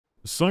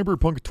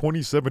Cyberpunk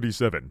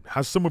 2077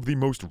 has some of the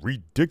most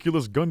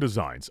ridiculous gun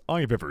designs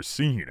I've ever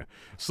seen.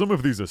 Some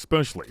of these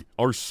especially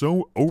are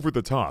so over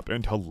the top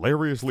and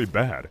hilariously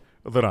bad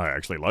that I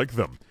actually like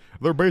them.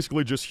 They're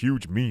basically just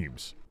huge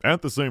memes.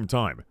 At the same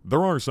time,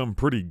 there are some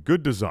pretty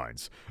good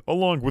designs,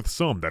 along with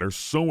some that are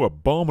so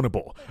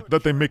abominable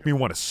that they make me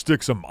want to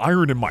stick some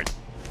iron in my...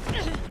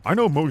 I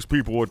know most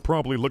people would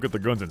probably look at the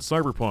guns in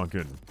Cyberpunk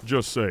and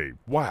just say,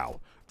 wow,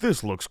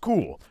 this looks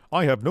cool,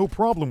 I have no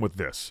problem with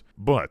this.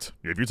 But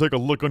if you take a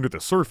look under the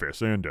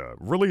surface and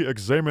really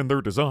examine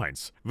their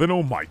designs, then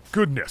oh my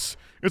goodness,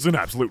 it's an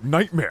absolute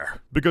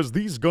nightmare. Because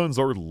these guns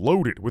are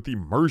loaded with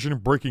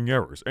immersion-breaking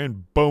errors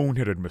and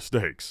boneheaded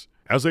mistakes.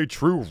 As a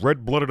true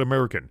red-blooded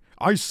American,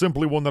 I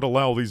simply will not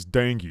allow these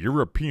dang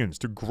Europeans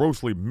to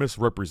grossly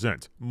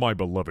misrepresent my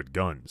beloved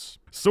guns.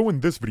 So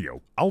in this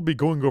video, I'll be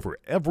going over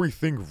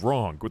everything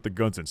wrong with the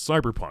guns in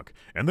Cyberpunk,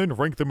 and then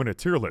rank them in a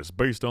tier list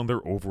based on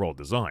their overall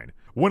design.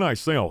 When I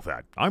say all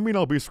that, I mean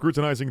I'll be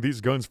scrutinizing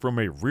these guns from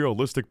a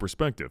realistic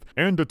perspective,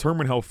 and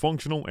determine how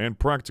functional and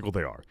practical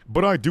they are.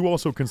 But I do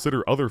also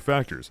consider other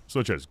factors,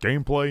 such as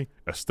gameplay,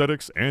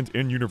 aesthetics, and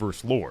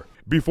in-universe lore,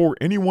 before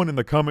anyone in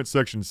the comment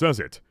section says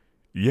it.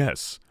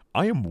 Yes,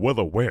 I am well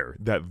aware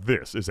that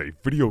this is a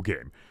video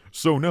game,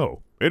 so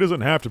no, it doesn't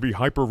have to be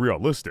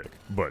hyper-realistic,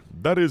 but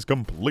that is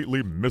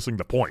completely missing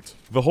the point.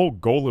 The whole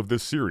goal of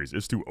this series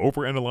is to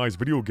overanalyze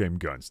video game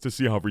guns to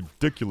see how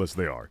ridiculous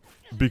they are,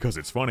 because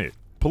it's funny.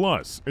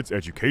 Plus, it's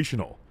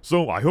educational.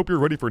 So I hope you're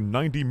ready for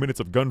 90 minutes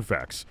of gun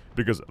facts,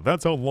 because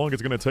that's how long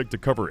it's gonna take to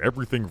cover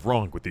everything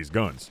wrong with these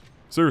guns.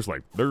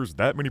 Seriously, there's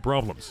that many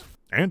problems.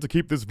 And to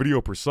keep this video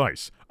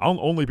precise, I'll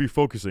only be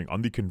focusing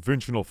on the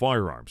conventional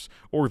firearms,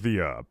 or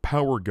the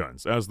power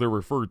guns as they're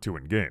referred to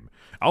in-game.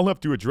 I'll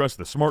have to address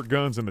the smart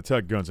guns and the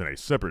tech guns in a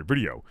separate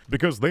video,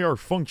 because they are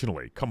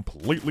functionally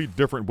completely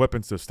different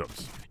weapon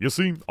systems. You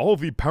see, all of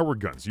the power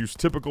guns use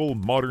typical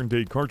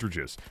modern-day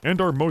cartridges,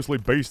 and are mostly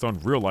based on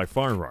real-life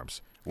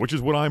firearms, which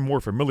is what I'm more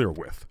familiar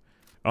with.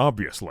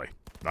 Obviously,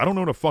 I don't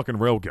own a fucking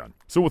railgun.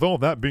 So with all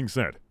that being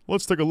said,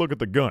 let's take a look at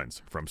the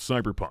guns from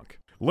Cyberpunk.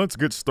 Let's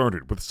get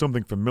started with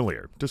something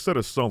familiar to set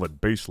a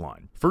solid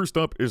baseline. First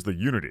up is the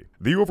Unity.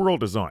 The overall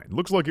design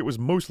looks like it was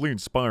mostly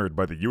inspired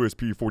by the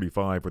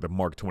USP-45 or the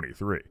Mark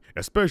 23,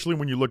 especially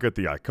when you look at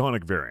the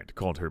iconic variant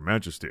called Her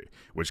Majesty,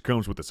 which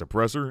comes with a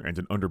suppressor and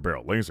an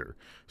underbarrel laser.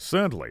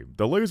 Sadly,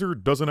 the laser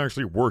doesn't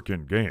actually work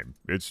in-game,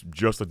 it's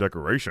just a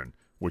decoration,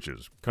 which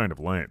is kind of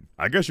lame.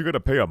 I guess you gotta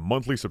pay a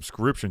monthly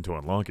subscription to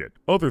unlock it.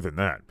 Other than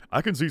that,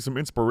 I can see some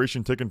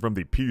inspiration taken from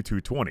the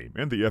P220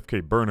 and the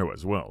FK Burno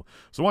as well,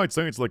 so I'd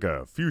say it's like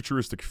a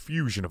futuristic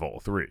fusion of all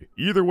three.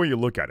 Either way you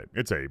look at it,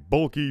 it's a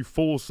bulky,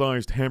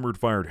 full-sized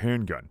hammered-fired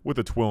handgun with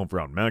a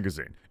 12-round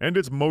magazine, and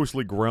it's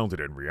mostly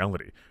grounded in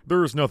reality.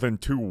 There's nothing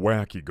too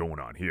wacky going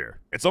on here.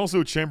 It's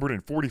also chambered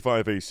in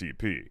 45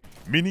 ACP,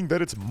 meaning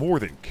that it's more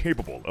than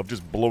capable of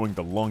just blowing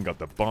the lung out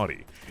the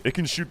body. It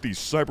can shoot the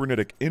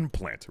cybernetic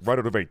implant right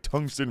out of a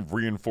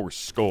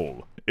tungsten-reinforced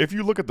skull. If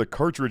you look at the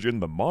cartridge in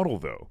the model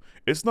though,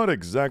 it's not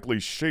exactly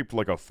shaped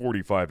like a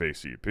 45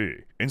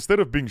 ACP. Instead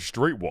of being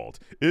straight-walled,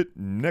 it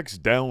necks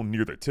down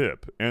near the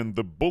tip, and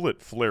the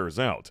bullet flares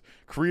out,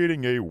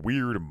 creating a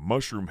weird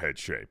mushroom head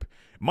shape.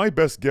 My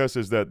best guess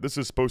is that this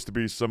is supposed to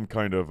be some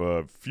kind of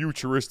a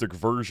futuristic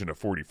version of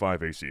 45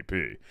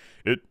 ACP.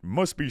 It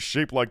must be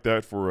shaped like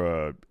that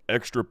for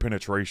extra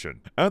penetration.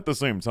 At the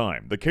same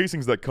time, the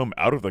casings that come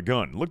out of the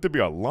gun look to be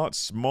a lot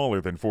smaller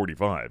than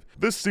 45.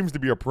 This seems to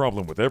be a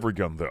problem with every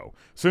gun though.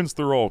 Since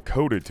they're all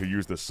coded to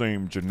use the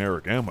same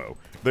generic ammo,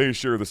 they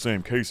share the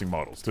same casing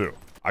models too.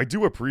 I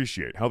do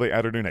appreciate how they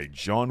added in a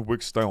John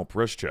Wick style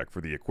press check for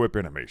the equip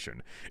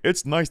animation.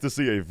 It's nice to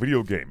see a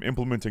video game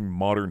implementing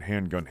modern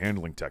handgun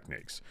handling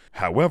techniques.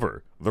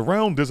 However, the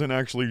round isn't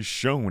actually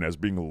shown as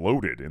being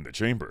loaded in the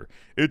chamber.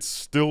 It's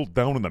still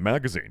down in the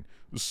magazine.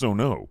 So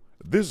no,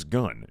 this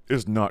gun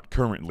is not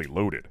currently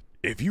loaded.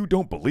 If you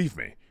don't believe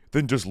me,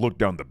 then just look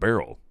down the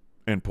barrel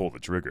and pull the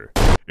trigger.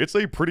 It's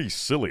a pretty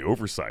silly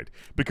oversight,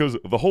 because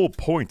the whole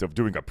point of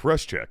doing a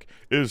press check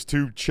is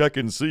to check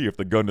and see if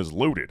the gun is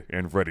loaded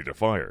and ready to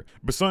fire.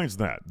 Besides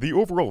that, the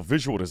overall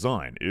visual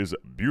design is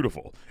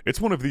beautiful.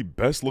 It's one of the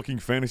best looking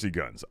fantasy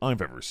guns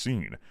I've ever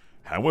seen.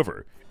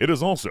 However, it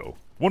is also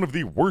one of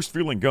the worst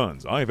feeling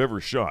guns I've ever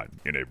shot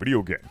in a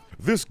video game.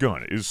 This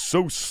gun is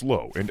so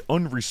slow and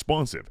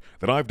unresponsive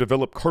that I've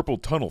developed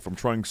carpal tunnel from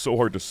trying so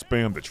hard to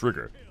spam the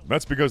trigger.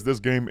 That's because this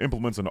game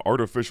implements an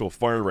artificial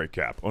fire rate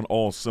cap on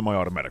all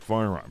semi-automatic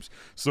firearms,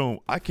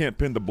 so I can't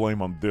pin the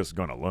blame on this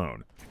gun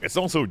alone. It's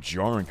also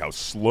jarring how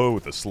slow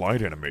the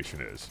slide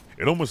animation is.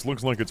 It almost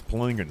looks like it's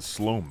playing in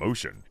slow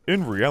motion.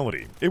 In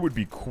reality, it would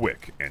be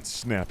quick and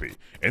snappy,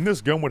 and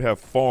this gun would have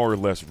far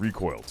less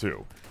recoil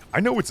too. I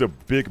know it's a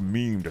big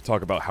meme to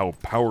talk about how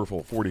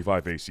powerful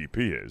 45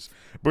 ACP is,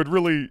 but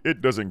really,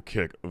 it doesn't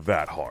kick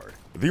that hard.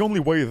 The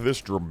only way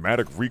this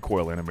dramatic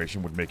recoil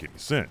animation would make any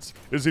sense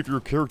is if your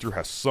character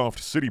has soft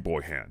city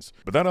boy hands,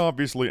 but that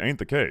obviously ain't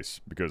the case,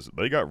 because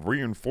they got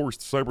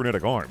reinforced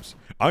cybernetic arms.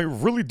 I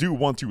really do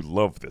want to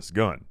love this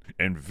gun,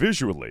 and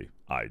visually,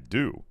 I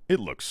do. It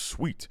looks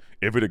sweet.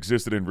 If it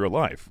existed in real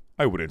life,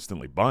 I would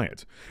instantly buy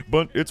it.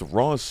 But its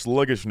raw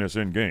sluggishness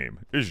in-game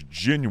is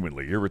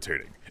genuinely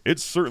irritating. It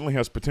certainly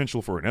has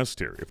potential for an S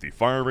tier if the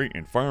fire rate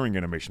and firing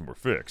animation were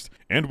fixed,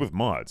 and with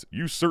mods,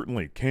 you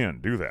certainly can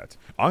do that.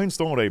 I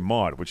installed a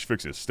mod which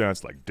fixes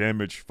stats like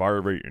damage, fire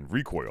rate, and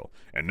recoil,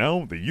 and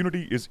now the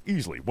Unity is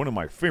easily one of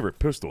my favorite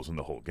pistols in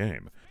the whole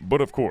game.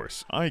 But of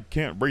course, I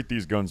can't rate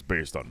these guns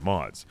based on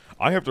mods.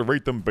 I have to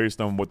rate them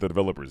based on what the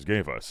developers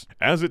gave us.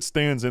 As it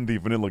stands in the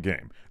vanilla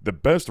game, the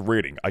best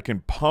rating I can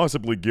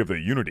possibly give the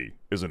Unity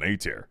is an A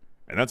tier.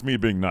 And that's me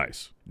being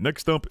nice.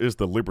 Next up is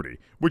the Liberty,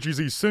 which is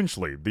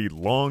essentially the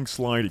long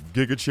slide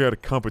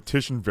GigaChad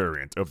competition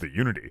variant of the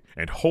Unity,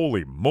 and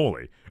holy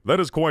moly, that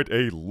is quite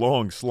a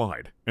long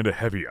slide and a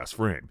heavy-ass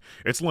frame.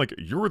 It's like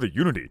you're the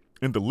Unity,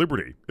 and the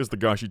Liberty is the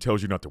guy she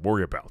tells you not to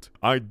worry about.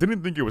 I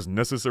didn't think it was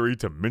necessary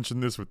to mention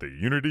this with the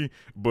Unity,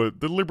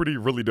 but the Liberty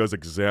really does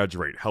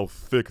exaggerate how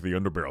thick the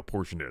underbarrel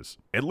portion is.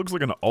 It looks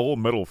like an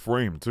all-metal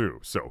frame too,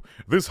 so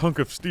this hunk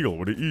of steel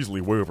would easily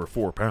weigh over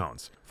 4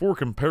 pounds. For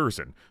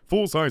comparison,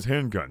 full-size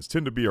handguns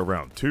tend to be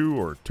around 2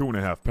 or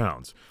 2.5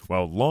 pounds,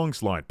 while long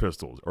slide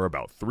pistols are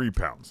about 3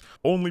 pounds.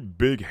 Only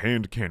big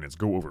hand cannons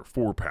go over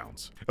 4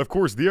 pounds. Of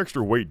course, the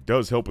extra weight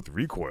does help with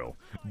recoil,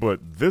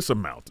 but this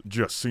amount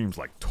just seems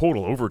like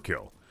total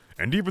overkill.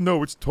 And even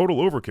though it's total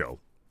overkill,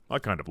 I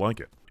kind of like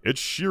it.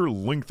 Its sheer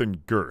length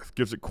and girth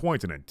gives it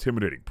quite an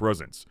intimidating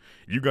presence.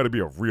 You gotta be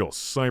a real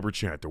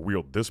cyberchat to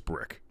wield this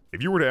brick.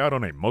 If you were to add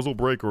on a muzzle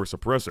brake or a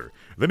suppressor,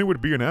 then it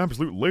would be an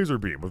absolute laser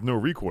beam with no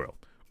recoil.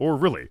 Or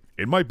really,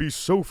 it might be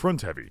so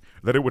front-heavy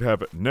that it would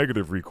have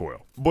negative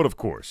recoil. But of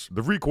course,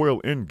 the recoil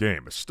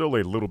in-game is still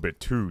a little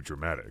bit too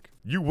dramatic.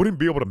 You wouldn't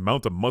be able to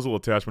mount a muzzle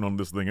attachment on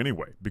this thing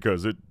anyway,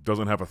 because it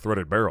doesn't have a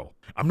threaded barrel.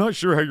 I'm not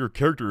sure how your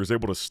character is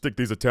able to stick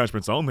these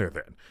attachments on there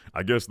then.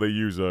 I guess they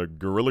use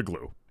Gorilla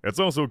Glue. It's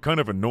also kind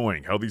of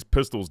annoying how these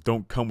pistols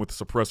don't come with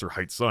suppressor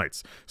height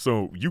sights,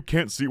 so you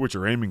can't see what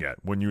you're aiming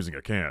at when using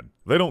a can.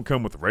 They don't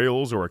come with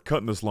rails or a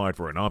cut in the slide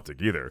for an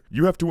optic either.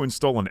 You have to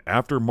install an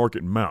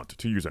aftermarket mount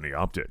to use any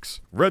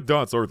optics. Red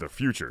dots are the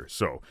future,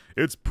 so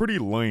it's pretty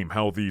lame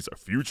how these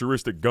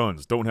futuristic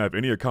guns don't have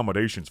any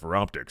accommodations for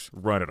optics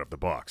right out of the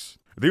box.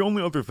 The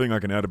only other thing I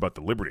can add about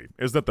the Liberty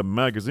is that the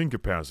magazine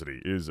capacity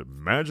is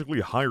magically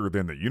higher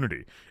than the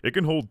Unity. It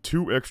can hold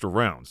 2 extra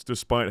rounds,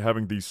 despite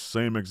having the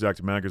same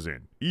exact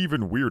magazine.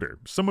 Even weirder,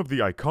 some of the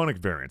iconic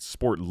variants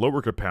sport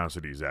lower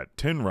capacities at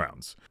 10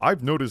 rounds.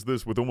 I've noticed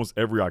this with almost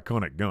every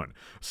iconic gun.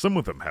 Some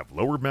of them have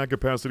lower mag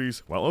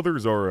capacities, while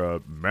others are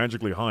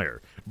magically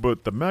higher,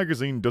 but the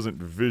magazine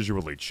doesn't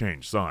visually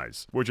change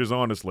size, which is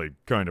honestly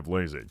kind of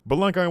lazy. But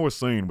like I was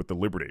saying with the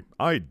Liberty,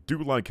 I do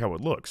like how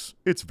it looks.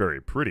 It's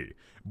very pretty.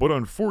 But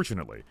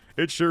unfortunately,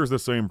 it shares the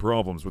same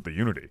problems with the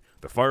Unity.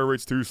 The fire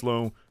rate's too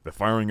slow, the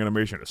firing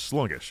animation is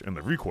sluggish, and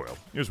the recoil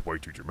is way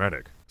too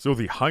dramatic. So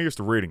the highest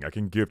rating I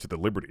can give to the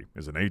Liberty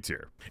is an A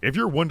tier. If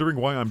you're wondering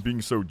why I'm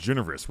being so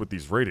generous with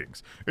these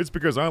ratings, it's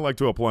because I like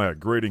to apply a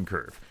grading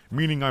curve,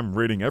 meaning I'm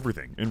rating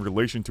everything in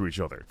relation to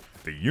each other.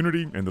 The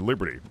Unity and the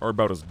Liberty are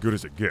about as good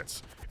as it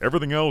gets.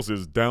 Everything else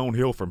is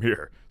downhill from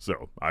here,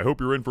 so I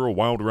hope you're in for a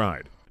wild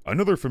ride.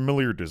 Another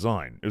familiar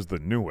design is the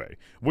Nue,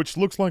 which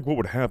looks like what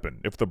would happen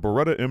if the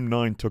Beretta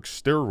M9 took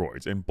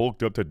steroids and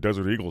bulked up to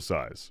Desert Eagle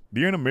size.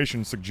 The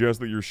animation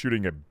suggests that you're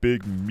shooting a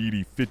big,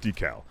 meaty 50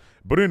 cal,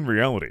 but in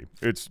reality,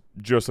 it's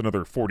just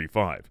another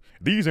 45.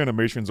 These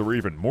animations are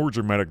even more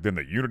dramatic than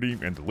the Unity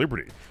and the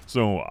Liberty,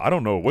 so I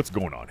don't know what's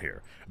going on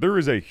here. There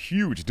is a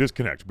huge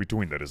disconnect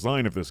between the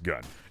design of this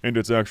gun and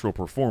its actual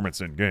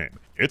performance in-game.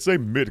 It's a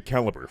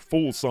mid-caliber,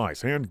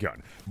 full-size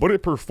handgun, but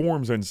it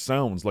performs and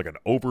sounds like an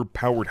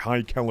overpowered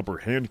high-caliber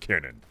hand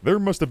cannon. There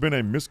must have been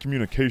a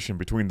miscommunication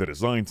between the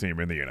design team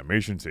and the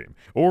animation team,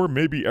 or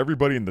maybe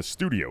everybody in the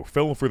studio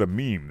fell for the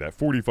meme that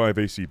 45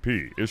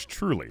 ACP is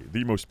truly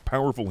the most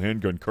powerful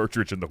handgun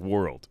cartridge in the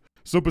world.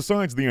 So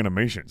besides the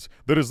animations,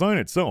 the design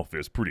itself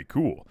is pretty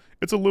cool.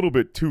 It's a little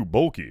bit too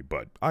bulky,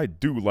 but I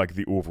do like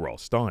the overall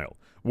style.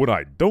 What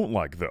I don't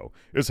like, though,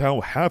 is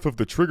how half of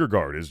the trigger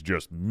guard is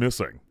just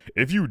missing.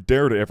 If you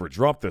dare to ever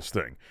drop this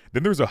thing,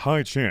 then there's a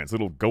high chance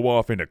it'll go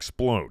off and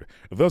explode,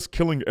 thus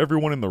killing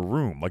everyone in the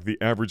room like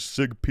the average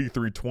SIG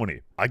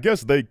P320. I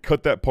guess they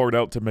cut that part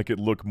out to make it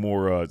look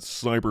more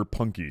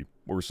cyberpunky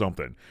or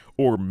something.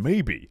 Or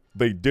maybe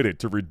they did it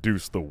to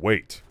reduce the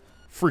weight.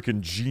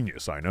 Freaking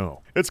genius, I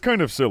know. It's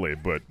kind of silly,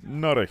 but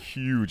not a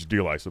huge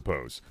deal, I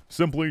suppose.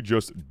 Simply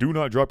just do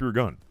not drop your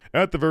gun.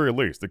 At the very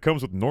least, it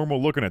comes with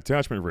normal looking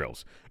attachment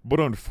rails,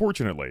 but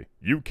unfortunately,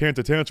 you can't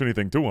attach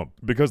anything to them,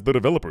 because the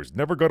developers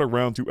never got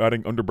around to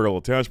adding underbarrel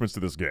attachments to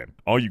this game.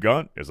 All you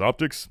got is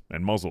optics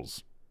and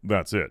muzzles.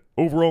 That's it.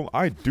 Overall,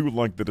 I do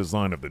like the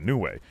design of the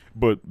Nue,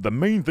 but the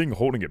main thing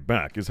holding it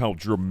back is how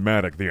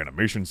dramatic the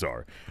animations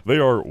are. They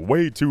are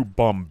way too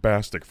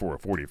bombastic for a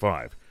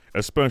 45.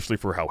 Especially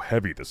for how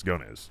heavy this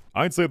gun is.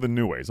 I'd say the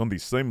Nue is on the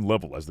same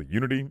level as the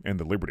Unity and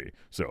the Liberty,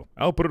 so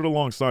I'll put it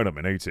alongside them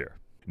in A tier.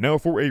 Now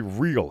for a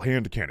real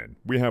hand cannon,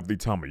 we have the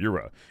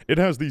Tamayura. It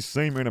has the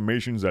same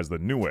animations as the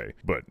Nue,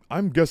 but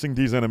I'm guessing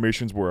these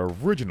animations were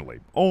originally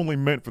only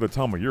meant for the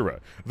Tamayura,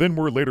 then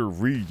were later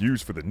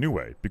reused for the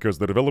Nue because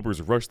the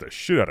developers rushed the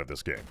shit out of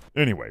this game.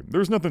 Anyway,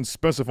 there's nothing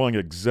specifying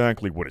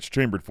exactly what it's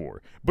chambered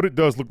for, but it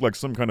does look like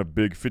some kind of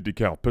big 50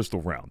 cal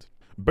pistol round.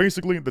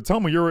 Basically, the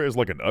Tamayura is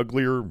like an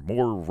uglier,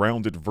 more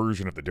rounded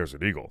version of the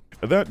Desert Eagle.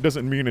 That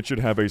doesn't mean it should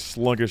have a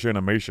sluggish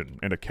animation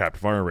and a capped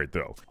fire rate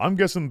though. I'm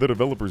guessing the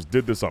developers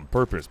did this on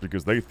purpose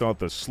because they thought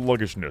the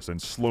sluggishness and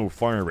slow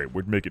fire rate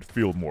would make it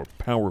feel more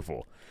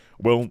powerful.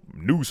 Well,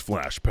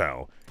 newsflash,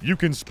 pal. You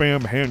can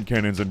spam hand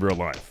cannons in real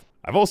life.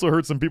 I've also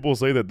heard some people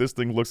say that this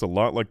thing looks a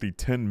lot like the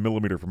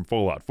 10mm from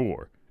Fallout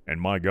 4, and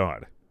my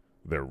god,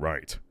 they're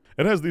right.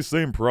 It has the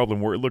same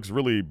problem where it looks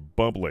really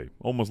bubbly,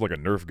 almost like a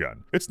Nerf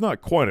gun. It's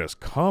not quite as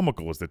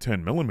comical as the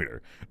 10mm,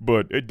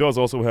 but it does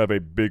also have a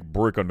big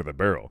brick under the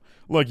barrel.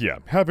 Like yeah,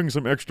 having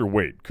some extra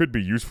weight could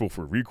be useful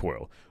for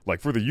recoil.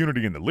 Like for the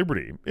Unity and the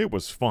Liberty, it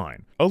was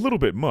fine. A little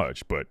bit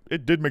much, but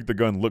it did make the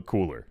gun look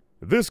cooler.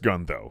 This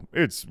gun though,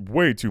 it's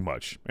way too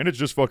much, and it's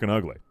just fucking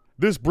ugly.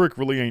 This brick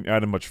really ain't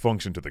adding much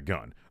function to the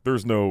gun.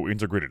 There's no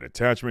integrated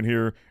attachment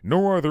here,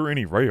 nor are there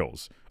any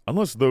rails.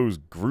 Unless those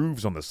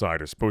grooves on the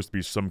side are supposed to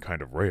be some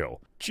kind of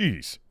rail.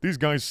 Jeez, these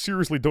guys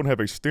seriously don't have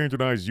a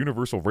standardized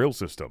universal rail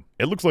system.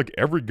 It looks like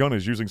every gun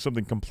is using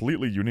something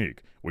completely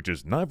unique, which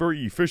is not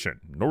very efficient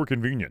nor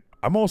convenient.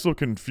 I'm also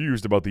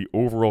confused about the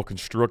overall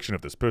construction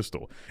of this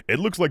pistol. It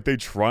looks like they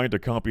tried to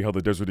copy how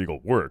the Desert Eagle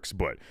works,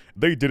 but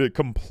they did it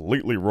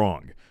completely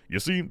wrong. You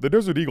see, the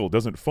Desert Eagle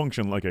doesn't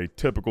function like a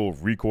typical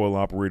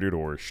recoil-operated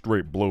or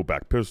straight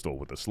blowback pistol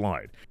with a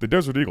slide. The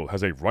Desert Eagle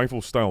has a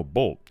rifle-style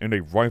bolt and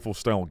a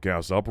rifle-style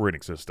gas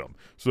operating system,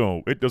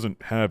 so it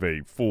doesn't have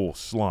a full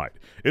slide.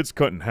 It's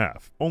cut in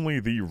half, only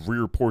the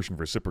rear portion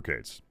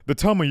reciprocates. The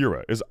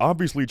Tamayura is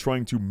obviously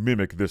trying to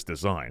mimic this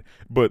design,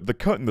 but the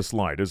cut in the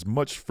slide is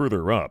much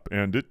further up,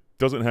 and it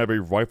doesn't have a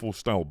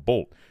rifle-style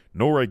bolt,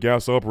 nor a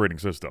gas operating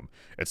system.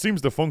 It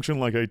seems to function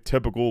like a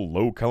typical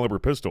low-caliber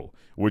pistol,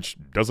 which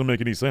doesn't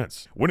make any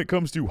sense. When it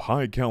comes to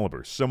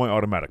high-caliber,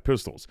 semi-automatic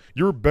pistols,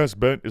 your best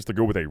bet is to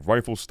go with a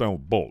rifle-style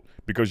bolt,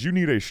 because you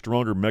need a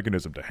stronger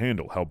mechanism to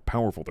handle how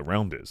powerful the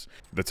round is.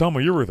 The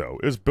Tamayura, though,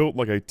 is built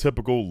like a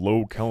typical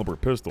low-caliber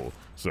pistol,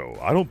 so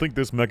I don't think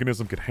this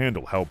mechanism could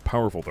handle how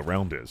powerful the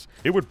round is.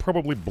 It would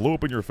probably blow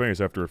up in your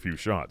face after a few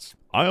shots.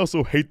 I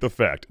also hate the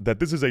fact that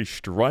this is a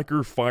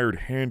striker-fired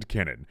hand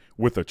cannon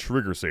with a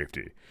trigger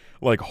safety.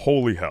 Like,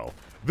 holy hell,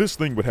 this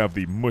thing would have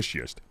the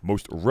mushiest,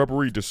 most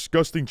rubbery,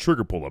 disgusting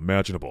trigger pull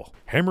imaginable.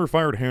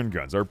 Hammer-fired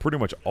handguns are pretty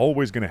much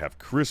always going to have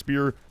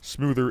crispier,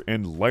 smoother,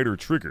 and lighter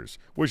triggers,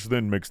 which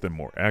then makes them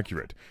more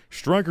accurate.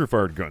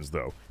 Striker-fired guns,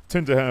 though,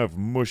 tend to have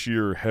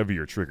mushier,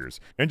 heavier triggers,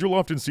 and you'll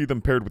often see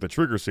them paired with a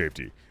trigger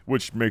safety,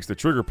 which makes the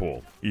trigger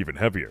pull even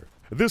heavier.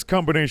 This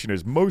combination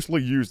is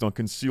mostly used on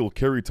concealed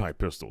carry type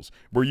pistols,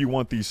 where you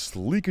want the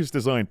sleekest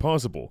design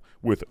possible,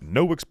 with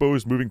no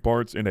exposed moving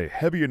parts and a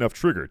heavy enough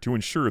trigger to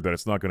ensure that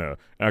it's not going to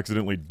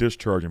accidentally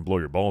discharge and blow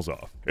your balls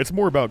off. It's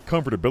more about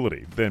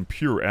comfortability than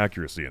pure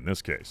accuracy in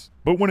this case.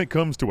 But when it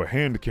comes to a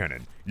hand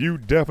cannon, you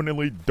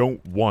definitely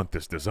don't want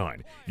this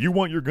design. You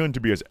want your gun to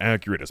be as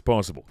accurate as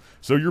possible,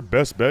 so your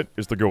best bet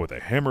is to go with a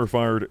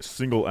hammer-fired,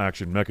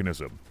 single-action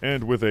mechanism,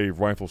 and with a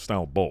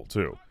rifle-style bolt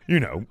too. You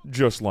know,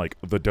 just like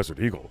the Desert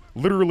Eagle.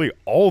 Literally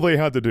all they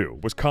had to do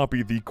was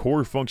copy the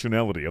core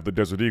functionality of the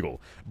Desert Eagle,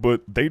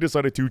 but they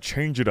decided to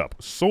change it up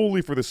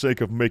solely for the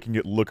sake of making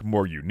it look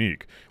more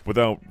unique,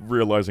 without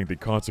realizing the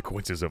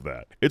consequences of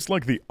that. It's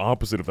like the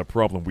opposite of the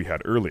problem we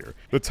had earlier.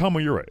 The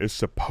Tamayura is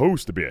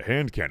supposed to be a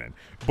hand cannon,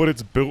 but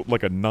it's built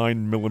like a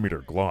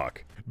 9mm Glock.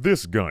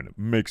 This gun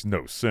makes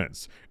no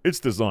sense. Its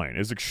design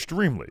is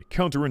extremely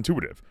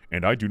counterintuitive,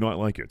 and I do not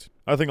like it.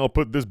 I think I'll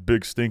put this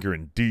big stinker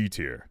in D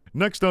tier.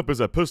 Next up is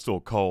a pistol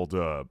called,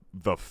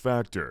 the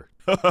Factor.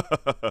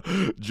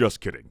 Just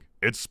kidding.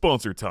 It's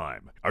sponsor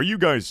time. Are you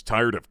guys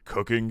tired of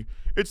cooking?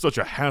 It's such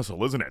a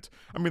hassle, isn't it?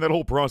 I mean, that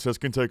whole process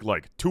can take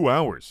like 2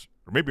 hours.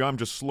 Or maybe I'm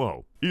just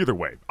slow. Either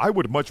way, I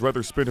would much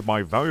rather spend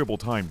my valuable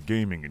time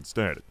gaming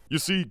instead. You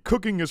see,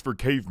 cooking is for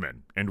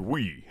cavemen, and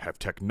we have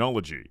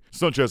technology,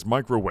 such as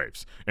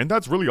microwaves, and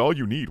that's really all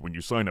you need when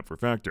you sign up for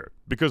Factor,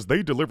 because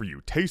they deliver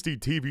you tasty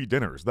TV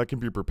dinners that can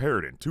be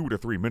prepared in 2 to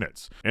 3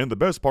 minutes. And the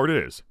best part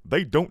is,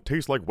 they don't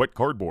taste like wet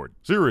cardboard.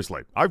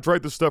 Seriously, I've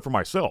tried this stuff for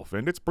myself,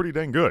 and it's pretty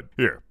dang good.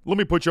 Here, let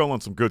me put y'all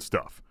on some good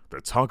stuff.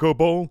 The taco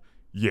bowl?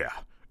 Yeah,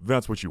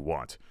 that's what you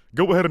want.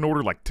 Go ahead and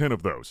order like 10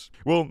 of those.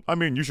 Well, I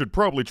mean, you should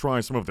probably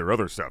try some of their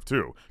other stuff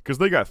too, because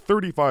they got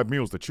 35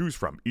 meals to choose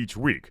from each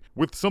week,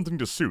 with something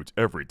to suit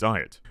every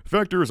diet.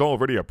 Factor is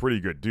already a pretty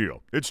good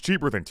deal. It's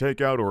cheaper than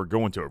takeout or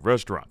going to a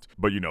restaurant.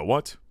 But you know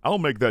what? I'll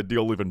make that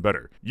deal even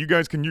better. You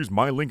guys can use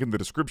my link in the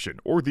description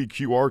or the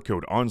QR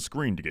code on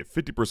screen to get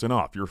 50%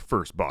 off your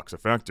first box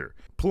of Factor.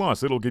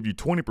 Plus, it'll give you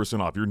 20%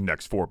 off your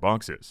next 4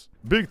 boxes.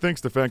 Big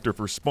thanks to Factor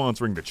for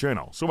sponsoring the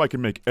channel so I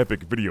can make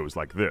epic videos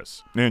like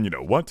this. And you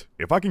know what?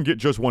 If I can get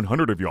just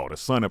 100 of y'all to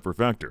sign up for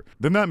Factor,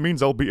 then that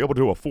means I'll be able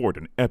to afford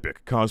an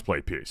epic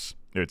cosplay piece.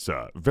 It's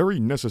very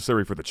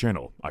necessary for the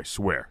channel, I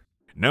swear.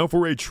 Now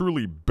for a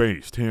truly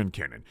based hand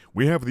cannon,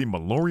 we have the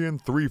Malorian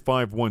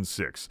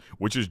 3516,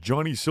 which is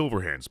Johnny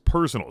Silverhand's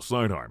personal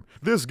sidearm.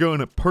 This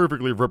gun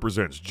perfectly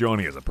represents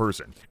Johnny as a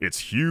person. It's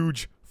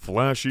huge,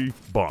 flashy,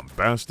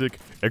 bombastic,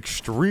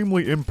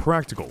 extremely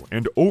impractical,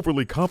 and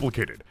overly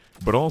complicated,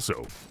 but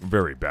also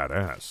very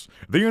badass.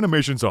 The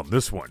animations on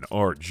this one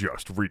are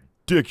just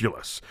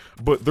ridiculous,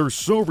 but they're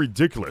so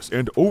ridiculous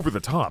and over the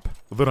top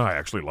that I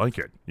actually like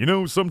it. You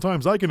know,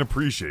 sometimes I can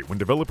appreciate when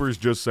developers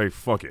just say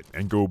fuck it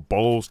and go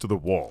balls to the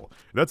wall.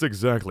 That's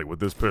exactly what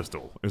this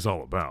pistol is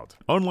all about.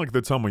 Unlike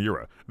the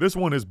Tamayura, this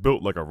one is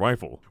built like a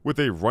rifle, with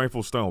a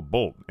rifle-style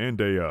bolt and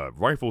a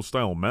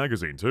rifle-style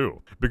magazine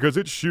too, because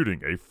it's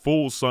shooting a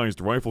full-sized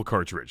rifle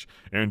cartridge,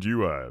 and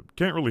you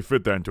can't really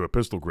fit that into a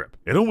pistol grip.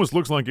 It almost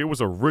looks like it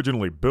was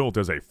originally built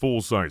as a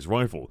full-size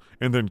rifle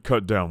and then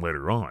cut down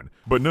later on.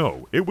 But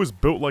no, it was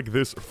built like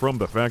this from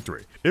the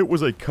factory. It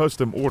was a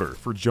custom order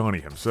for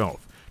Johnny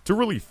himself. To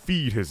really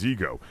feed his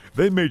ego,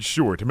 they made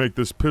sure to make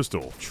this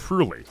pistol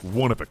truly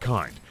one of a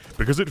kind,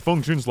 because it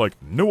functions like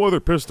no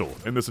other pistol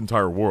in this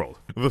entire world.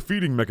 The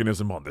feeding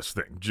mechanism on this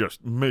thing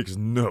just makes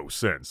no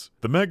sense.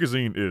 The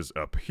magazine is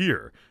up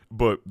here,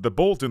 but the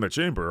bolt and the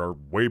chamber are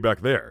way back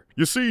there.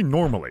 You see,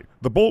 normally,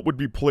 the bolt would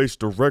be placed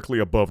directly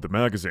above the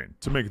magazine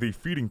to make the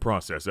feeding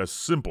process as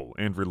simple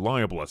and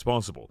reliable as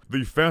possible.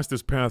 The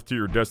fastest path to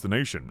your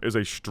destination is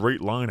a straight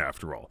line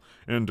after all,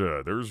 and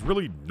there's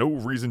really no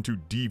reason to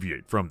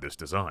deviate from this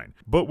design.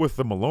 But with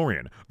the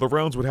Malorian, the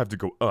rounds would have to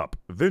go up,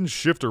 then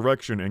shift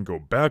direction and go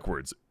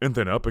backwards, and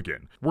then up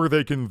again, where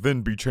they can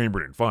then be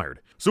chambered and fired.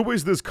 So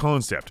is this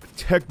concept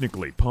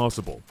technically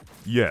possible?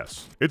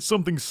 Yes. It's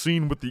something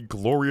seen with the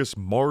glorious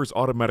Mars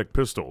automatic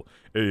pistol,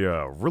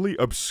 a really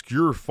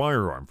obscure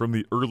firearm from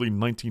the early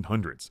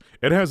 1900s.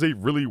 It has a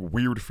really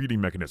weird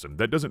feeding mechanism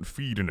that doesn't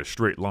feed in a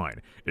straight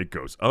line. It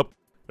goes up,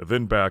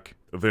 then back,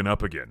 then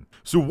up again.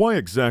 So why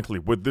exactly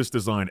would this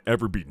design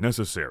ever be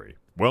necessary?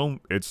 Well,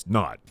 it's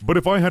not. But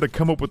if I had to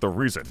come up with a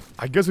reason,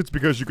 I guess it's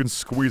because you can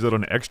squeeze out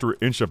an extra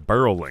inch of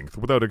barrel length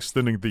without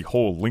extending the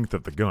whole length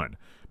of the gun,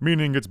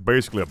 meaning it's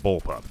basically a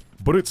bullpup.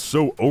 But it's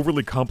so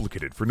overly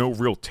complicated for no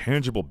real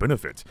tangible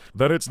benefit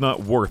that it's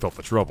not worth all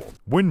the trouble.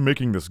 When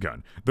making this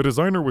gun, the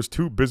designer was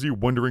too busy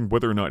wondering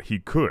whether or not he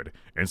could,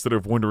 instead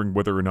of wondering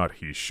whether or not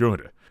he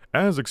should.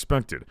 As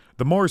expected,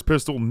 the Mars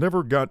pistol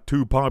never got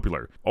too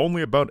popular.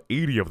 Only about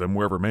 80 of them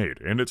were ever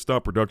made, and it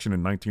stopped production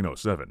in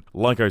 1907.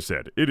 Like I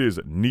said, it is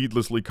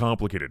needlessly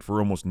complicated for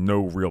almost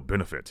no real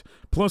benefit.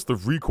 Plus, the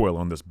recoil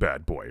on this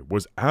bad boy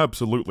was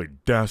absolutely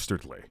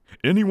dastardly.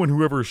 Anyone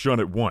who ever shot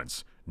it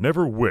once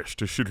never wished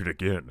to shoot it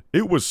again.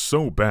 It was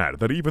so bad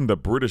that even the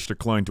British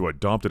declined to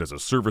adopt it as a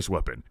service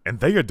weapon, and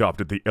they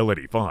adopted the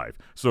L85,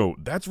 so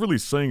that's really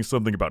saying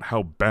something about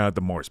how bad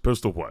the Mars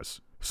pistol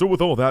was. So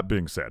with all that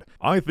being said,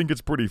 I think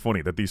it's pretty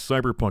funny that these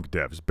Cyberpunk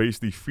devs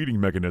based the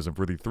feeding mechanism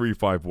for the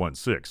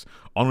 3516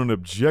 on an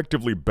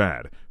objectively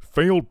bad,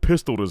 failed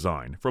pistol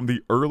design from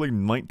the early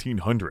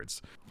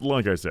 1900s.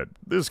 Like I said,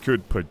 this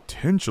could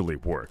potentially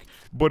work,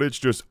 but it's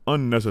just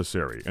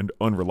unnecessary and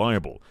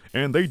unreliable,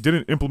 and they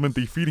didn't implement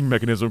the feeding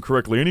mechanism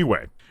correctly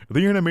anyway.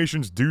 The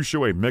animations do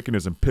show a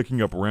mechanism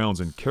picking up rounds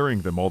and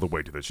carrying them all the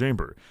way to the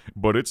chamber,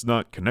 but it's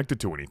not connected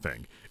to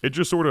anything. It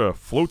just sorta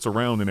floats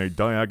around in a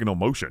diagonal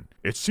motion.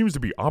 It seems to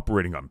be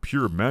operating on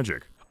pure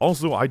magic.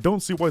 Also, I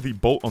don't see why the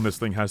bolt on this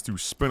thing has to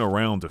spin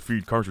around to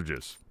feed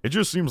cartridges. It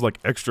just seems like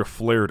extra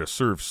flair to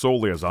serve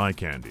solely as eye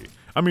candy.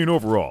 I mean,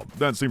 overall,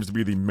 that seems to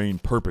be the main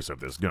purpose of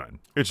this gun.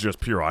 It's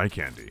just pure eye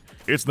candy.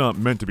 It's not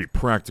meant to be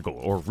practical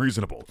or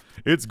reasonable.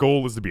 Its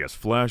goal is to be as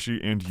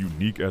flashy and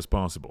unique as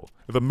possible.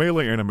 The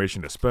melee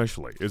animation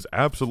especially is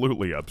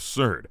absolutely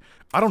absurd.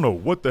 I don't know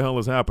what the hell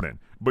is happening,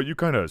 but you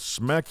kinda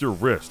smack your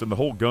wrist and the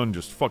whole gun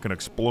just fucking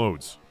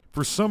explodes.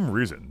 For some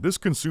reason, this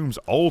consumes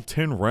all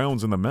 10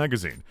 rounds in the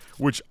magazine,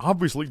 which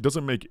obviously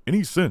doesn't make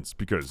any sense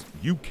because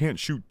you can't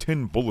shoot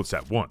 10 bullets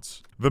at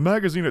once. The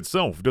magazine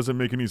itself doesn't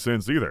make any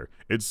sense either.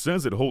 It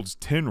says it holds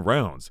 10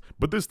 rounds,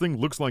 but this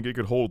thing looks like it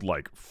could hold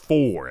like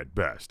 4 at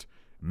best.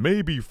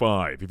 Maybe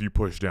 5 if you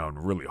push down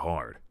really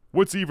hard.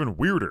 What's even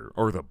weirder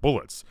are the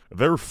bullets.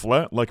 They're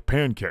flat like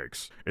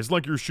pancakes. It's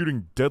like you're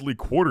shooting deadly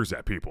quarters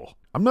at people.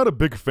 I'm not a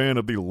big fan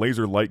of the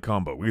laser light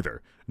combo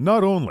either.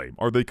 Not only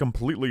are they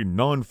completely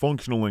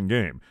non-functional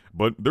in-game,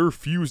 but they're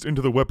fused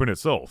into the weapon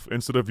itself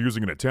instead of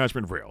using an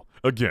attachment rail.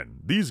 Again,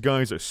 these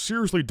guys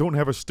seriously don't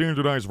have a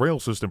standardized rail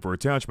system for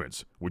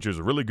attachments, which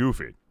is really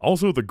goofy.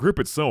 Also, the grip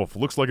itself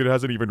looks like it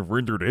hasn't even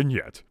rendered in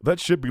yet. That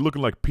should be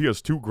looking like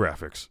PS2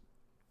 graphics.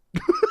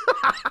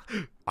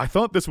 I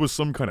thought this was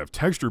some kind of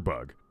texture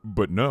bug,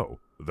 but no.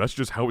 that's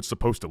just how it's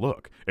supposed to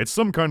look. It's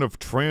some kind of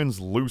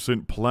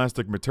translucent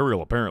plastic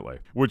material apparently,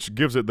 which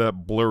gives it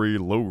that blurry,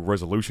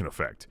 low-resolution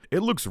effect. It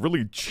looks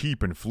really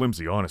cheap and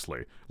flimsy,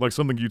 honestly, like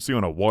something you'd see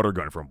on a water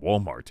gun from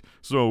Walmart,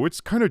 so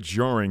it's kind of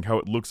jarring how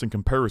it looks in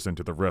comparison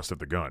to the rest of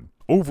the gun.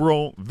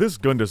 Overall, this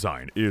gun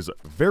design is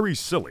very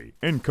silly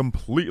and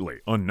completely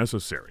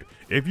unnecessary.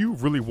 If you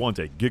really want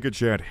a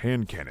GigaChad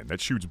hand cannon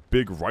that shoots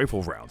big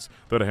rifle rounds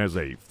that has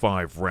a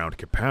 5-round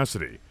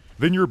capacity,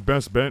 then your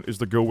best bet is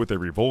to go with a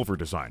revolver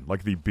design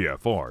like the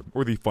BFR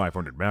or the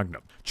 500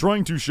 Magnum.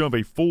 Trying to shove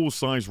a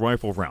full-size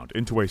rifle round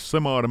into a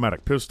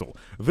semi-automatic pistol,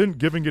 then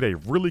giving it a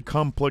really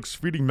complex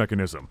feeding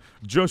mechanism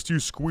just to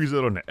squeeze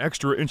out an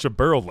extra inch of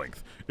barrel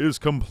length is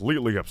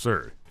completely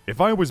absurd. If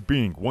I was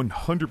being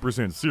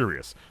 100%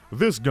 serious,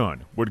 this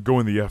gun would go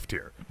in the F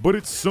tier, but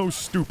it's so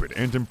stupid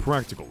and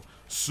impractical,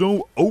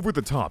 so over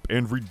the top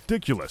and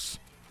ridiculous,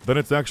 that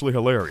it's actually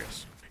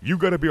hilarious. You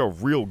gotta be a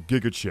real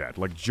GigaChad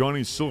like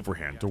Johnny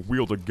Silverhand to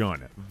wield a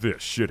gun this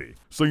shitty.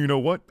 So you know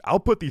what? I'll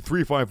put the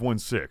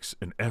 3516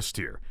 in S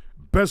tier.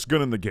 Best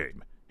gun in the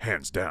game,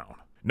 hands down.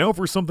 Now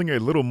for something a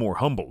little more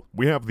humble,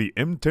 we have the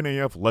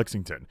M10AF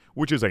Lexington,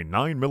 which is a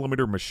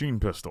 9mm machine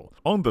pistol.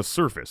 On the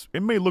surface,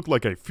 it may look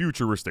like a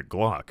futuristic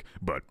Glock,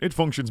 but it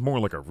functions more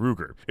like a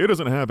Ruger. It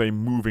doesn't have a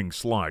moving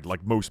slide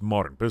like most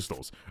modern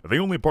pistols. The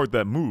only part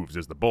that moves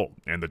is the bolt,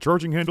 and the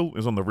charging handle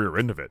is on the rear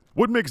end of it.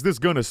 What makes this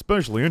gun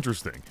especially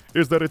interesting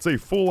is that it's a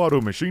full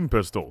auto machine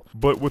pistol,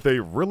 but with a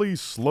really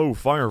slow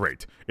fire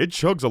rate. It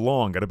chugs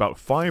along at about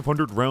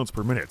 500 rounds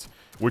per minute,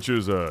 which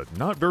is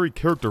not very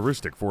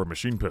characteristic for a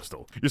machine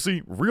pistol. You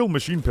see, real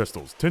machine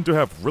pistols tend to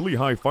have really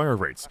high fire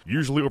rates,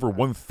 usually over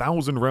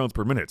 1,000 rounds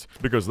per minute,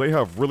 because they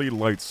have really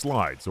light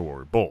slides,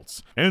 or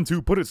bolts. And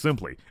to put it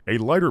simply, a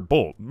lighter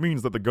bolt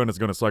means that the gun is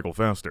going to cycle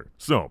faster.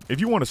 So, if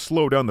you want to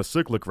slow down the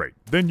cyclic rate,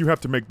 then you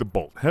have to make the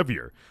bolt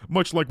heavier,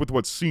 much like with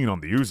what's seen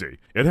on the Uzi.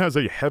 It has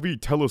a heavy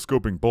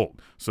telescoping bolt,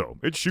 so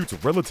it shoots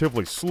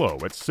relatively slow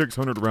at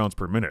 600 rounds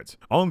per minute.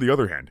 On the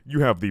other hand, you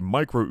have the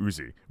Micro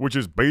Uzi, which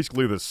is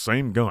basically the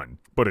same gun,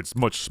 but it's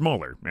much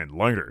smaller and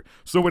lighter,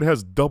 so it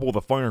has double the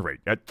fire rate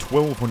at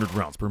 1200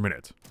 rounds per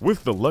minute.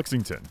 With the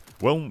Lexington,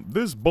 well,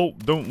 this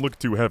bolt don't look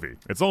too heavy.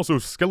 It's also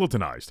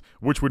skeletonized,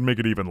 which would make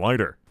it even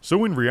lighter.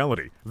 So in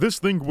reality, this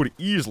thing would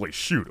easily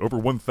shoot over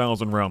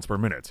 1000 rounds per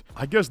minute.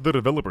 I guess the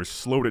developers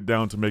slowed it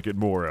down to make it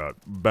more,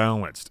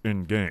 balanced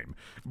in-game.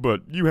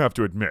 But you have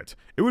to admit,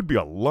 it would be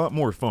a lot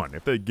more fun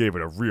if they gave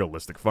it a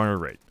realistic fire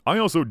rate. I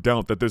also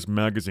doubt that this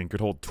magazine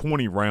could hold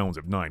 20 rounds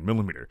of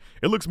 9mm.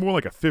 It looks more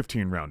like a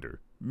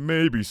 15-rounder.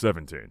 Maybe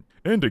 17.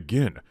 And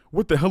again,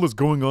 what the hell is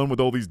going on with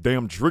all these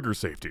damn trigger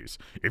safeties?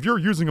 If you're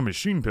using a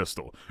machine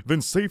pistol,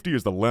 then safety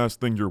is the last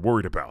thing you're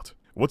worried about.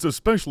 What's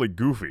especially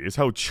goofy is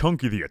how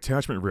chunky the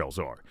attachment rails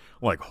are.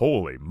 Like,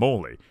 holy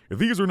moly,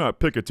 these are not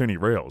Picatinny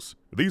rails.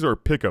 These are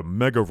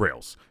Pica-Mega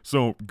rails,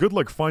 so good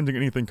luck finding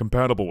anything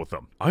compatible with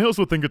them. I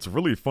also think it's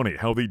really funny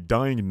how the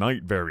Dying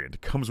Night variant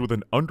comes with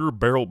an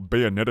under-barrel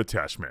bayonet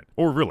attachment.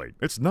 Or really,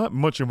 it's not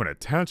much of an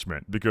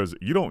attachment because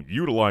you don't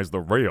utilize the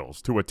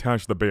rails to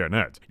attach the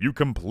bayonet. You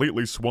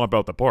completely swap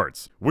out the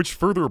parts, which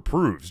further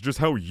proves just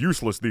how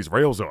useless these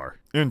rails are.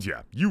 And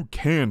yeah, you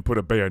can put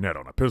a bayonet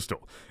on a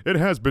pistol. It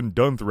has been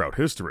done throughout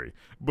history,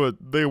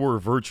 but they were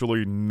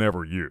virtually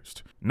never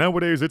used.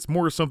 Nowadays, it's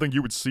more something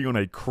you would see on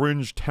a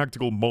cringe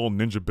tactical mall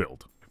ninja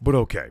build. But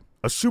okay,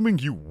 assuming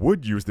you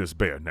would use this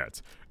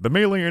bayonet, the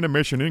melee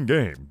animation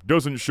in-game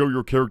doesn't show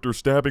your character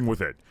stabbing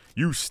with it.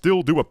 You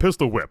still do a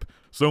pistol whip,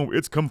 so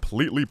it's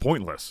completely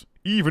pointless.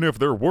 Even if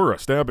there were a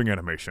stabbing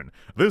animation,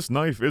 this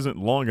knife isn't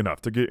long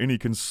enough to get any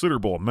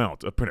considerable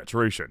amount of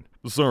penetration.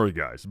 Sorry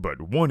guys,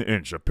 but 1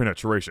 inch of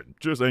penetration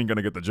just ain't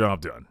gonna get the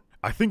job done.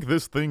 I think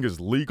this thing is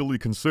legally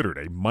considered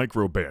a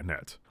micro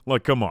bayonet.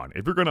 Like, come on,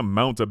 if you're gonna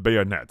mount a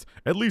bayonet,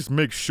 at least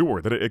make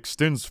sure that it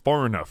extends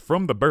far enough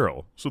from the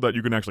barrel so that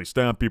you can actually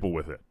stab people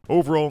with it.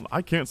 Overall,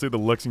 I can't say the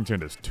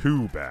Lexington is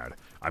too bad.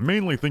 I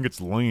mainly think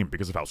it's lame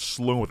because of how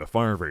slow the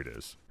fire rate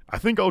is. I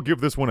think I'll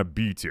give this one a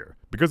B tier,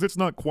 because it's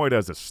not quite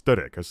as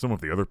aesthetic as some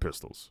of the other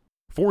pistols.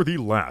 For the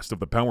last of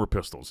the power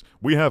pistols,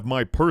 we have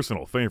my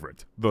personal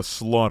favorite, the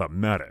Slaught O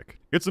Matic.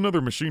 It's another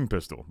machine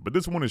pistol, but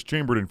this one is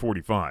chambered in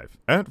 .45.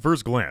 At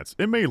first glance,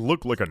 it may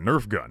look like a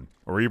Nerf gun,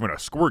 or even a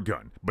squirt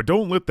gun, but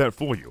don't let that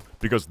fool you,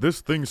 because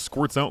this thing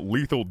squirts out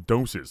lethal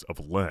doses of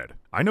lead.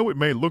 I know it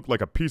may look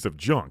like a piece of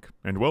junk,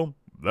 and well,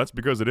 that's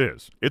because it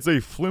is. It's a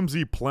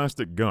flimsy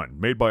plastic gun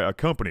made by a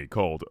company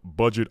called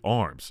Budget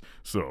Arms,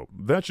 so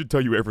that should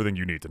tell you everything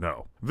you need to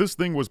know. This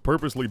thing was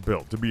purposely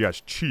built to be as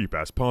cheap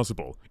as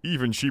possible,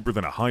 even cheaper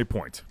than a High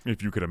Point,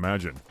 if you could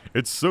imagine.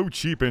 It's so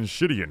cheap and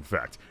shitty, in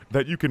fact,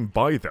 that you can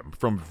buy them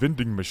from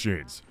vending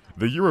machines.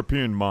 The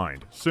European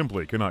mind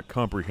simply cannot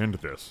comprehend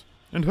this.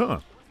 And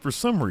for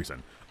some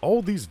reason,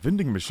 all these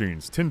vending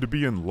machines tend to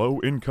be in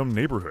low-income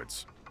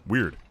neighborhoods.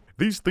 Weird.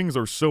 These things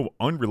are so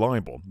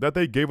unreliable that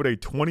they gave it a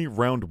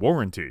 20-round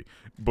warranty,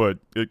 but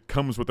it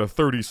comes with a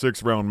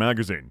 36 round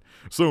magazine,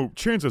 so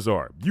chances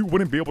are you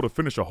wouldn't be able to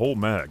finish a whole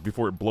mag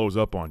before it blows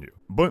up on you.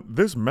 But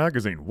this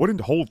magazine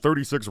wouldn't hold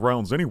 36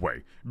 rounds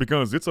anyway,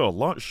 because it's a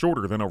lot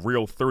shorter than a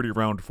real 30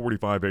 round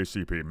 45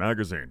 ACP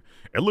magazine.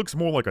 It looks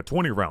more like a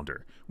 20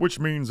 rounder, which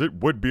means it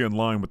would be in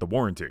line with the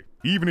warranty.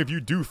 Even if you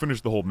do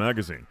finish the whole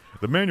magazine,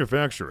 the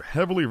manufacturer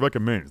heavily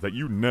recommends that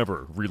you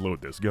never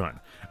reload this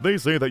gun. They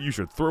say that you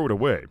should throw it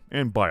away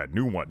and buy a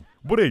new one.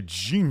 What a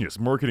genius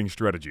marketing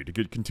strategy to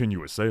get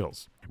continuous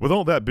sales. With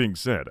all that being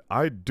said,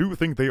 I do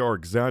think they are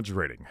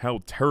exaggerating how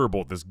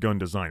terrible this gun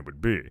design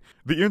would be.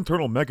 The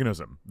internal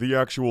mechanism, the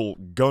actual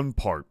gun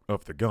part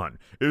of the gun,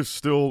 is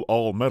still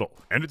all metal,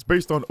 and it's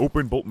based on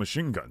open bolt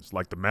machine guns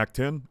like the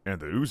MAC-10 and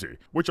the Uzi,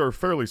 which are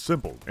fairly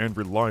simple and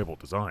reliable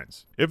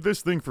designs. If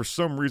this thing for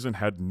some reason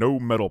had no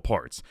metal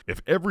parts,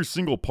 if every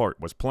single part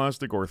was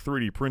plastic or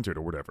 3D printed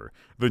or whatever,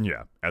 then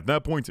yeah, at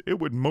that point it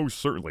would most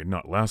certainly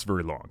not last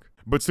very long.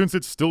 But since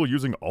it's still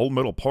using all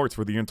metal parts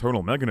for the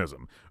internal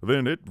mechanism,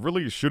 then it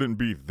really shouldn't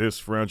be this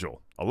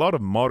fragile. A lot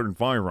of modern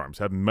firearms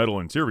have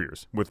metal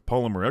interiors with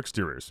polymer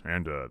exteriors,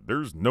 and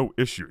there's no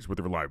issues with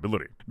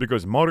reliability,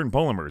 because modern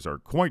polymers are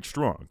quite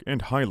strong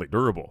and highly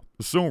durable.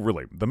 So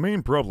really, the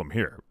main problem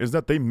here is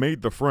that they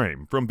made the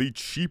frame from the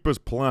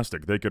cheapest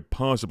plastic they could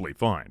possibly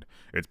find.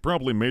 It's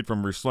probably made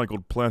from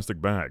recycled plastic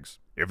bags.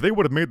 If they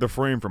would have made the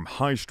frame from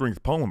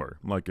high-strength polymer,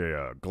 like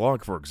a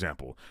Glock for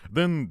example,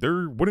 then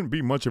there wouldn't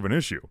be much of an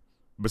issue,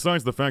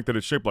 besides the fact that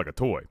it's shaped like a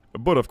toy.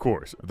 But of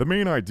course, the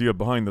main idea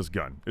behind this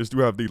gun is to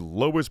have the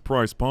lowest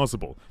price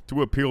possible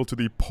to appeal to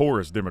the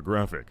poorest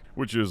demographic,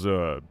 which is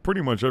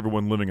pretty much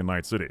everyone living in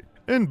Night City.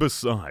 And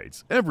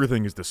besides,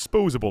 everything is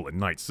disposable in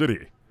Night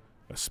City,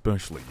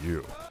 especially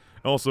you.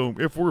 Also,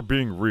 if we're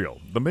being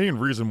real, the main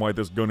reason why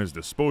this gun is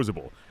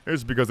disposable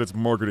is because it's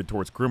marketed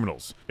towards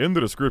criminals. In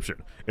the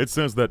description, it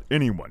says that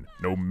anyone,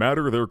 no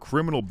matter their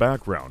criminal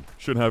background,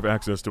 should have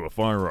access to a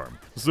firearm.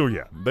 So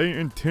yeah, they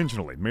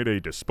intentionally made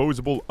a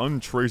disposable,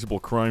 untraceable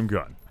crime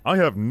gun. I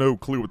have no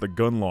clue what the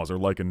gun laws are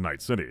like in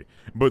Night City,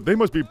 but they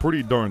must be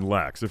pretty darn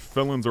lax if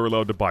felons are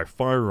allowed to buy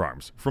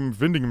firearms from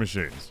vending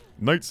machines.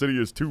 Night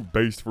City is too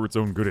based for its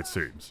own good, it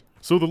seems.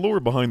 So the lore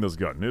behind this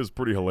gun is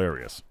pretty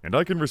hilarious, and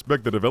I can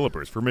respect the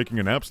developers for making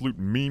an absolute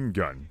meme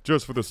gun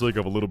just for the sake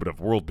of a little bit of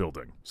world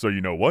building. So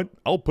you know what?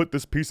 I'll put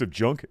this piece of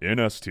junk in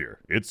S tier.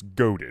 It's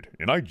goated,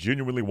 and I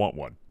genuinely want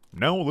one.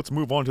 Now let's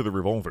move on to the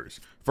revolvers.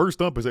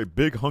 First up is a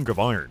big hunk of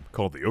iron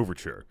called the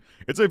Overture.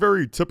 It's a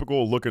very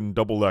typical looking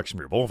double action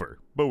revolver,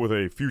 but with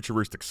a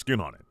futuristic skin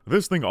on it.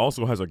 This thing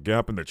also has a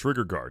gap in the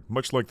trigger guard,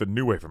 much like the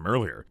Niue from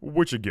earlier,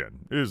 which again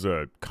is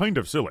kind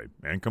of silly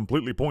and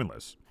completely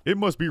pointless. It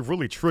must be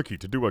really tricky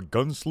to do a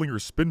gunslinger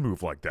spin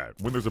move like that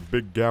when there's a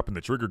big gap in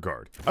the trigger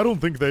guard. I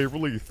don't think they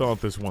really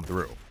thought this one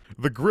through.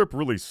 The grip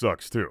really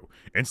sucks too.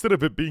 Instead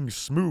of it being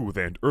smooth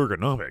and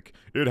ergonomic,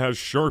 it has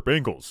sharp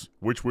angles,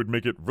 which would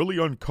make it really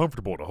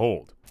uncomfortable to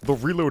hold. The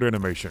reload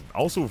animation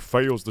also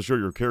fails to show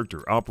your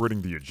character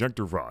operating the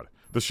ejector rod.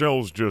 The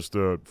shells just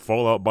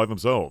fall out by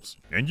themselves.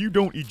 And you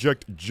don't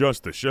eject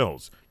just the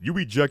shells, you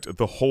eject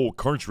the whole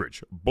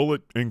cartridge,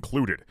 bullet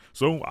included.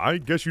 So I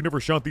guess you never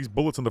shot these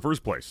bullets in the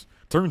first place.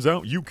 Turns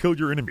out you kill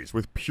your enemies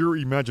with pure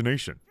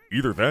imagination.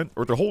 Either that,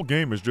 or the whole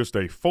game is just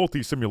a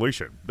faulty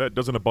simulation that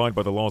doesn't abide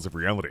by the laws of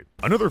reality.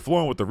 Another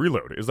flaw with the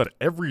reload is that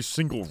every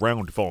single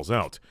round falls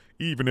out,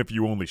 even if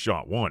you only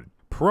shot one.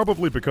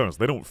 Probably because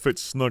they don't fit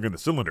snug in the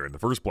cylinder in the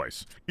first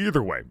place.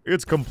 Either way,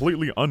 it's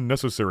completely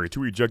unnecessary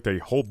to eject a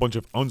whole bunch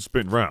of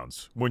unspent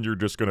rounds when you're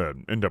just gonna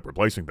end up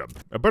replacing them.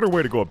 A better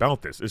way to go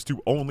about this is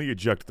to only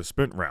eject the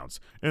spent rounds,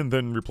 and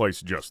then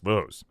replace just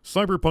those.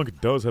 Cyberpunk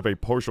does have a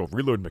partial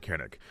reload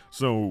mechanic,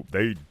 so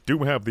they do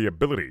have the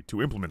ability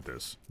to implement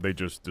this. They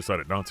just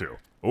decided not to.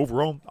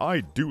 Overall,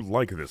 I do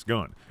like this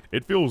gun.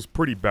 It feels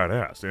pretty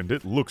badass and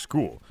it looks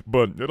cool,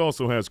 but it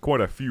also has quite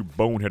a few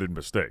boneheaded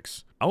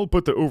mistakes. I'll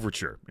put the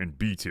Overture in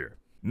B tier.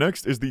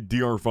 Next is the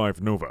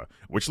DR5 Nova,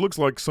 which looks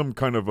like some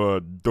kind of a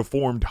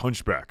deformed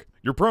hunchback.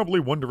 You're probably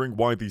wondering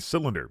why the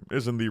cylinder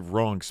is in the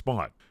wrong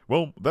spot.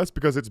 Well, that's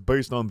because it's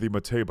based on the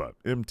Mateba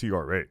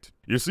MTR8.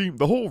 You see,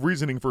 the whole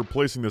reasoning for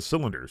placing the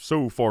cylinder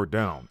so far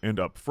down and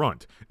up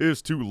front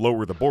is to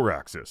lower the bore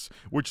axis,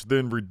 which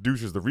then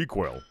reduces the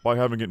recoil by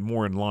having it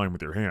more in line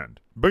with your hand.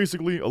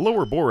 Basically, a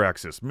lower bore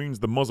axis means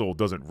the muzzle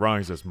doesn't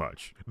rise as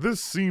much.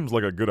 This seems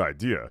like a good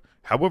idea.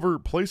 However,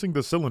 placing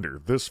the cylinder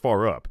this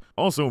far up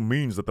also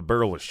means that the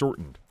barrel is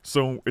shortened.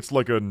 So it's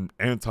like an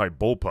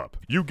anti-bullpup.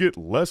 You get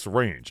less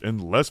range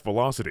and less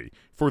velocity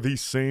for the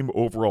same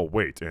overall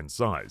weight and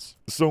size.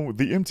 So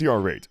the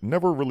MTR8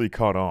 never really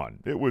caught on.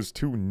 It was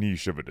too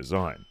niche of a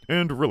design.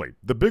 And really,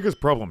 the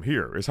biggest problem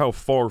here is how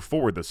far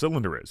forward the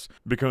cylinder is,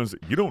 because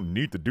you don't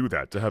need to do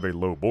that to have a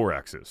low bore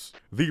axis.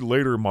 The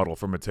later model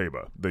from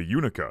Mateba, the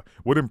Unica,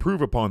 would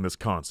improve upon this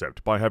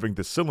concept by having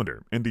the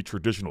cylinder in the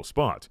traditional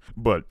spot,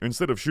 but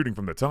instead of shooting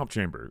from the top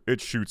chamber,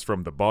 it shoots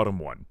from the bottom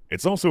one.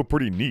 It's also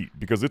pretty neat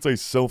because it's a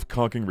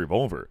self-cocking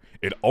revolver,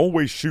 it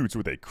always shoots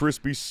with a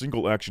crispy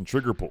single-action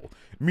trigger pull,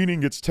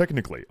 meaning it's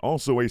technically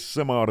also a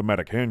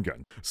semi-automatic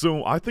handgun.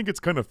 So I think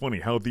it's kind of funny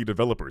how the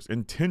developers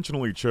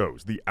intentionally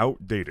chose the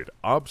outdated,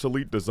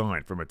 obsolete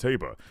design from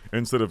Mateba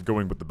instead of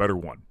going with the better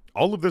one.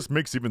 All of this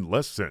makes even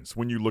less sense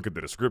when you look at the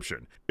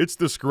description. It's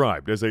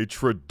described as a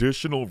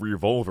traditional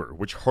revolver,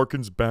 which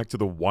harkens back to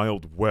the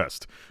Wild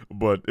West,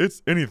 but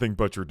it's anything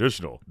but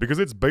traditional, because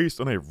it's based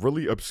on a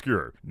really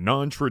obscure,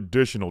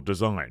 non-traditional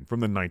design from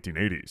the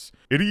 1980s.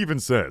 It even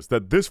says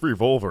that this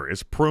revolver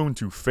is prone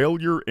to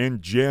failure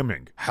and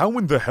jamming. How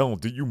in the hell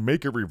do you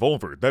make a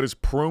revolver that is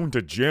prone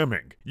to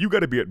jamming? You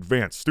gotta be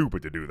advanced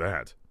stupid to do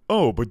that.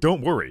 Oh, but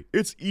don't worry,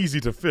 it's easy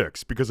to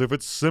fix because of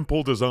its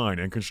simple design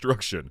and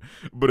construction.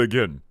 But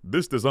again,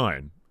 this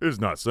design is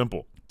not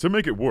simple. To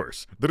make it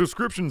worse, the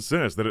description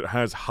says that it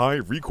has high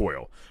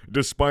recoil,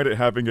 despite it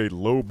having a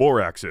low bore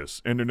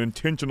axis and an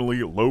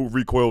intentionally low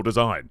recoil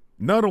design.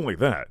 Not only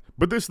that,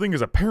 but this thing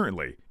is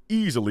apparently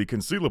easily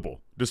concealable,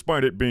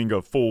 despite it being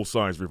a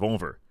full-size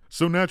revolver.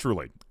 So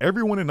naturally,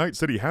 everyone in Night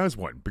City has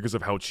one because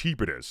of how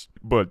cheap it is.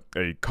 But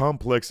a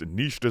complex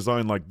niche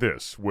design like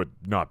this would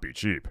not be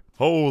cheap.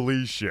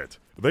 Holy shit.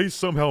 They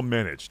somehow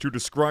managed to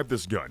describe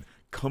this gun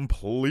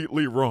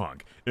completely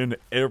wrong in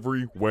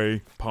every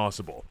way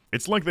possible.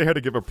 It's like they had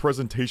to give a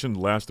presentation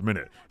last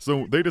minute,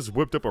 so they just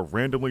whipped up a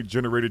randomly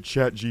generated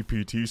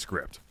ChatGPT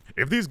script.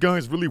 If these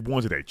guys really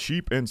wanted a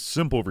cheap and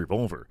simple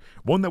revolver,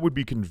 one that would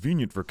be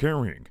convenient for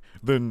carrying,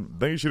 then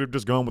they should have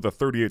just gone with a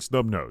 38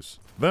 snub nose.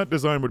 That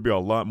design would be a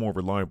lot more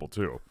reliable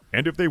too.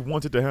 And if they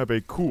wanted to have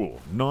a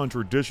cool,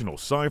 non-traditional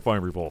sci-fi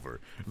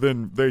revolver,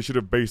 then they should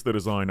have based the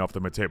design off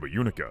the Mateba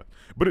Unica.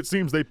 But it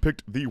seems they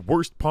picked the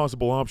worst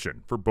possible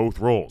option for both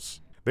roles.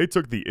 They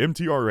took the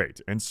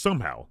MTR-8 and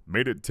somehow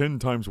made it 10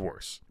 times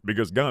worse.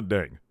 Because god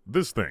dang,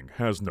 this thing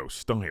has no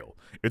style.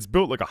 It's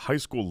built like a high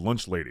school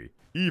lunch lady.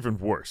 Even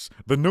worse,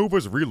 the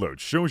Nova's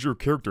reload shows your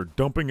character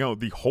dumping out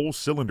the whole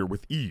cylinder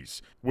with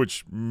ease,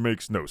 which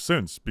makes no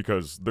sense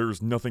because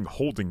there's nothing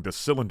holding the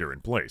cylinder in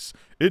place.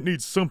 It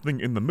needs something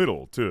in the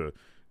middle to,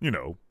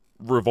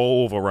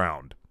 revolve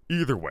around.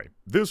 Either way,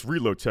 this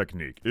reload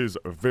technique is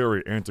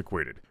very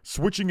antiquated.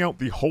 Switching out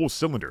the whole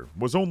cylinder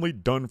was only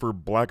done for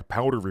black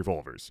powder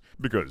revolvers,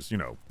 because,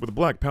 with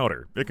black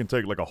powder, it can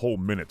take like a whole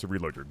minute to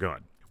reload your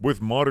gun. With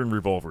modern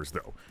revolvers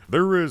though,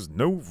 there is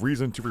no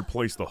reason to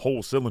replace the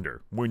whole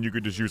cylinder when you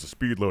could just use a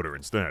speed loader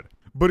instead.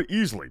 But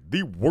easily,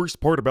 the worst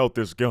part about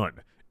this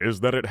gun is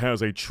that it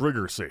has a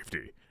trigger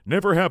safety.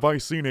 Never have I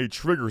seen a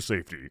trigger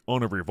safety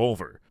on a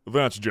revolver.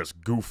 That's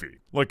just goofy.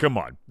 Like, come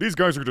on, these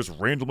guys are just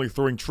randomly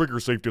throwing trigger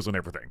safeties on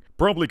everything.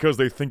 Probably because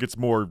they think it's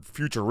more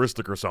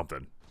futuristic or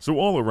something. So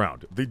all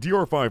around, the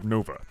DR5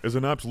 Nova is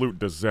an absolute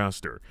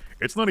disaster.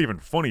 It's not even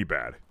funny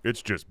bad,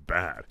 it's just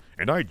bad.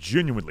 And I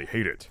genuinely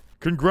hate it.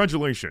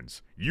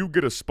 Congratulations, you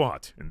get a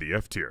spot in the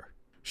F tier.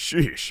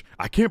 Sheesh,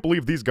 I can't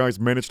believe these guys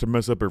managed to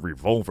mess up a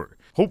revolver.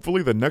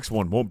 Hopefully the next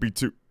one won't be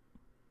too...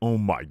 Oh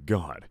my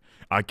god,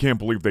 I can't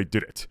believe they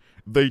did it.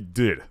 They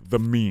did the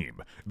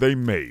meme. They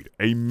made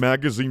a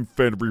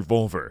magazine-fed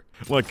revolver.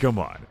 Like, come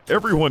on.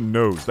 Everyone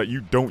knows that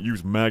you don't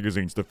use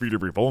magazines to feed a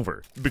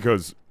revolver.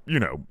 Because,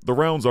 the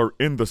rounds are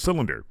in the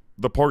cylinder,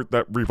 the part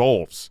that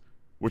revolves.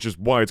 Which is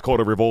why it's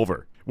called a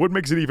revolver. What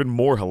makes it even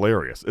more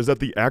hilarious is that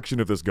the action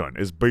of this gun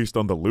is based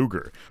on the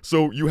Luger.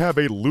 So you have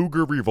a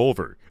Luger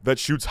revolver that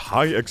shoots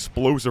high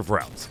explosive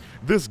rounds.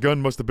 This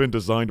gun must have been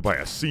designed by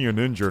a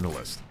CNN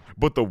journalist.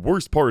 But the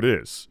worst part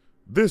is,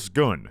 this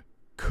gun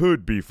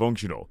could be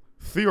functional.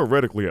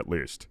 Theoretically at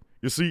least.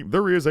 You see,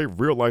 there is a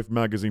real-life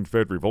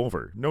magazine-fed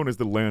revolver, known as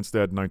the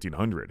Landstad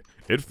 1900.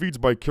 It feeds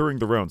by carrying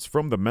the rounds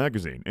from the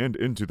magazine and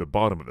into the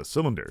bottom of the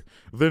cylinder.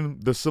 Then,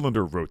 the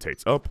cylinder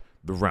rotates up,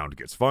 the round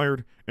gets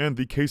fired, and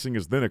the casing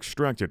is then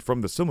extracted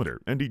from the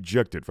cylinder and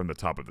ejected from the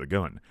top of the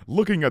gun.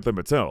 Looking at the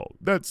metal,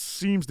 that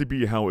seems to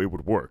be how it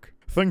would work.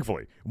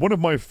 Thankfully, one of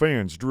my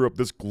fans drew up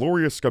this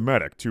glorious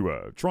schematic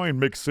to try and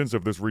make sense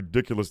of this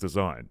ridiculous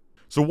design.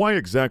 So why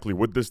exactly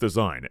would this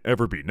design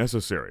ever be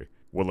necessary?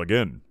 Well,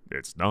 again,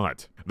 it's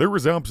not. There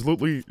is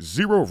absolutely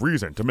zero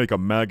reason to make a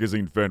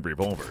magazine-fed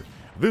revolver.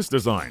 This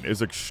design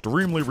is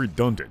extremely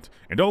redundant,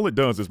 and all it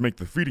does is make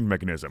the feeding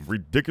mechanism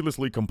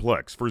ridiculously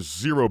complex for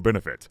zero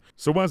benefit.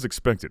 So as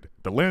expected,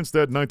 the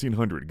Landstad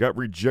 1900 got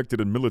rejected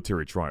in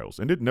military trials,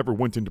 and it never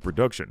went into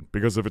production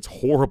because of its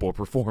horrible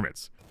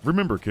performance.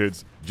 Remember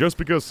kids, just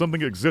because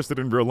something existed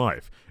in real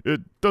life, it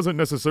doesn't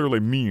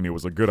necessarily mean it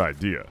was a good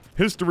idea.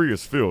 History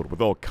is filled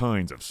with all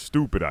kinds of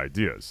stupid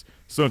ideas,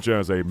 such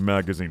as a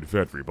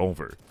magazine-fed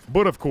revolver.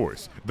 But of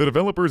course, the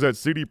developers at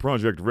CD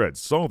Projekt Red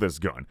saw this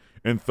gun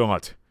and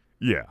thought,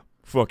 yeah,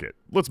 fuck it,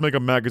 let's make a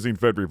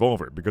magazine-fed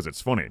revolver because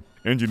it's funny.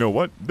 And you know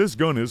what? This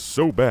gun is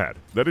so bad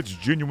that it's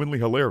genuinely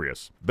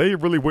hilarious. They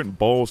really went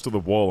balls to the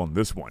wall on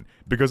this one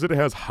because it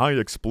has high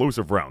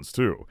explosive rounds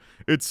too.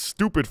 It's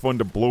stupid fun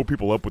to blow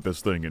people up with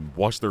this thing and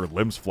watch their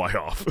limbs fly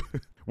off.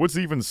 What's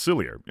even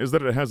sillier is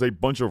that it has a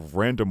bunch of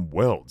random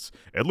welds.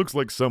 It looks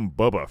like some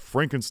Bubba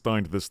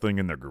Frankensteined this thing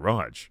in their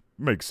garage.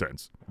 makes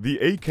sense. The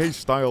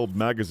AK-styled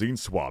magazine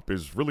swap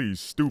is really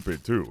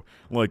stupid too.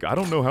 Like, I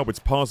don't know how it's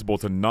possible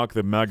to knock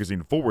the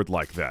magazine forward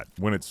like that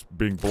when it's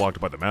being blocked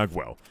by the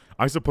magwell.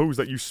 I suppose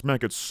that you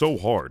smack it so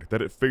hard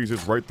that it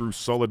phases right through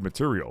solid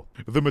material.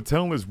 The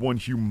Mattel is one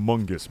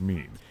humongous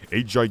meme,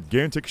 a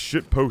gigantic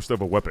shitpost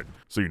of a weapon.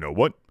 So you know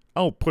what?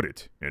 I'll put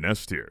it in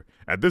S tier.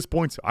 At this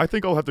point, I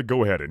think I'll have to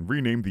go ahead and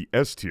rename the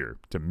S tier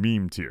to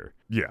meme tier.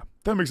 Yeah,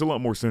 that makes a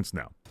lot more sense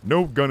now.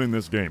 No gun in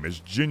this game is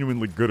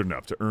genuinely good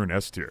enough to earn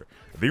S tier.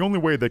 The only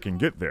way they can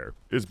get there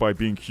is by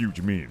being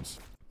huge memes.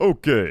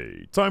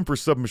 Okay, time for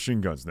submachine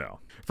guns now.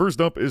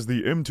 First up is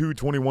the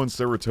M221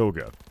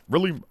 Saratoga.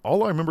 Really,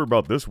 all I remember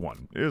about this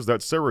one is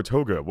that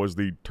Saratoga was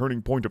the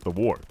turning point of the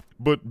war.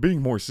 But being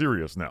more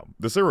serious now,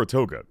 the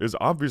Saratoga is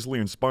obviously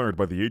inspired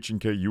by the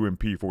H&K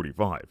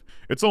UMP-45.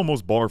 It's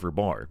almost bar for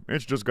bar,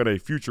 it's just got a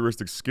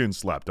futuristic skin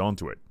slapped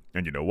onto it.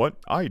 And you know what?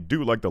 I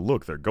do like the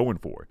look they're going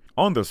for.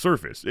 On the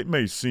surface, it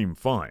may seem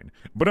fine,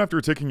 but after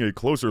taking a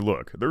closer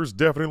look, there's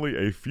definitely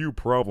a few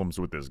problems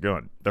with this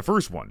gun. The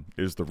first one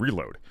is the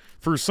reload.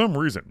 For some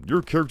reason,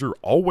 your character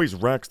always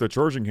racks the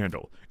charging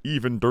handle,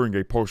 even during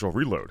a partial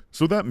reload.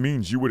 So that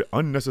means you would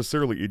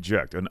unnecessarily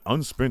eject an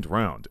unspent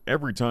round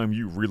every time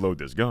you reload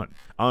this gun.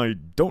 I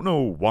don't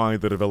know why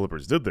the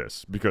developers did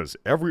this, because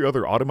every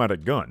other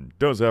automatic gun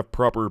does have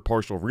proper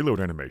partial reload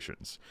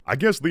animations. I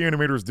guess the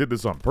animators did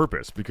this on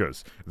purpose,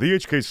 because the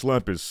HK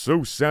slap is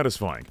so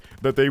satisfying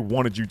that they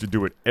wanted you to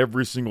do it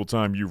every single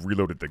time you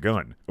reloaded the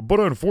gun. But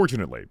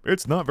unfortunately,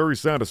 it's not very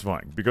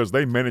satisfying because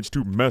they managed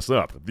to mess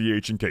up the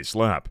H&K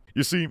slap.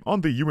 You see,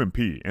 on the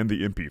UMP and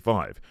the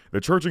MP5,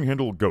 the charging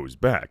handle goes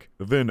back,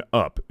 then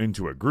up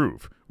into a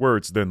groove, where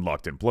it's then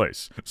locked in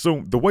place.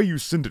 So the way you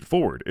send it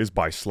forward is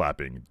by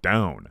slapping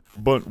down.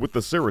 But with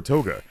the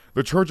Saratoga,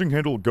 the charging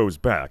handle goes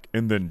back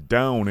and then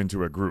down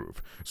into a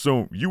groove.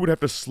 So you would have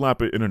to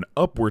slap it in an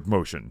upward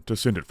motion to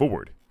send it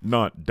forward,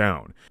 not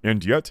down.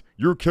 And yet,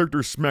 your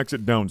character smacks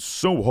it down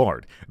so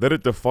hard that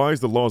it defies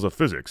the laws of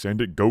physics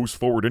and it goes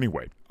forward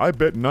anyway. I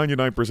bet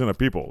 99% of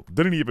people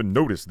didn't even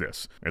notice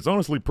this. It's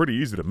honestly pretty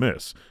easy to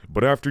miss,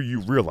 but after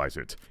you realize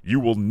it, you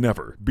will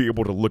never be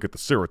able to look at the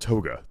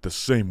Saratoga the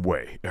same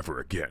way ever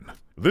again.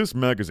 This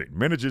magazine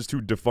manages to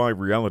defy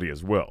reality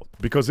as well,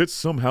 because it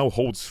somehow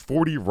holds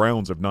 40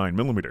 rounds of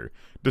 9mm,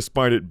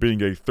 despite it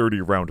being a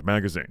 30-round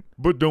magazine.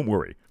 But don't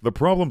worry, the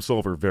Problem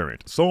Solver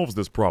variant solves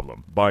this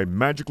problem by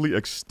magically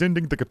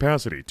extending the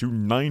capacity to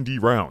 90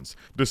 rounds,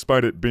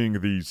 despite it being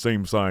the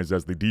same size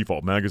as the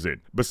default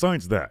magazine.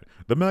 Besides that,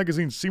 the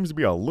magazine seems to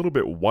be a little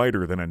bit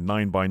wider than a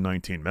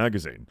 9x19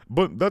 magazine,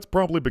 but that's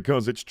probably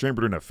because it's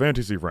chambered in a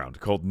fantasy round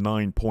called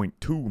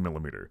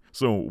 9.2mm,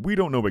 so we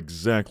don't know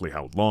exactly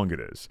how long it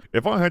is.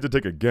 If I had to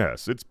take a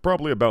guess, it's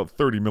probably about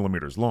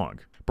 30mm long.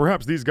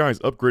 Perhaps these guys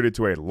upgraded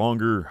to a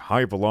longer,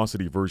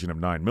 high-velocity version of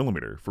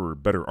 9mm for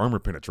better armor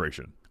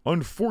penetration.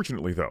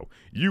 Unfortunately though,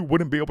 you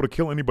wouldn't be able to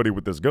kill anybody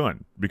with this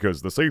gun,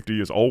 because the safety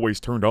is always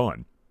turned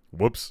on.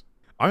 Whoops.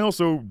 I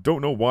also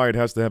don't know why it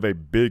has to have a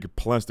big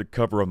plastic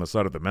cover on the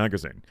side of the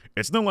magazine.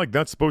 It's not like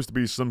that's supposed to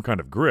be some kind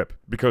of grip,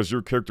 because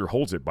your character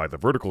holds it by the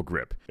vertical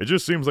grip. It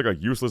just seems like a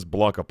useless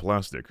block of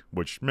plastic,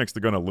 which makes the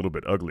gun a little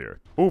bit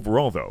uglier.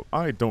 Overall though,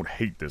 I don't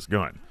hate this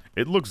gun.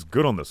 It looks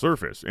good on the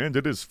surface, and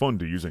it is fun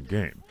to use in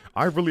game.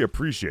 I really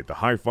appreciate the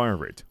high fire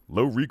rate,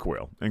 low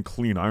recoil, and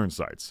clean iron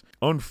sights.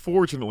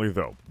 Unfortunately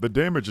though, the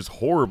damage is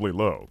horribly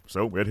low,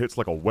 so it hits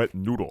like a wet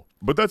noodle.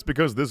 But that's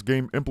because this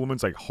game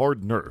implements a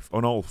hard nerf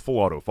on all full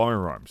auto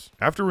firearms.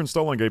 After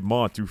installing a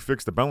mod to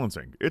fix the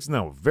balancing, it's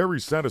now very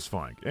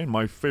satisfying and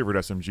my favorite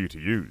SMG to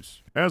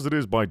use. As it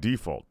is by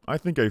default, I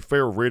think a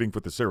fair rating for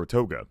the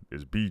Saratoga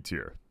is B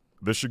tier.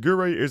 The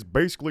Shigure is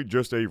basically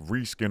just a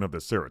reskin of the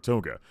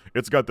Saratoga.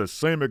 It's got the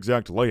same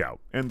exact layout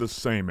and the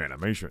same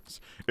animations.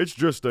 It's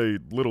just a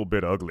little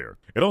bit uglier.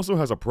 It also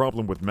has a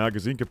problem with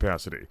magazine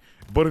capacity,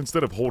 but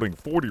instead of holding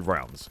 40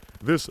 rounds,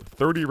 this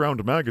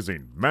 30-round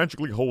magazine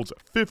magically holds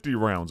 50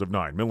 rounds of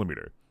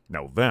 9mm.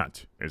 Now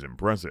that is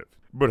impressive.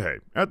 But hey,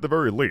 at the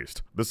very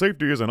least, the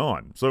safety isn't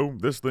on, so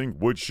this thing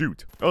would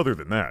shoot. Other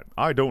than that,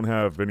 I don't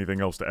have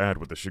anything else to add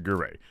with the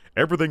Shigure.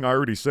 Everything I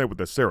already said with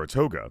the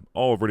Saratoga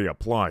already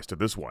applies to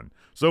this one,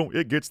 so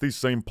it gets the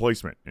same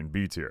placement in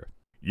B tier.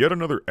 Yet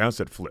another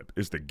asset flip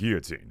is the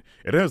Guillotine.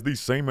 It has the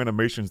same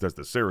animations as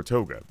the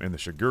Saratoga and the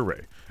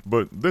Shigure,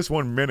 but this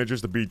one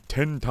manages to be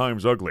 10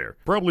 times uglier,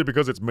 probably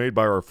because it's made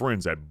by our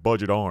friends at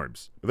Budget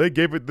Arms. They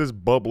gave it this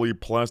bubbly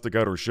plastic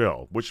outer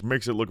shell, which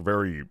makes it look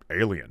very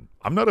alien.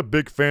 I'm not a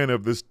big fan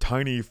of this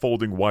tiny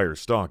folding wire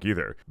stock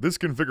either. This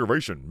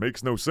configuration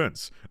makes no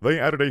sense. They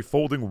added a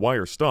folding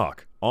wire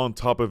stock on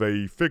top of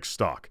a fixed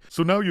stock,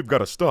 so now you've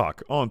got a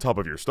stock on top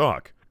of your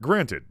stock.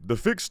 Granted, the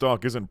fixed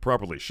stock isn't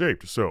properly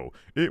shaped, so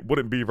it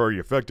wouldn't be very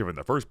effective in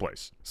the first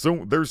place.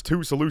 So there's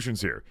two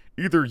solutions here.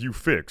 Either you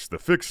fix the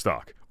fixed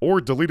stock, or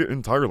delete it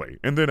entirely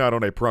and then add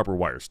on a proper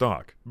wire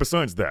stock.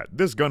 Besides that,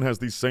 this gun has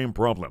the same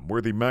problem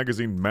where the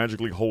magazine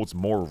magically holds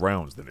more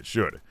rounds than it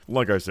should.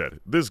 Like I said,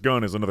 this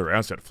gun is another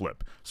asset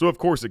flip, so of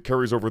course it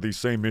carries over the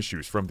same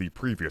issues from the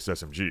previous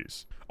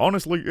SMGs.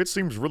 Honestly, it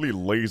seems really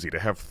lazy to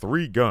have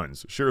 3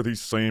 guns share the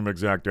same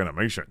exact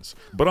animations,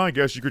 but I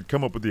guess you could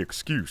come up with the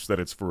excuse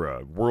that it's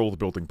for world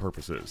building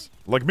purposes.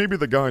 Like maybe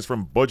the guys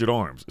from Budget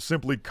Arms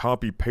simply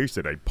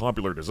copy-pasted a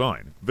popular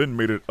design, then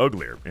made it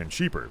uglier and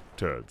cheaper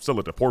to sell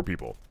it to poor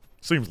people.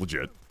 Seems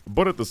legit.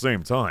 But at the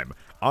same time,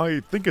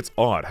 I think it's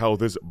odd how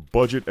this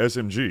budget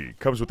SMG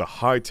comes with a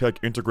high-tech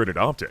integrated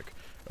optic.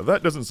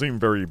 That doesn't seem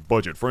very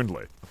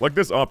budget-friendly. Like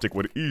this optic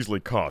would easily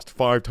cost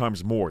 5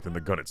 times more than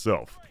the gun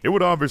itself. It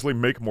would obviously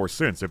make more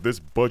sense if this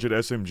budget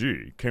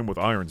SMG came with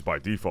irons by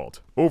default.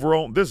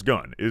 Overall, this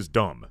gun is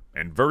dumb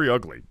and very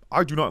ugly.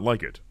 I do not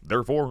like it,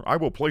 therefore I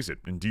will place it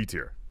in D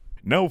tier.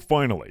 Now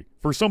finally,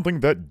 for something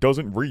that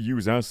doesn't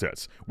reuse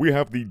assets, we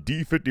have the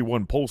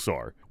D51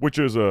 Puslar, which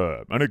is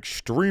an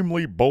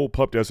extremely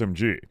bullpupped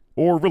SMG.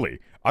 Or really,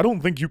 I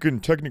don't think you can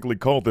technically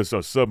call this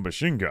a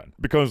submachine gun,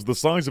 because the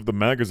size of the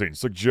magazine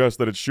suggests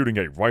that it's shooting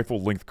a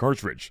rifle-length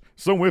cartridge,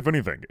 so if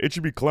anything, it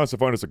should be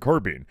classified as a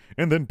carbine,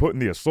 and then put in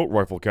the assault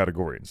rifle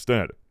category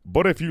instead.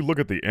 But if you look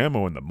at the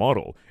ammo in the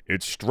model,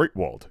 it's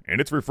straight-walled,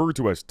 and it's referred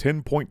to as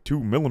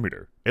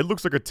 10.2mm. It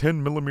looks like a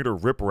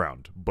 10mm rip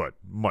round, but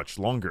much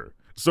longer.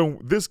 So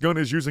this gun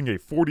is using a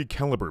 40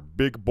 caliber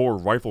big bore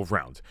rifle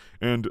round,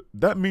 and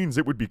that means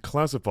it would be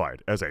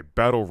classified as a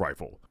battle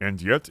rifle, and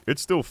yet it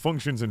still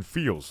functions and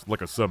feels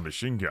like a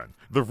submachine gun.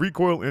 The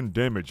recoil and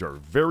damage are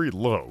very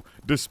low,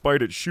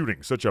 despite it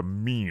shooting such a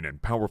mean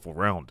and powerful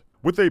round.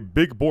 With a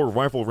big bore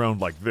rifle round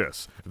like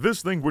this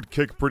thing would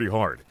kick pretty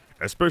hard,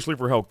 especially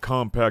for how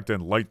compact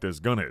and light this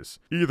gun is.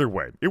 Either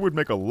way, it would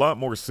make a lot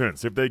more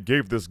sense if they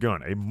gave this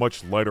gun a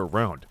much lighter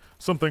round,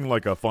 something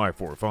like a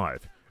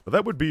 5.45.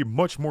 That would be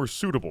much more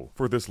suitable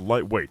for this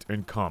lightweight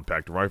and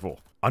compact rifle.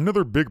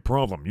 Another big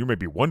problem you may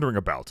be wondering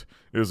about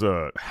is,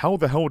 how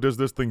the hell does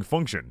this thing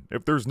function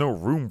if there's no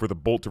room for the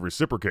bolt to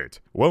reciprocate?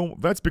 Well,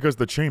 that's because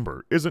the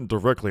chamber isn't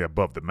directly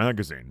above the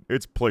magazine,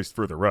 it's placed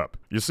further up.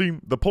 You see,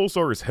 the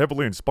Puslar is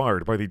heavily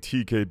inspired by the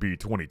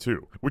TKB-22,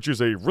 which is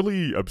a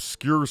really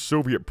obscure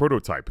Soviet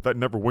prototype that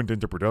never went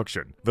into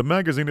production. The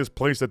magazine is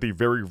placed at the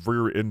very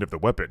rear end of the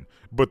weapon,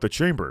 but the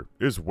chamber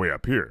is way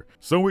up here,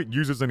 so it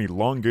uses an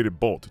elongated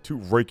bolt to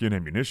rake in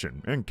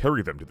ammunition and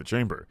carry them to the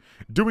chamber.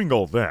 Doing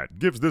all that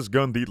gives this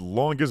gun the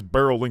longest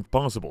barrel length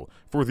possible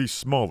for the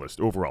smallest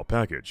overall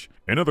package.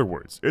 In other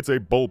words, it's a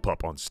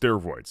bullpup on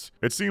steroids.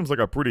 It seems like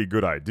a pretty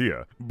good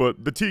idea,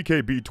 but the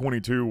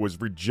TKB-22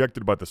 was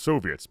rejected by the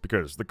Soviets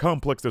because the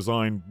complex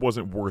design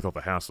wasn't worth all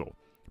the hassle.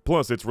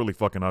 Plus, it's really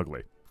fucking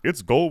ugly.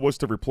 Its goal was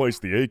to replace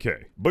the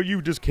AK, but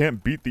you just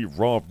can't beat the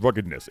raw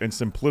ruggedness and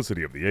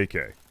simplicity of the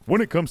AK. When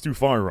it comes to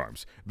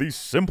firearms, the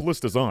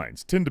simplest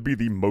designs tend to be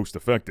the most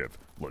effective,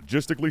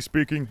 logistically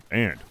speaking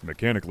and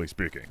mechanically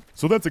speaking.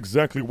 So that's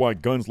exactly why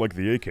guns like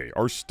the AK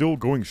are still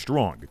going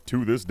strong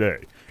to this day.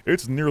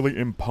 It's nearly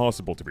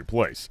impossible to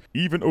replace,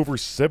 even over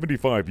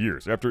 75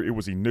 years after it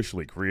was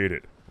initially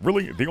created.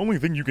 Really, the only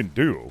thing you can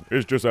do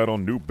is just add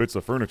on new bits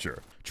of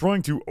furniture.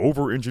 Trying to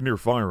over-engineer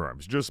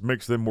firearms just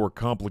makes them more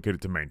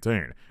complicated to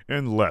maintain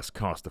and less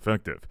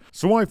cost-effective.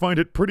 So I find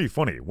it pretty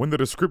funny when the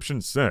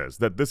description says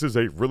that this is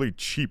a really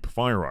cheap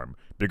firearm,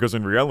 because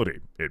in reality,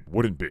 it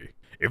wouldn't be.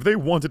 If they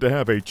wanted to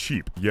have a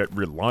cheap yet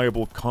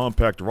reliable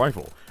compact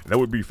rifle that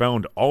would be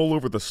found all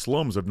over the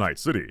slums of Night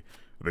City,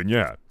 then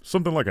yeah,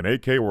 something like an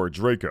AK or a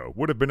Draco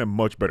would have been a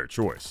much better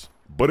choice.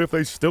 But if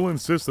they still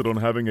insisted on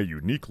having a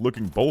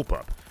unique-looking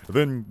bullpup,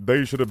 then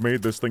they should have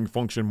made this thing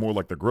function more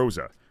like the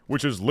Groza,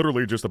 which is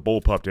literally just a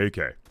bullpupped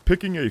AK.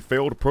 Picking a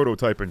failed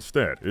prototype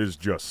instead is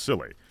just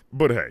silly.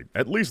 But hey,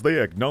 at least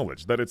they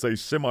acknowledge that it's a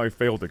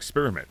semi-failed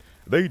experiment.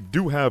 They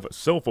do have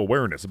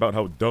self-awareness about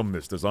how dumb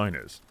this design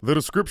is. The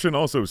description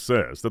also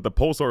says that the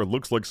Puslar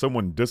looks like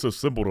someone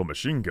disassembled a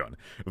machine gun,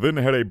 then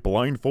had a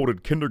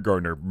blindfolded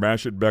kindergartner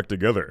mash it back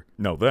together.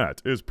 Now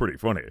that is pretty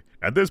funny.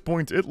 At this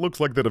point, it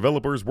looks like the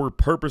developers were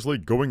purposely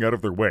going out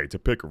of their way to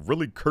pick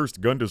really cursed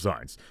gun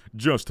designs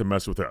just to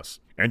mess with us.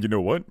 And you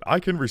know what? I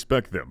can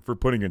respect them for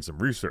putting in some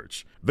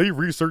research. They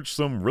researched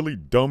some really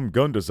dumb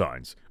gun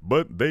designs,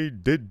 but they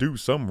did do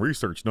some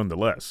research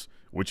nonetheless,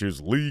 which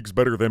is leagues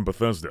better than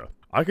Bethesda.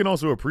 I can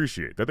also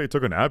appreciate that they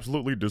took an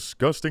absolutely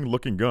disgusting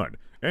looking gun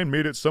and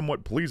made it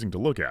somewhat pleasing to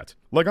look at.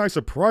 Like, I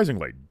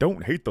surprisingly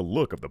don't hate the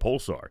look of the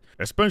Puslar,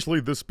 especially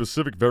this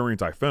specific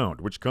variant I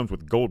found, which comes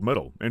with gold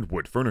metal and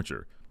wood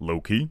furniture.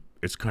 Low-key,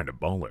 it's kinda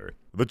baller.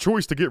 The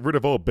choice to get rid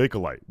of all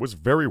Bakelite was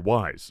very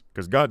wise,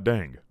 cause god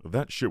dang,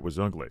 that shit was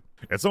ugly.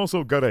 It's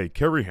also got a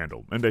carry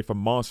handle and a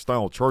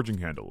FAMAS-style charging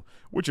handle,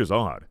 which is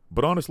odd,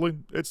 but honestly,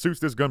 it suits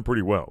this gun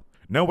pretty well.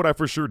 Now what I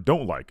for sure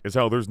don't like is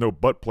how there's no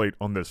butt plate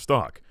on this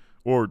stock.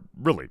 Or,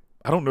 really,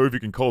 I don't know if you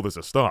can call this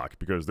a stock,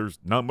 because there's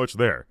not much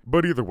there.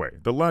 But either way,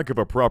 the lack of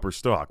a proper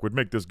stock would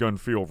make this gun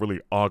feel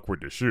really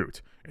awkward to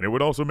shoot, and it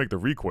would also make the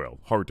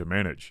recoil hard to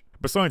manage.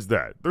 Besides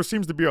that, there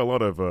seems to be a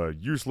lot of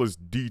useless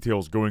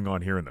details going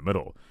on here in the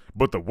middle.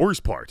 But the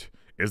worst part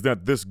is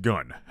that this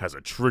gun has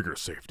a trigger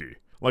safety.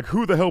 Like,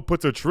 who the hell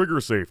puts a trigger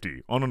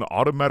safety on an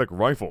automatic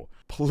rifle?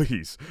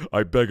 Please,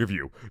 I beg of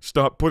you,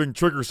 stop putting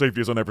trigger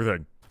safeties on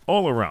everything.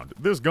 All around,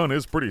 this gun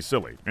is pretty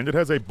silly, and it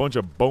has a bunch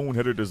of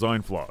boneheaded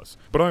design flaws.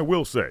 But I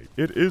will say,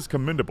 it is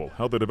commendable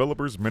how the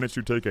developers managed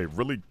to take a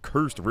really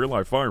cursed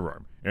real-life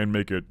firearm and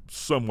make it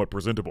somewhat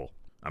presentable.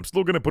 I'm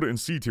still gonna put it in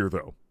C tier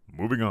though.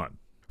 Moving on.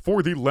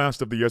 For the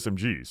last of the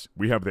SMGs,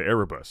 we have the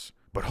Erebus.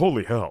 But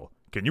holy hell,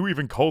 can you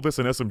even call this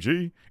an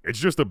SMG? It's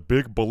just a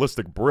big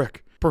ballistic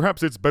brick.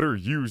 Perhaps it's better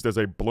used as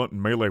a blunt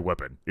melee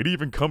weapon. It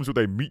even comes with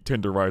a meat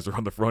tenderizer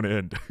on the front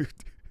end.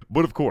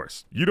 But of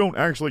course, you don't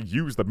actually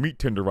use the meat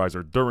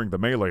tenderizer during the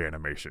melee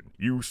animation.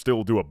 You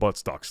still do a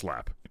buttstock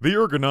slap. The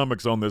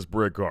ergonomics on this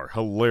brick are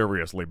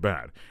hilariously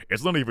bad.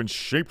 It's not even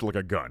shaped like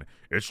a gun.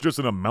 It's just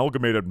an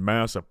amalgamated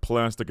mass of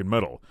plastic and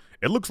metal.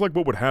 It looks like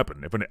what would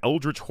happen if an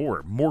eldritch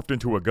horror morphed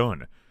into a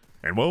gun.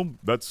 And well,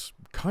 that's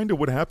kinda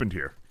what happened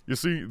here. You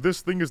see,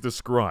 this thing is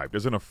described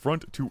as an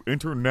affront to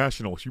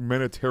international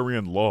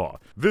humanitarian law.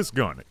 This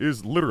gun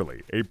is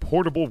literally a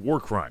portable war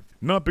crime,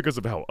 not because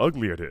of how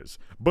ugly it is,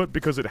 but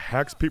because it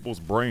hacks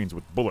people's brains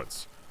with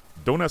bullets.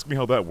 Don't ask me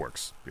how that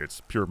works,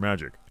 it's pure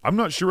magic. I'm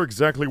not sure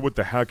exactly what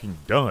the hacking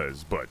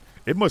does, but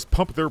it must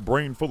pump their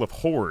brain full of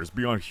horrors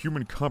beyond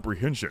human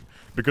comprehension,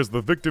 because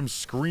the victims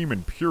scream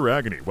in pure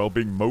agony while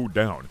being mowed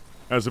down,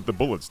 as if the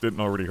bullets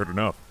didn't already hurt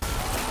enough.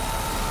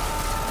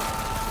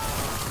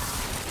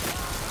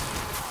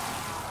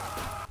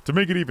 To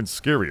make it even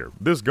scarier,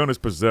 this gun is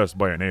possessed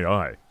by an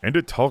AI, and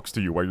it talks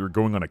to you while you're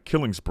going on a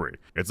killing spree.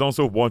 It's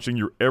also watching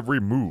your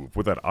every move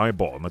with that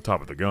eyeball on the top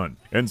of the gun.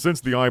 And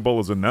since the eyeball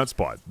is in that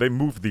spot, they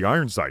moved the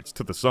iron sights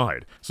to the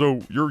side,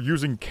 so you're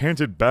using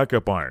canted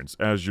backup irons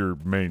as your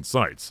main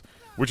sights.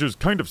 Which is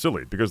kind of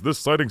silly, because this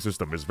sighting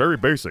system is very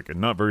basic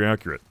and not very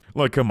accurate.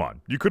 Like, come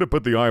on, you could have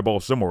put the eyeball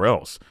somewhere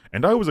else,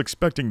 and I was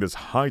expecting this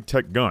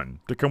high-tech gun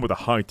to come with a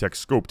high-tech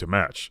scope to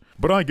match.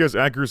 But I guess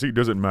accuracy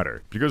doesn't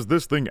matter, because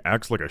this thing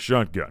acts like a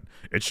shotgun.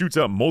 It shoots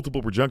out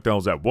multiple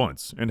projectiles at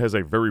once, and has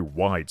a very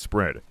wide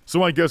spread.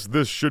 So I guess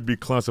this should be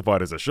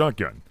classified as a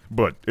shotgun.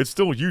 But it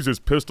still uses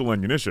pistol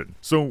ammunition,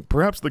 so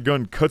perhaps the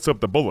gun cuts up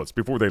the bullets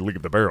before they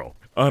leave the barrel.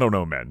 I don't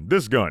know, man,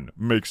 this gun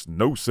makes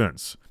no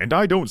sense. And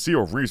I don't see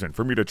a reason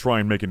for me to try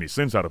and make any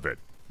sense out of it,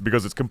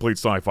 because it's complete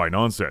sci-fi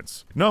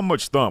nonsense. Not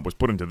much thought was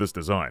put into this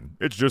design,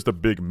 it's just a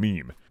big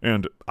meme.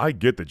 And I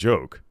get the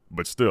joke,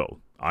 but still,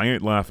 I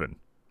ain't laughing.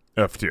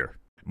 F tier.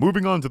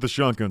 Moving on to the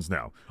shotguns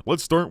now,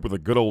 let's start with a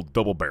good old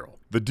double barrel.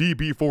 The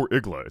DB4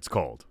 Igla, it's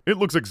called. It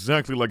looks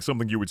exactly like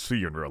something you would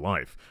see in real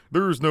life.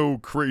 There's no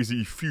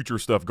crazy future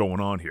stuff going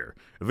on here.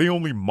 The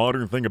only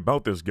modern thing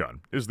about this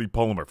gun is the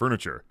polymer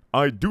furniture.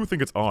 I do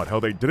think it's odd how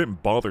they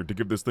didn't bother to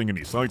give this thing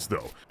any sights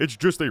though. It's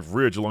just a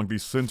ridge along the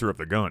center of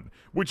the gun,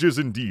 which is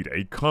indeed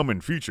a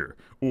common feature,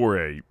 or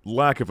a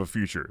lack of a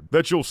feature,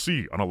 that you'll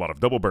see on a lot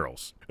of double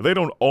barrels. They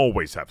don't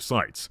always have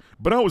sights,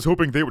 but I was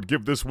hoping they would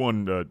give this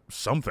one,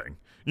 something.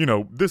 You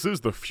know, this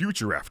is the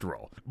future after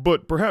all,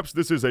 but perhaps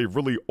this is a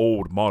really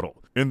old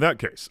model. In that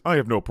case, I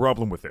have no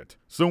problem with it.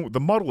 So the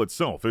model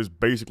itself is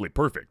basically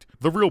perfect.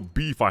 The real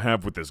beef I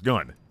have with this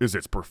gun is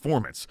its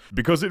performance,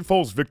 because it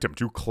falls victim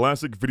to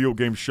classic video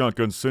game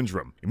shotgun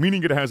syndrome,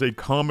 meaning it has a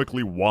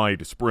comically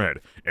wide spread,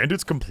 and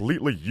it's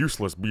completely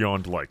useless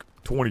beyond like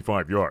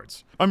 25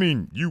 yards. I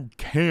mean, you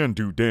can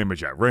do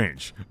damage at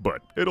range,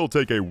 but it'll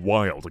take a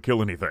while to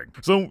kill anything.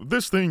 So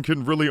this thing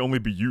can really only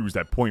be used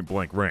at point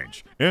blank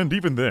range. And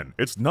even then,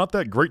 it's not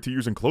that great to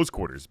use in close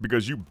quarters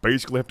because you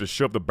basically have to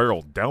shove the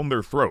barrel down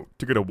their throat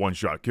to get a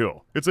one-shot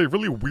kill. It's a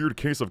really weird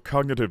case of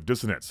cognitive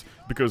dissonance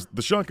because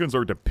the shotguns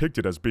are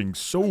depicted as being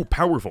so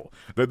powerful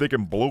that they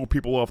can blow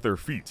people off their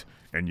feet.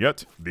 And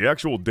yet, the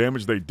actual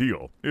damage they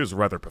deal is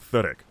rather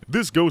pathetic.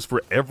 This goes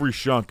for every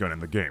shotgun in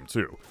the game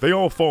too. They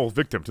all fall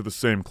victim to the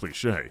same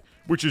cliche,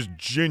 which is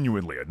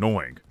genuinely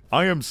annoying.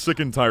 I am sick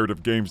and tired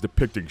of games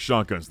depicting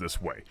shotguns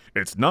this way.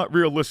 It's not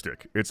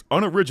realistic, it's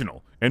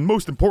unoriginal, and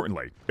most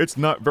importantly, it's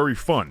not very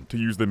fun to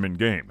use them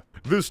in-game.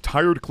 This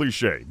tired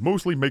cliche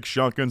mostly makes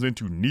shotguns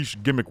into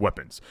niche gimmick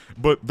weapons,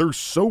 but they're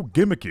so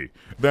gimmicky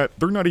that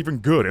they're not even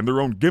good in their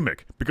own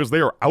gimmick because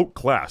they are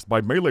outclassed by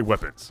melee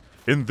weapons.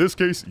 In this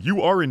case, you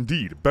are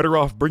indeed better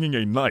off bringing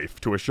a knife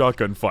to a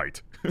shotgun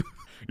fight.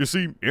 You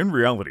see, in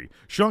reality,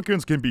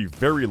 shotguns can be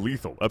very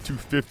lethal up to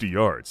 50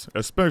 yards,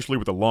 especially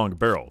with a long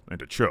barrel and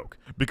a choke,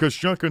 because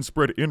shotgun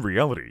spread in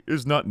reality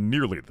is not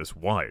nearly this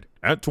wide.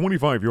 At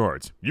 25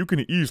 yards, you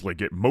can easily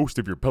get most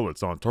of your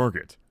pellets on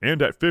target,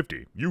 and at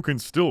 50, you can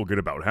still get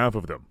about half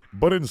of them.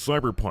 But in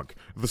Cyberpunk,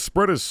 the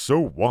spread is so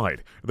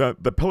wide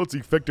that the pellets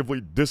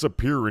effectively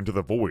disappear into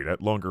the void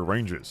at longer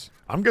ranges.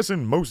 I'm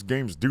guessing most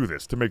games do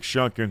this to make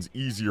shotguns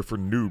easier for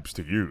noobs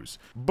to use,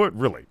 but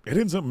really, it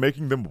ends up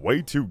making them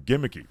way too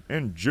gimmicky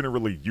and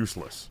generally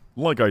useless.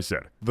 Like I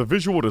said, the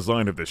visual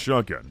design of this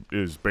shotgun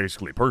is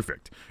basically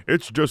perfect.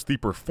 It's just the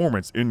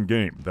performance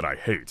in-game that I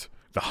hate.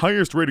 The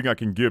highest rating I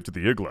can give to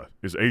the Igla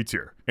is A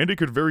tier, and it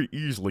could very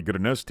easily get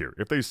an S tier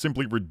if they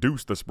simply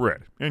reduced the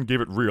spread and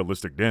gave it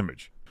realistic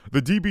damage.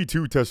 The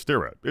DB2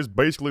 Testera is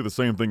basically the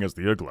same thing as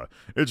the Igla,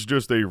 it's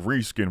just a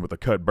reskin with a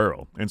cut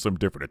barrel and some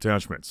different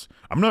attachments.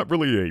 I'm not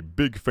really a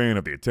big fan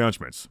of the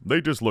attachments,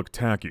 they just look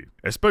tacky,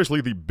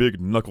 especially the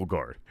big knuckle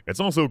guard. It's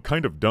also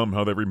kind of dumb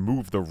how they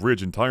removed the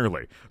ridge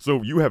entirely,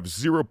 so you have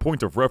 0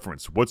 point of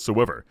reference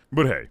whatsoever.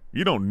 But hey,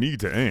 you don't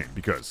need to aim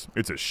because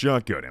it's a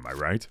shotgun, am I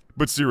right?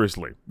 But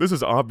seriously, this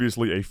is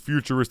obviously a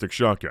futuristic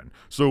shotgun,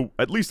 so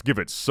at least give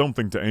it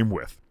something to aim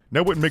with.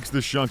 Now what makes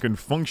this shotgun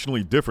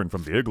functionally different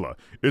from the Igla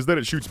is that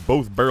it shoots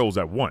both barrels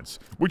at once,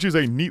 which is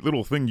a neat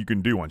little thing you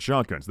can do on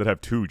shotguns that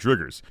have 2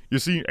 triggers. You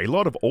see, a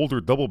lot of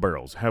older double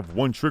barrels have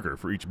 1 trigger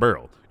for each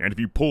barrel, and if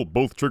you pull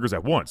both triggers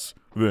at once,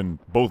 then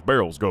both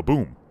barrels go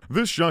boom.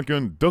 This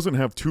shotgun doesn't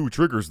have 2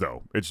 triggers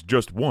though, it's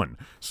just 1,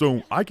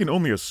 so I can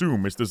only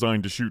assume it's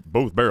designed to shoot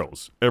both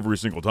barrels every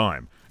single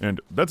time,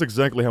 and that's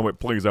exactly how it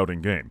plays out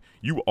in game.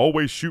 You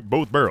always shoot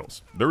both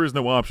barrels, there is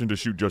no option to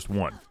shoot just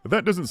one.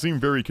 That doesn't seem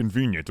very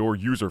convenient or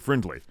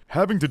user-friendly.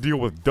 Having to deal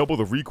with double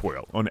the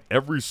recoil on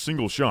every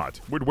single shot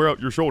would wear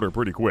out your shoulder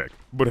pretty quick.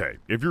 But hey,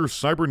 if you're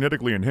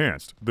cybernetically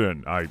enhanced,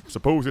 then I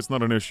suppose it's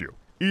not an issue.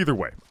 Either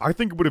way, I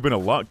think it would have been a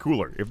lot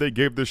cooler if they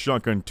gave this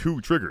shotgun 2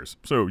 triggers,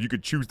 so you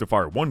could choose to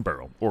fire 1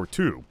 barrel, or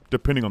 2,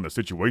 depending on the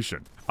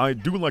situation. I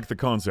do like the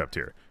concept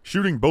here.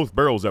 Shooting both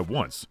barrels at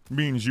once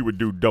means you would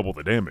do double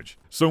the damage.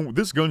 So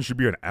this gun should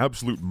be an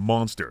absolute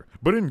monster,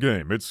 but in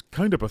game it's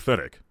kinda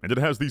pathetic, and it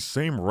has the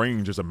same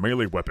range as a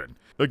melee weapon.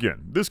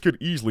 Again, this could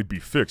easily be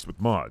fixed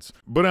with mods,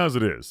 but as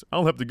it is,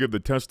 I'll have to give the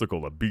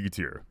Testicle a B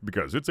tier,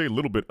 because it's a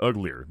little bit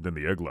uglier than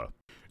the Igla.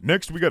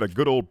 Next we got a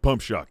good old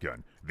pump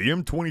shotgun, the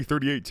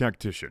M2038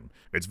 Tactician.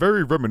 It's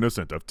very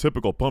reminiscent of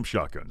typical pump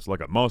shotguns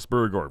like a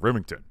Mossberg or a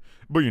Remington,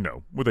 but you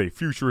know, with a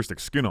futuristic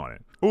skin on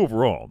it.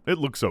 Overall, it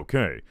looks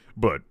okay,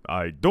 but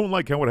I don't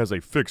like how it has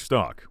a fixed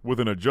stock with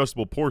an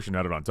adjustable portion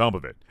added on top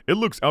of it. It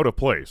looks out of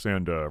place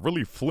and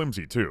really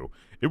flimsy too.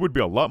 It would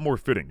be a lot more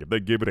fitting if they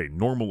gave it a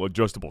normal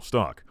adjustable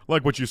stock,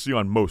 like what you see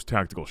on most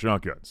tactical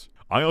shotguns.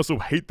 I also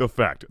hate the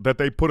fact that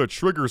they put a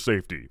trigger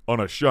safety on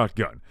a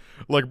shotgun.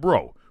 Like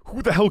bro,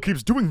 who the hell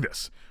keeps doing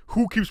this?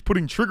 Who keeps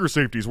putting trigger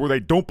safeties where they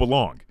don't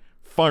belong?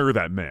 Fire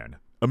that man.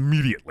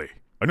 Immediately.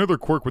 Another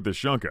quirk with this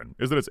shotgun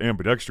is that it's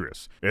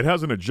ambidextrous. It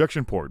has an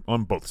ejection port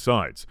on both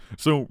sides,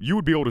 so you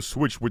would be able to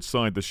switch which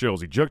side the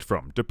shells eject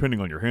from depending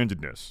on your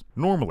handedness.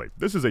 Normally,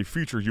 this is a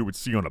feature you would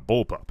see on a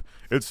bullpup.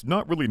 It's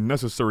not really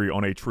necessary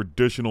on a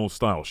traditional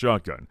style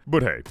shotgun,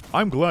 but hey,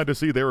 I'm glad to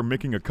see they are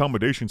making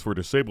accommodations for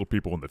disabled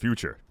people in the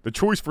future. The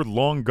choice for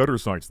long gutter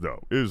sights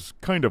though is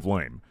kind of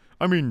lame.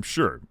 I mean,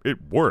 sure,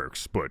 it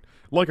works, but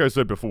like I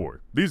said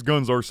before, these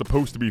guns are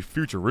supposed to be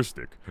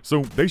futuristic,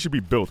 so they should be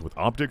built with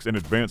optics and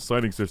advanced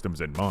sighting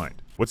systems in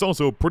mind. What's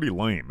also pretty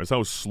lame is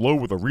how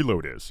slow the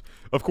reload is.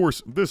 Of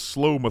course, this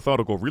slow,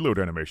 methodical reload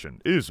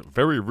animation is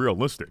very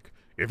realistic.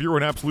 If you're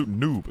an absolute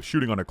noob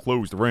shooting on a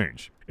closed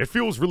range, it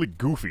feels really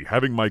goofy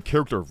having my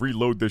character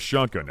reload this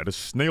shotgun at a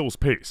snail's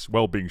pace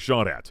while being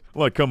shot at.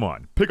 Like, come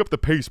on, pick up the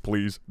pace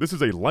please, this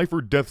is a life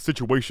or death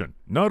situation.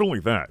 Not only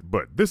that,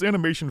 but this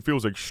animation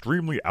feels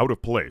extremely out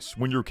of place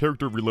when your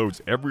character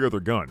reloads every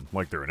other gun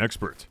like they're an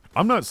expert.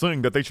 I'm not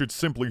saying that they should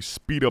simply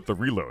speed up the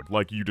reload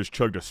like you just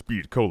chugged a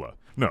speed cola.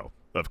 No.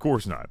 Of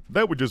course not.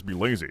 That would just be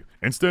lazy.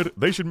 Instead,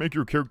 they should make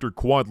your character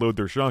quad load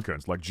their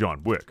shotguns like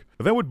John Wick.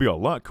 That would be a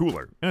lot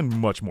cooler and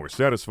much more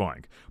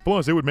satisfying.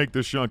 Plus, it would make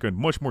this shotgun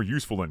much more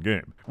useful in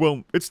game.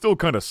 Well, it still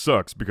kinda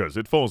sucks because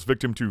it falls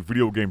victim to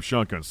video game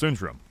shotgun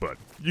syndrome, but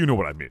you know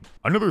what I mean.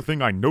 Another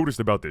thing I noticed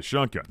about this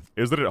shotgun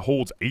is that it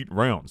holds 8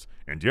 rounds,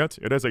 and yet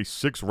it has a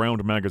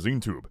 6-round magazine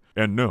tube.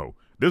 And no,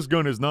 this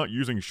gun is not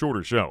using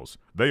shorter shells.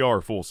 They are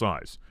full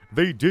size.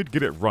 They did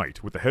get it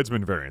right with the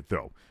Headsman variant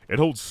though. It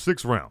holds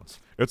 6 rounds.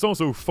 It's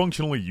also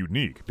functionally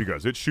unique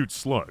because it shoots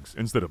slugs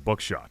instead of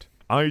buckshot.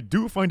 I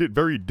do find it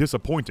very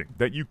disappointing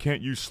that you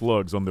can't use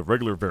slugs on the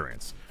regular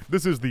variants.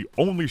 This is the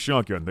only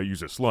shotgun that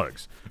uses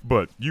slugs,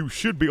 but you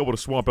should be able to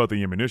swap out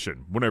the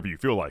ammunition whenever you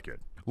feel like it.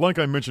 Like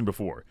I mentioned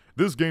before,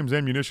 this game's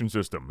ammunition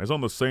system is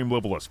on the same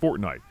level as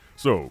Fortnite,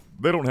 so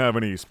they don't have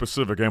any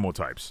specific ammo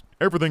types.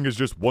 Everything is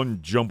just one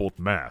jumbled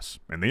mass,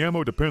 and the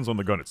ammo depends on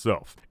the gun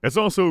itself. It's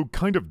also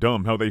kind of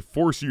dumb how they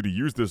force you to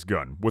use this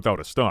gun without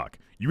a stock.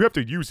 You have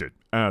to use it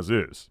as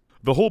is.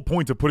 The whole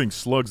point of putting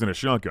slugs in a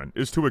shotgun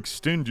is to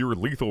extend your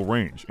lethal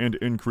range and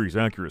increase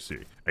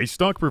accuracy. A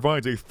stock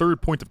provides a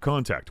third point of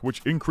contact,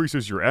 which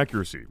increases your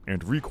accuracy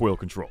and recoil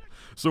control.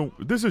 So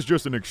this is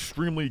just an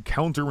extremely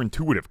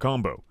counterintuitive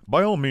combo.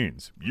 By all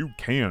means, you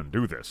can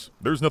do this.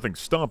 There's nothing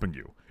stopping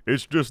you.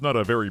 It's just not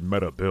a very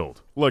meta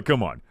build. Like,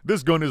 come on,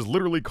 this gun is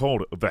literally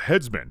called the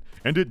Headsman,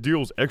 and it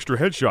deals extra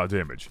headshot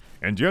damage,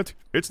 and yet,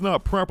 it's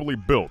not properly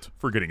built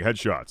for getting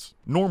headshots.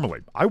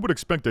 Normally, I would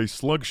expect a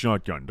slug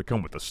shotgun to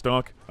come with a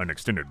stock, an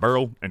extended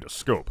barrel, and a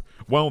scope,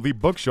 while the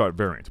buckshot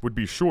variant would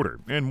be shorter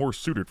and more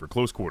suited for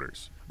close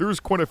quarters.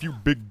 There's quite a few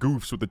big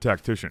goofs with the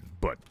Tactician,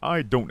 but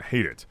I don't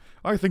hate it.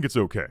 I think it's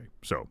okay,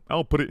 so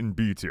I'll put it in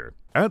B tier.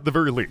 At the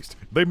very least,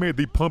 they made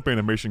the pump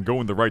animation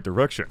go in the right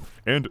direction,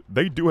 and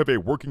they do have a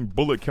working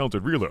bullet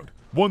counted reload,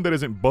 one that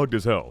isn't bugged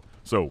as hell,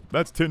 so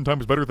that's 10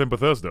 times better than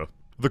Bethesda.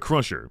 The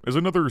Crusher is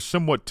another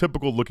somewhat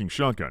typical looking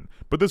shotgun,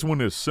 but this one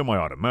is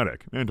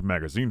semi-automatic and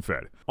magazine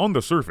fed. On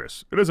the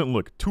surface, it doesn't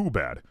look too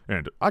bad,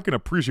 and I can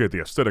appreciate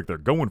the aesthetic they're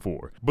going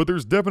for, but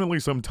there's definitely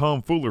some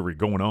tomfoolery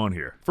going on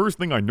here. First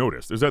thing I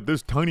noticed is that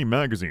this tiny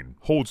magazine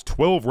holds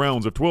 12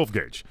 rounds of 12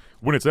 gauge,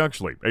 when it's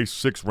actually a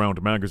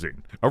 6-round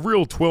magazine. A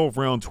real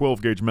 12-round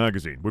 12-gauge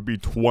magazine would be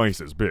twice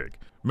as big.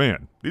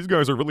 Man, these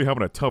guys are really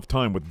having a tough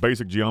time with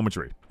basic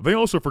geometry. They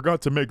also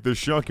forgot to make this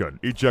shotgun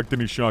eject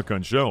any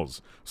shotgun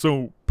shells,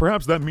 so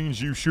perhaps that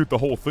means you shoot the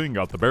whole thing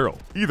out the barrel.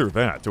 Either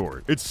that,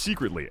 or it's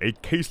secretly a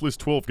caseless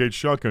 12-gauge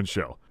shotgun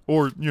shell.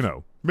 Or, you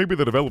know, maybe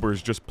the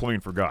developers just plain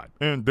forgot,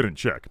 and didn't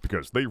check,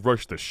 because they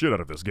rushed the shit out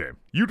of this game.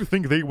 You'd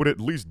think they would at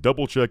least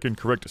double check and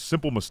correct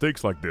simple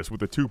mistakes like this with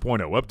the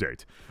 2.0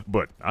 update,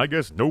 but I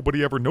guess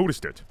nobody ever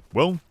noticed it.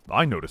 Well,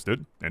 I noticed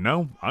it, and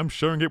now I'm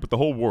sharing it with the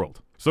whole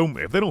world. So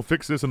if they don't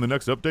fix this in the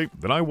next update,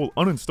 then I will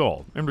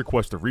uninstall and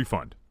request a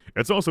refund.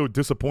 It's also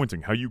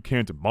disappointing how you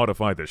can't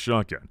modify this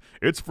shotgun.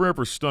 It's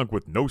forever stuck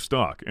with no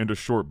stock and a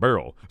short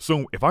barrel,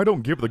 so if I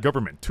don't give the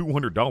government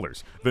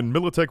 $200, then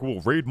Militech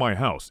will raid my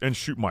house and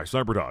shoot my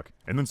cyberdog,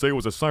 and then say it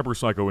was a cyber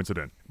psycho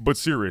incident. But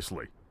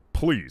seriously,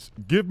 please,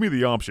 give me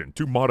the option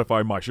to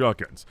modify my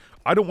shotguns.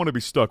 I don't want to be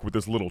stuck with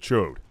this little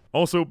chode.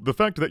 Also, the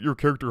fact that your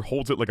character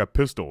holds it like a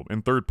pistol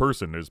in third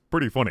person is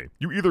pretty funny.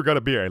 You either gotta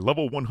be a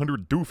level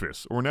 100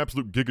 doofus or an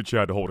absolute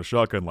gigachad to hold a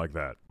shotgun like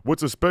that.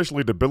 What's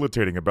especially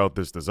debilitating about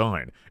this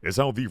design is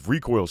how the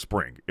recoil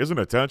spring isn't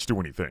attached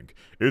to anything.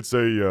 It's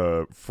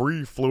a,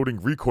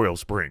 free-floating recoil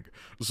spring.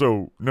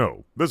 So,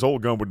 no, this whole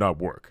gun would not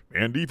work.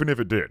 And even if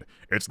it did,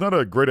 it's not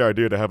a great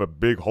idea to have a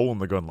big hole in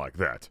the gun like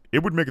that.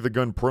 It would make the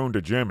gun prone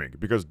to jamming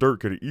because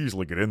dirt could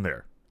easily get in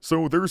there.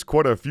 So there's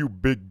quite a few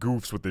big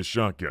goofs with this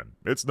shotgun.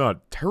 It's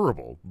not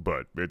terrible,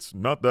 but it's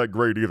not that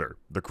great either.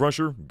 The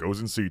Crusher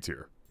goes in C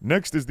tier.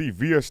 Next is the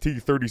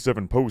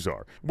VST-37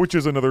 Puslar, which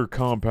is another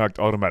compact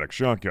automatic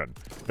shotgun.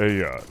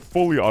 A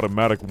fully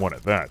automatic one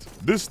at that.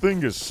 This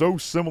thing is so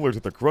similar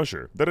to the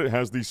Crusher that it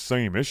has the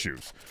same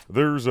issues.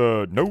 There's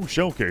no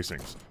shell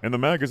casings, and the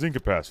magazine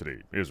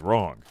capacity is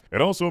wrong.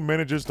 It also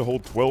manages to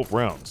hold 12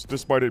 rounds,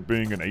 despite it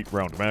being an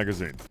 8-round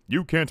magazine.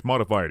 You can't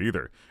modify it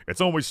either.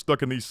 It's always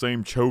stuck in the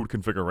same chode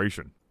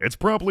configuration. It's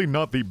probably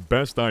not the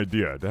best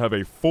idea to have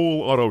a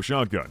full auto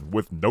shotgun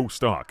with no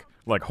stock.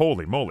 Like,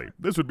 holy moly,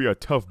 this would be a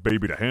tough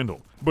baby to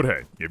handle. But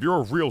hey, if you're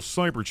a real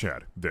cyber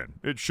chad, then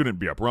it shouldn't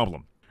be a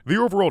problem. The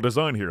overall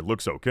design here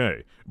looks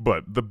okay,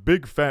 but the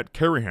big fat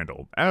carry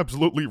handle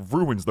absolutely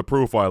ruins the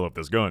profile of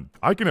this gun.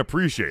 I can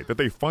appreciate that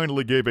they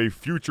finally gave a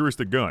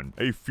futuristic gun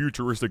a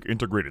futuristic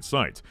integrated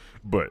sight,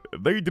 but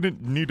they didn't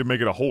need to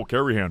make it a whole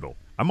carry handle.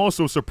 I'm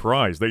also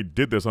surprised they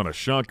did this on a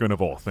shotgun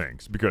of all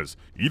things, because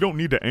you don't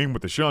need to aim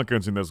with the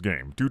shotguns in this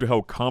game due to how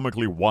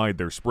comically wide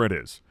their spread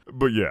is.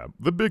 But yeah,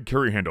 the big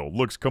carry handle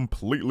looks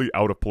completely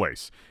out of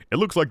place. It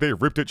looks like they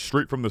ripped it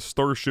straight from the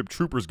Starship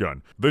Troopers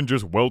gun, then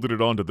just welded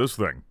it onto this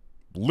thing.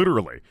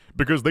 Literally,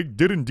 because they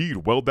did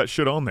indeed weld that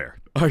shit on there.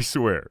 I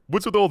swear,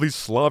 what's with all these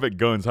Slavic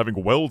guns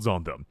having welds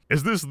on them?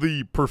 Is this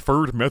the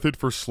preferred method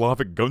for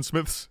Slavic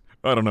gunsmiths?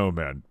 I don't know,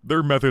 man.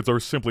 Their methods are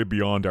simply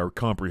beyond our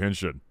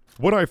comprehension.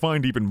 What I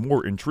find even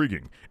more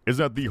intriguing is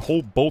that the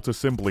whole bolt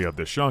assembly of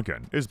this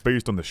shotgun is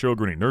based on the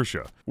Shogun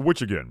Inertia,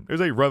 which again is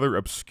a rather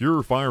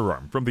obscure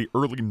firearm from the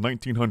early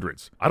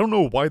 1900s. I don't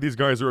know why these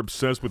guys are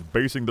obsessed with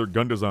basing their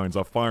gun designs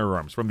off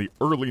firearms from the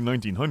early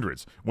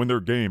 1900s when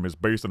their game is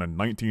based on a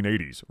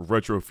 1980s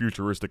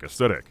retro-futuristic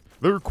aesthetic.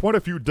 They're quite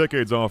a few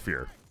decades off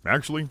here.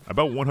 Actually,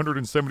 about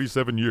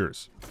 177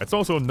 years. It's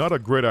also not a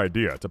great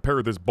idea to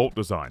pair this bolt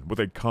design with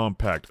a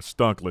compact,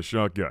 stockless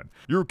shotgun.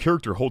 Your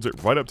character holds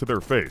it right up to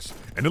their face,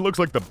 and it looks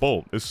like the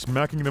bolt is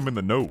smacking them in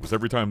the nose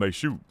every time they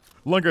shoot.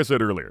 Like I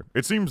said earlier,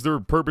 it seems they're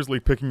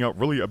purposely picking out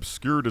really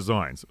obscure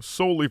designs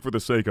solely for the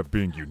sake of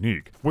being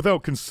unique,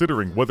 without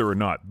considering whether or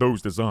not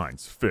those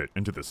designs fit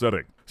into the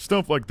setting.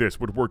 Stuff like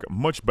this would work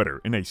much better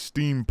in a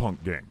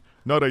steampunk game,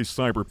 not a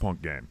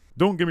cyberpunk game.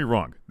 Don't get me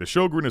wrong, the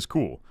Shogun is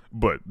cool,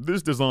 but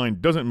this design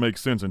doesn't make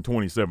sense in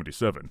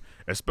 2077,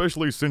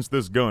 especially since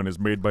this gun is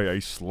made by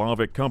a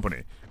Slavic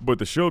company, but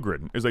the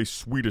Shogun is a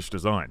Swedish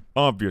design.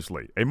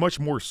 Obviously, a much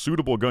more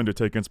suitable gun to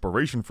take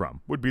inspiration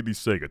from would be the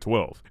Sega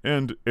 12,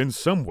 and in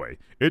some way,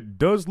 it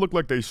does look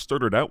like they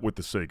started out with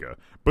the Sega,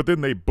 but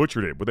then they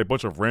butchered it with a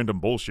bunch of random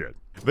bullshit.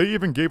 They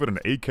even gave it an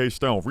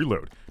AK-style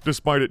reload,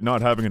 despite it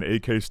not having an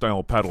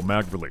AK-style paddle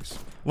mag release.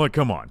 Like,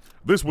 come on,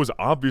 this was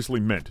obviously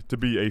meant to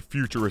be a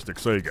futuristic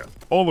Sega.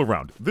 All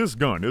around, this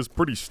gun is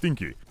pretty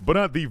stinky, but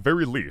at the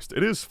very least,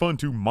 it is fun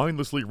to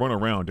mindlessly run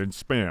around and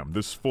spam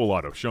this full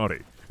auto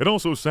shotty. It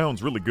also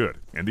sounds really good,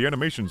 and the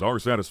animations are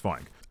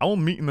satisfying. I'll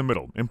meet in the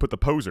middle and put the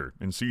Poser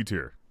in C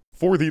tier.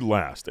 For the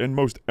last and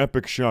most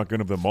epic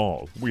shotgun of them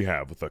all, we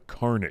have the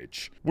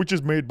Carnage, which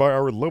is made by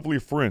our lovely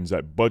friends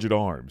at Budget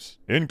Arms.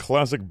 In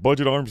classic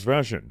Budget Arms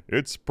fashion,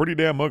 it's pretty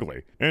damn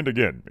ugly, and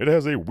again, it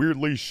has a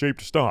weirdly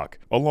shaped stock,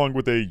 along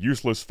with a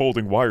useless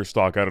folding wire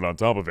stock added on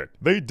top of it.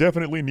 They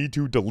definitely need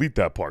to delete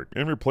that part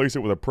and replace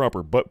it with a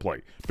proper butt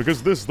plate,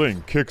 because this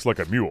thing kicks like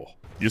a mule.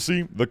 You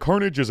see, the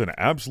Carnage is an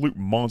absolute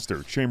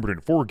monster chambered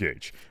in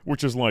 4-gauge,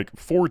 which is like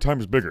 4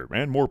 times bigger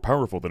and more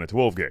powerful than a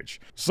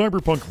 12-gauge.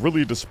 Cyberpunk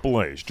really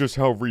displays just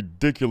how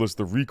ridiculous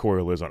the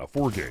recoil is on a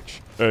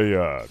 4-gauge.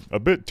 A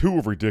bit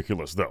too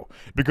ridiculous though,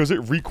 because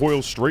it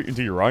recoils straight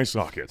into your eye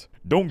socket.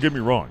 Don't get me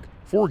wrong,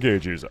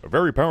 4-gauge is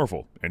very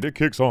powerful, and it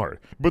kicks hard,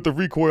 but the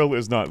recoil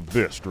is not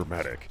this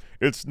dramatic.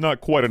 It's not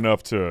quite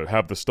enough to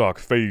have the stock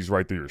phase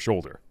right through your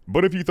shoulder.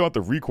 But if you thought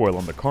the recoil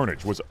on the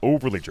Carnage was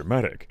overly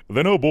dramatic,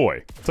 then oh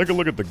boy, take a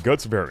look at the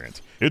Guts variant.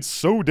 It's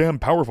so damn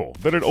powerful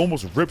that it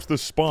almost rips the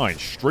spine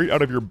straight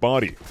out of your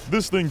body.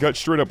 This thing got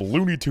straight up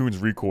Looney Tunes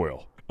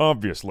recoil.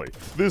 Obviously,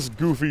 this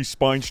goofy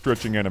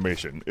spine-stretching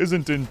animation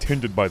isn't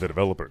intended by the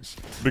developers,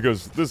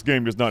 because this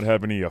game does not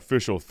have any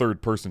official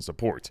third-person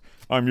support.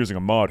 I'm using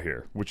a mod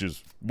here, which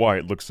is why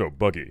it looks so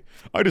buggy.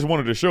 I just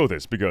wanted to show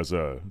this because,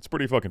 it's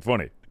pretty fucking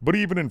funny. But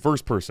even in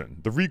first person,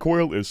 the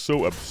recoil is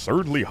so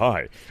absurdly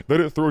high that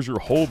it throws your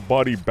whole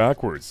body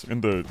backwards,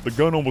 and the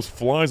gun almost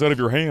flies out of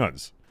your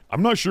hands.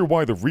 I'm not sure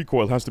why the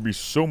recoil has to be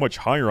so much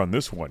higher on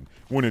this one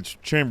when it's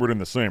chambered in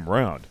the same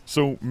round.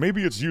 So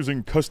maybe it's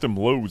using custom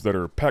loads that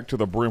are packed to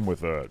the brim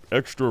with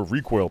extra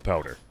recoil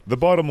powder. The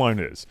bottom line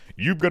is,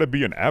 you've got to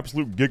be an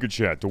absolute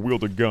gigachad to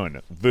wield a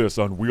gun this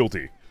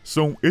unwieldy.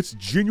 So it's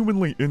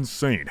genuinely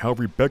insane how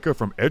Rebecca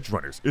from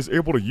Edgerunners is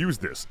able to use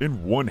this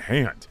in one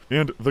hand,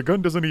 and the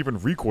gun doesn't even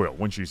recoil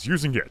when she's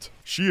using it.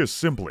 She is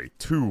simply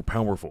too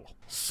powerful.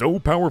 So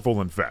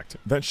powerful, in fact,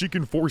 that she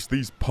can force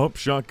these pump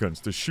shotguns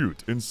to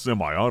shoot in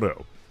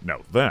semi-auto. Now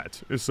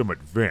that is some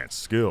advanced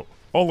skill.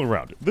 All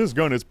around, this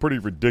gun is pretty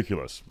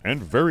ridiculous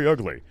and very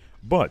ugly,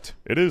 but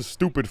it is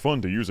stupid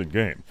fun to use in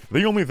game.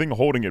 The only thing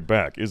holding it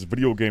back is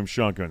video game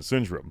shotgun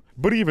syndrome,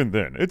 but even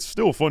then, it's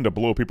still fun to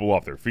blow people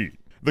off their feet.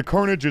 The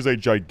Carnage is a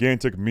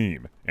gigantic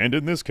meme, and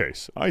in this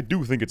case, I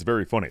do think it's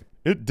very funny.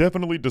 It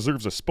definitely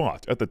deserves a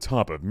spot at the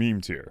top of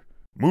meme tier.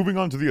 Moving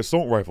on to the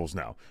assault rifles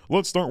now,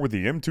 let's start with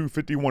the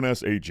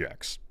M251S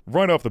Ajax.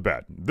 Right off the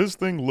bat, this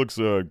thing looks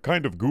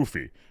kind of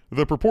goofy.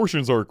 The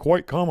proportions are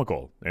quite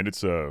comical, and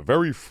it's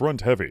very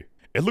front heavy.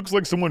 It looks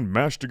like someone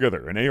mashed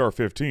together an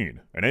AR-15,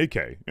 an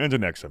AK, and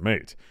an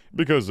XM8,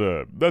 because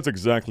that's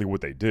exactly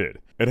what they did.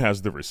 It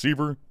has the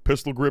receiver,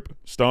 pistol grip,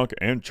 stock,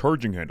 and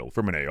charging handle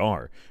from an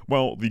AR,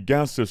 while the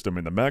gas system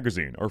and the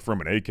magazine are from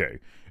an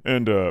AK,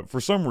 and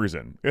for some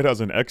reason, it has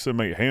an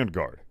XM8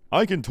 handguard.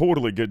 I can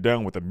totally get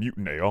down with a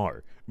mutant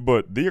AR,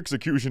 but the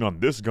execution on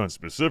this gun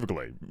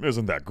specifically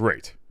isn't that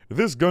great.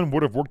 This gun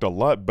would have worked a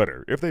lot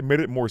better if they made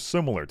it more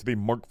similar to the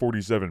Mark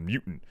 47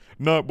 Mutant,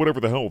 not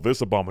whatever the hell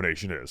this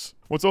abomination is.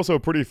 What's also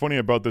pretty funny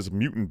about this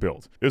Mutant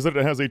build is that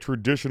it has a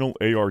traditional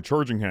AR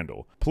charging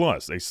handle,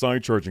 plus a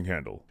side charging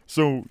handle.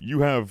 So you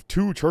have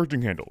 2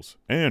 charging handles,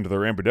 and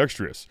they're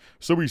ambidextrous,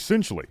 so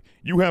essentially,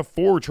 you have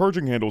 4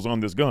 charging handles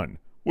on this gun,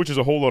 which is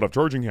a whole lot of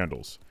charging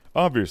handles.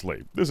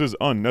 Obviously, this is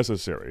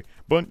unnecessary,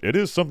 but it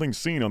is something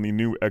seen on the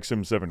new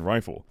XM7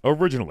 rifle.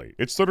 Originally,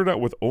 it started out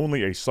with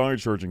only a side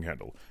charging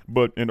handle,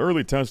 but in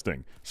early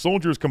testing,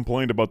 soldiers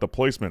complained about the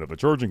placement of the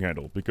charging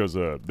handle because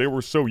they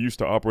were so used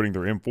to operating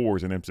their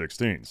M4s and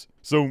M16s.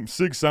 So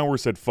Sig Sauer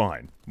said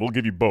fine, we'll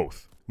give you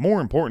both. More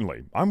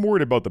importantly, I'm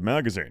worried about the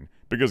magazine,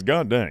 because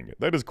god dang,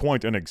 that is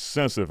quite an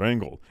excessive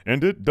angle,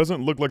 and it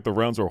doesn't look like the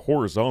rounds are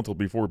horizontal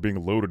before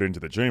being loaded into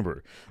the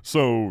chamber.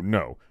 So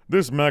no,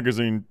 this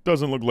magazine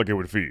doesn't look like it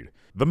would feed.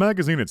 The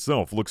magazine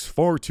itself looks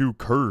far too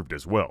curved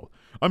as well.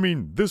 I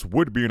mean, this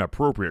would be an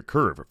appropriate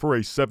curve for a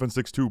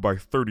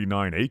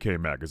 7.62x39 AK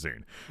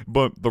magazine,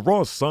 but the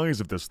raw size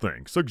of this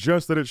thing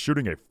suggests that it's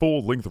shooting a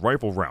full-length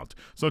rifle round,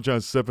 such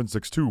as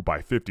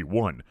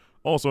 7.62x51.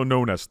 Also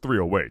known as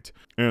 308,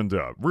 and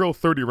real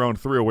 30-round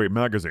 308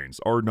 magazines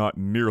are not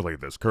nearly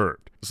this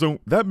curved. So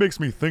that makes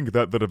me think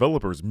that the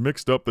developers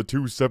mixed up the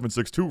 2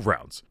 7.62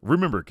 rounds.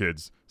 Remember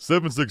kids,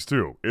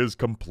 7.62 is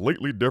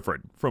completely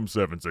different from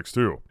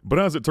 7.62. But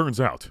as it turns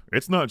out,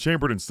 it's not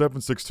chambered in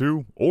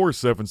 7.62 or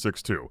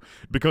 7.62,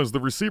 because the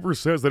receiver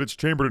says that it's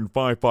chambered in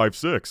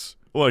 5.56.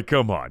 Like,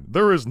 come on,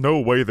 there is no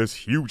way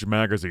this huge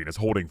magazine is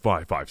holding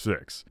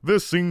 5.56.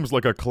 This seems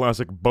like a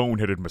classic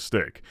boneheaded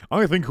mistake.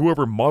 I think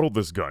whoever modeled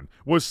this gun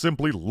was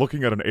simply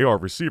looking at an AR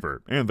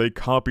receiver, and they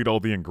copied all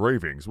the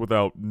engravings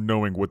without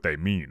knowing what they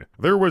mean.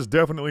 There was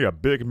definitely a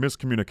big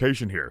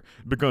miscommunication here,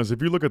 because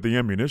if you look at the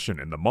ammunition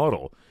in the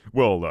model,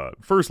 well,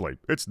 firstly,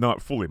 it's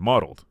not fully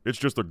modeled. It's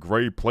just a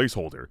gray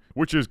placeholder,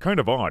 which is kind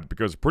of odd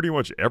because pretty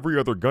much every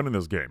other gun in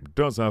this game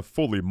does have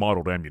fully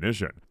modeled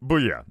ammunition. But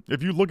yeah,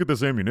 if you look at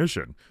this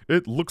ammunition,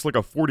 it looks like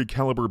a 40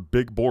 caliber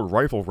big bore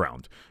rifle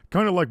round,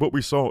 kind of like what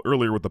we saw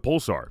earlier with the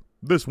Puslar.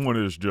 This one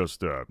is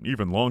just,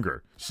 even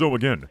longer. So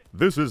again,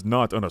 this is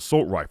not an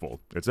assault rifle,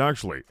 it's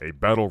actually a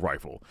battle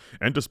rifle.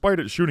 And despite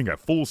it shooting a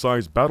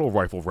full-size battle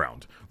rifle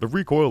round, the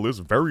recoil is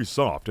very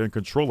soft and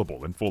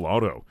controllable in full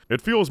auto.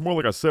 It feels more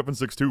like a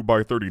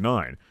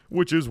 7.62x39,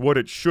 which is what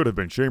it should have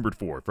been chambered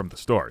for from the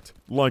start.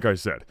 Like I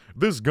said,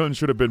 this gun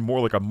should have been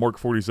more like a Mark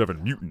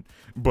 47 Mutant,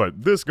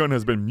 but this gun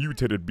has been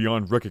mutated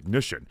beyond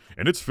recognition,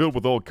 and it's filled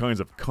with all kinds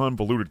of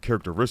convoluted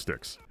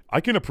characteristics.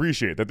 I can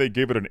appreciate that they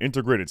gave it an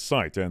integrated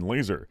sight and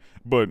laser,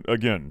 but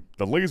again,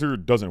 the laser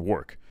doesn't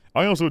work.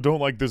 I also don't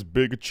like this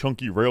big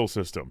chunky rail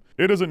system.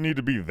 It doesn't need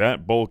to be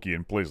that bulky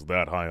and placed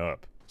that high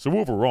up. So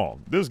overall,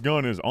 this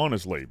gun is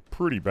honestly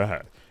pretty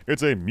bad.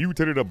 It's a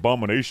mutated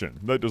abomination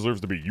that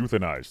deserves to be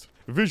euthanized.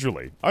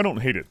 Visually, I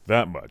don't hate it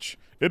that much.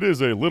 It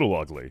is a little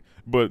ugly,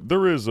 but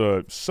there is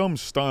some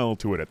style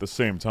to it at the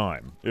same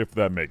time, if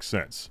that makes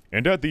sense.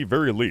 And at the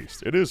very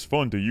least, it is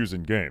fun to use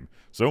in game,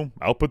 so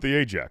I'll put the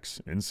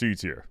Ajax in C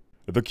tier.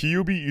 The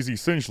Kyubi is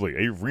essentially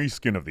a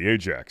reskin of the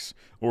Ajax,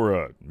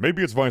 or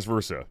maybe it's vice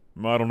versa,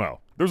 I don't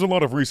know. There's a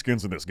lot of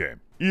reskins in this game.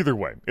 Either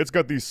way, it's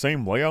got the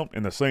same layout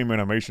and the same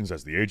animations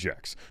as the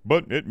Ajax,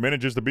 but it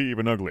manages to be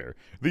even uglier.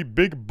 The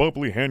big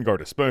bubbly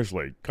handguard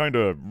especially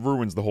kinda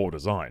ruins the whole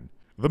design.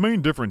 The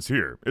main difference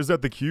here is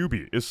that the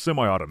Kyubi is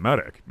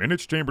semi-automatic and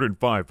it's chambered in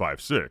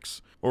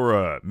 5.56,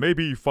 or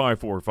maybe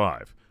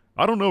 5.45.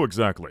 I don't know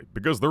exactly,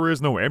 because there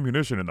is no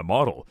ammunition in the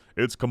model.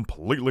 It's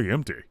completely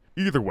empty.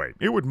 Either way,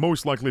 it would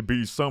most likely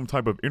be some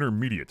type of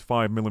intermediate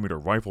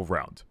 5mm rifle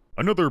round.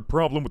 Another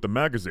problem with the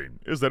magazine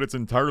is that it's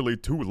entirely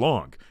too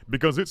long,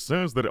 because it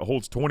says that it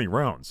holds 20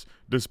 rounds,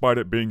 despite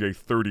it being a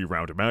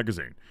 30-round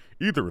magazine.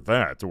 Either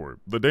that, or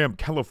the damn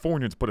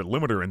Californians put a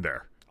limiter in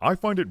there. I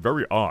find it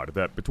very odd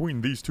that between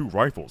these two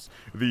rifles,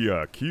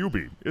 the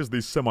Kyubi is the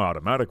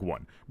semi-automatic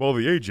one, while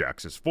the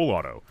Ajax is full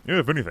auto.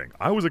 If anything,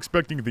 I was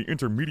expecting the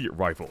intermediate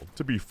rifle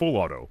to be full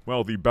auto,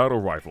 while the battle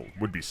rifle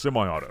would be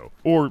semi-auto.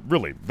 Or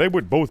really, they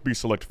would both be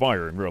select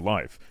fire in real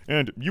life,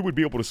 and you would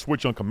be able to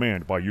switch on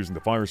command by using the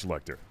fire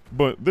selector.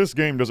 But this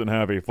game doesn't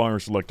have a fire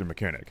selector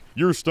mechanic.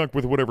 You're stuck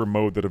with whatever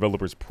mode the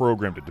developers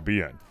programmed it to be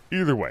in.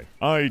 Either way,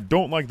 I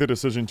don't like the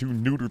decision to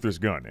neuter this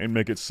gun and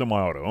make it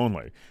semi-auto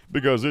only,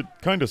 because it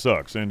kinda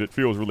sucks and it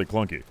feels really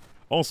clunky.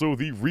 Also,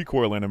 the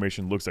recoil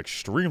animation looks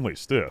extremely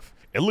stiff.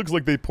 It looks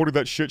like they ported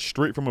that shit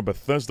straight from a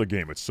Bethesda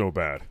game, it's so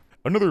bad.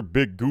 Another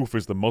big goof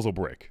is the muzzle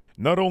brake.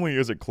 Not only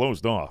is it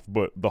closed off,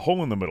 but the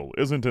hole in the middle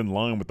isn't in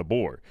line with the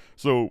bore,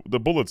 so the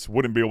bullets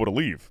wouldn't be able to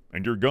leave,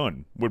 and your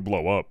gun would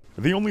blow up.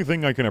 The only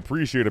thing I can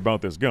appreciate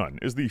about this gun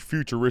is the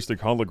futuristic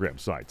hologram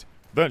sight.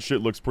 That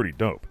shit looks pretty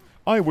dope.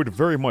 I would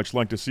very much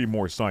like to see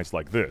more sights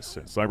like this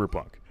in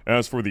Cyberpunk.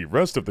 As for the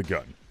rest of the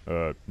gun,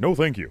 no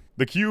thank you.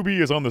 The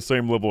Kyubi is on the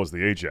same level as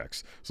the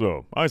Ajax,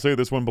 so I say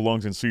this one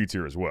belongs in C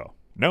tier as well.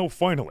 Now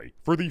finally,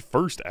 for the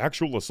first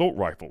actual assault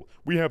rifle,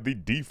 we have the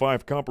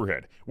D5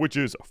 Copperhead, which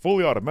is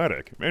fully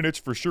automatic, and it's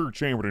for sure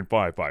chambered in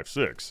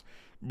 5.56.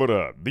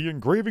 But the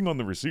engraving on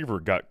the receiver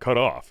got cut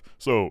off,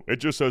 so it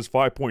just says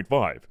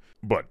 5.5.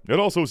 But it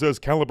also says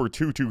caliber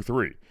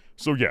 .223.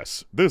 So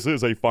yes, this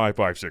is a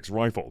 5.56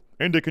 rifle,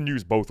 and it can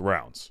use both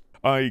rounds.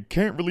 I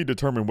can't really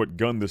determine what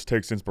gun this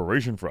takes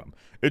inspiration from.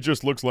 It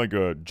just looks like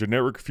a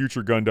generic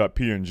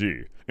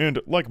futuregun.png. And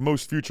like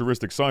most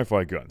futuristic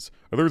sci-fi guns,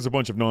 there's a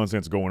bunch of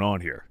nonsense going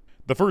on here.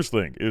 The first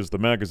thing is the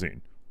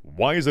magazine.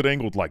 Why is it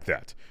angled like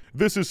that?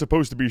 This is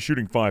supposed to be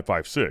shooting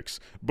 5.56,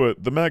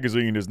 but the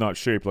magazine is not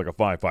shaped like a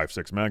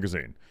 5.56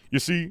 magazine. You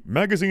see,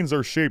 magazines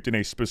are shaped in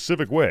a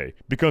specific way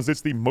because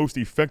it's the most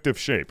effective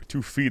shape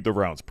to feed the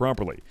rounds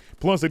properly.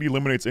 Plus, it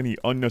eliminates any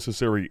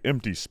unnecessary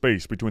empty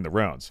space between the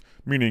rounds,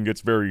 meaning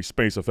it's very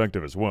space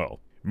effective as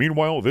well.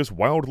 Meanwhile, this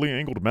wildly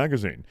angled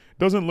magazine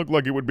doesn't look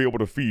like it would be able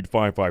to feed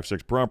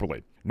 5.56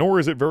 properly, nor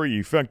is it very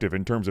effective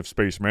in terms of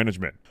space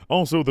management.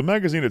 Also, the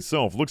magazine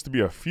itself looks to be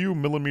a few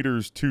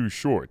millimeters too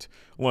short.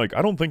 Like,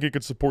 I don't think it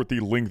could support the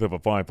length of a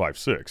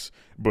 5.56,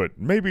 but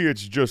maybe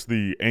it's just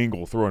the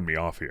angle throwing me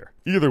off here.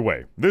 Either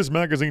way, this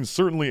magazine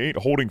certainly ain't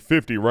holding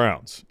 50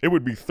 rounds. It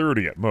would be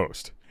 30 at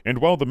most. And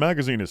while the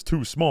magazine is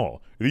too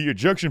small, the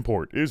ejection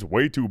port is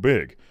way too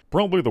big.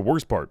 Probably the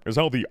worst part is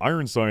how the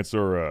iron sights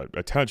are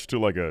attached to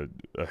like a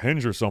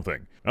hinge or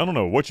something. I don't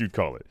know what you'd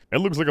call it. It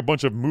looks like a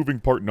bunch of moving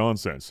part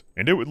nonsense,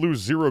 and it would lose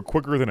zero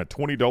quicker than a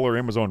 $20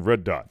 Amazon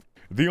Red Dot.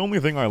 The only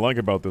thing I like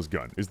about this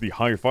gun is the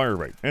high fire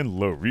rate and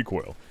low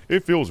recoil.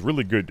 It feels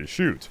really good to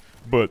shoot,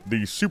 but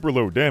the super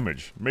low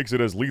damage makes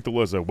it as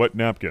lethal as a wet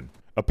napkin.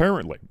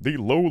 Apparently, the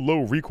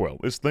low recoil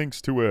is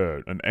thanks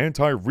to an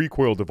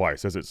anti-recoil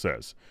device, as it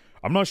says.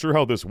 I'm not sure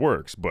how this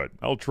works, but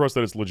I'll trust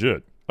that it's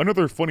legit.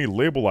 Another funny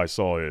label I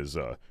saw is,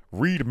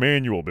 read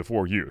manual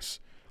before use.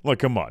 Like,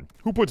 come on,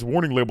 who puts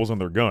warning labels on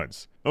their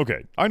guns?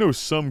 Okay, I know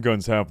some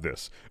guns have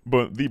this,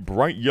 but the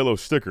bright yellow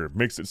sticker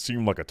makes it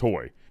seem like a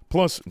toy.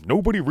 Plus,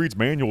 nobody reads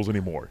manuals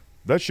anymore.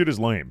 That shit is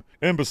lame.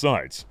 And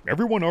besides,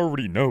 everyone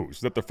already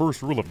knows that the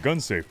first rule of gun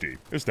safety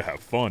is to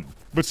have fun.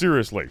 But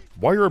seriously,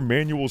 why are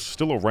manuals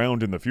still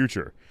around in the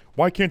future?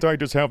 Why can't I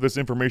just have this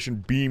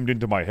information beamed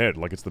into my head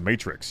like it's the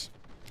Matrix?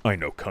 I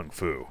know Kung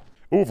Fu.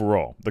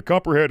 Overall, the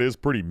Copperhead is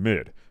pretty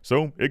mid,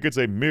 so it gets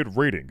a mid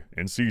rating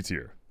in C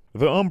tier.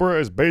 The Umbra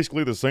is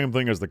basically the same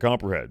thing as the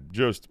Copperhead,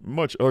 just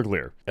much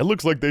uglier. It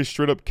looks like they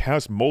straight up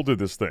cast molded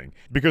this thing,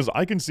 because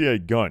I can see a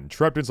gun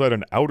trapped inside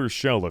an outer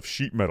shell of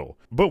sheet metal.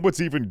 But what's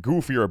even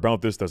goofier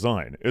about this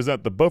design is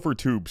that the buffer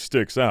tube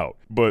sticks out,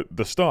 but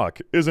the stock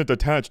isn't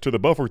attached to the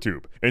buffer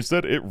tube.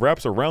 Instead, it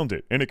wraps around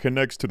it and it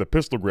connects to the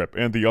pistol grip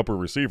and the upper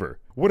receiver.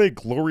 What a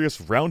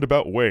glorious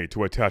roundabout way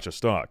to attach a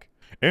stock.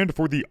 And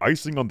for the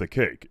icing on the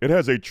cake, it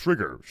has a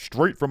trigger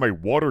straight from a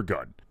water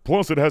gun.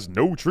 Plus, it has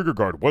no trigger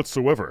guard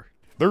whatsoever.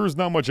 There is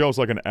not much else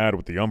I can add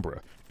with the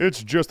Umbra.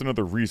 It's just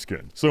another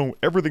reskin, so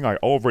everything I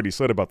already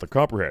said about the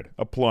Copperhead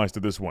applies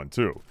to this one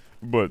too.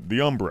 But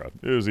the Umbra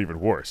is even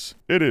worse.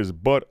 It is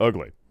butt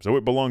ugly, so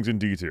it belongs in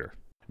D tier.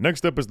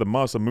 Next up is the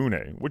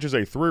Masamune, which is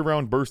a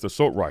 3-round burst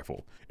assault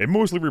rifle. It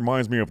mostly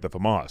reminds me of the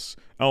FAMAS,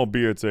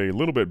 albeit a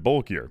little bit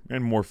bulkier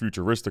and more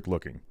futuristic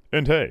looking.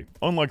 And hey,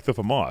 unlike the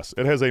FAMAS,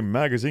 it has a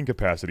magazine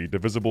capacity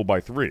divisible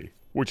by 3,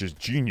 which is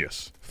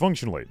genius.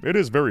 Functionally, it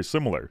is very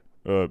similar.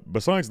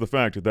 Besides the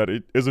fact that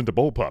it isn't a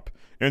bullpup,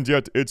 and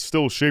yet it's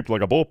still shaped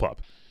like a bullpup.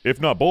 If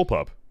not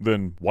bullpup,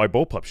 then why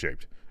bullpup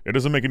shaped? It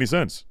doesn't make any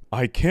sense.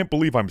 I can't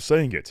believe I'm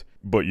saying it,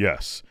 but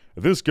yes,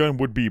 this gun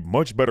would be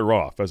much better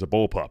off as a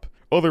bullpup.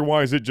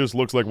 Otherwise, it just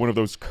looks like one of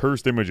those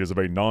cursed images of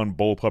a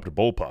non-bullpupped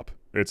bullpup.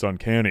 It's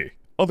uncanny.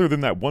 Other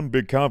than that one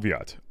big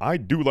caveat, I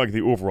do like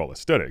the overall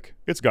aesthetic.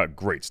 It's got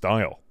great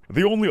style.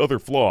 The only other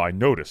flaw I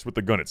noticed with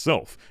the gun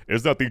itself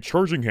is that the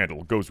charging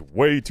handle goes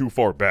way too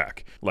far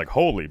back. Like,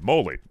 holy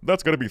moly,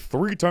 that's gotta be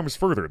 3 times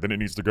further than it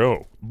needs to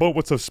go. But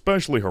what's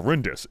especially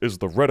horrendous is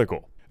the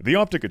reticle. The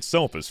optic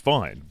itself is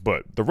fine,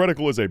 but the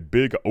reticle is a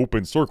big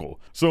open circle,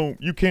 so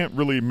you can't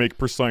really make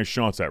precise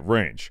shots at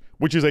range,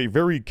 which is a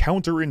very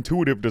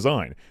counterintuitive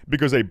design,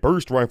 because a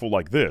burst rifle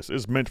like this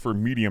is meant for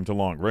medium to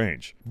long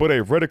range, but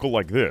a reticle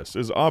like this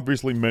is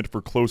obviously meant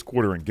for close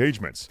quarter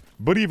engagements.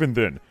 But even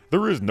then,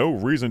 there is no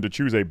reason to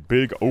choose a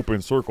big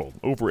open circle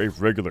over a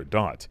regular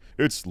dot.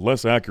 It's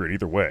less accurate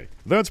either way.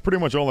 That's pretty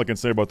much all I can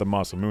say about the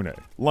Masamune.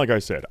 Like I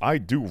said, I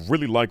do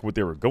really like what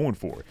they were going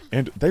for,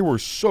 and they were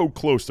so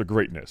close to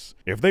greatness.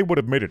 If they would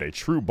have made it a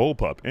true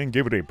bullpup and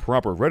give it a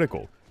proper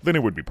reticle, then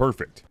it would be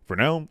perfect. For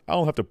now,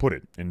 I'll have to put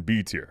it in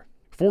B tier.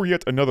 For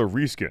yet another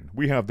reskin,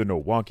 we have the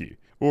Nowaki.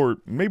 Or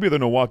maybe the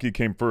Nowaki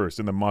came first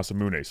and the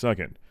Masamune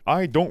second.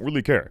 I don't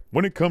really care.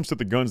 When it comes to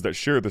the guns that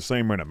share the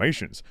same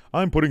animations,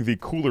 I'm putting the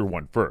cooler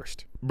one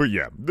first. But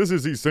yeah, this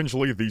is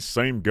essentially the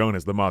same gun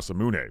as the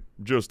Masamune,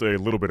 just a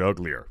little bit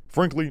uglier.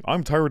 Frankly,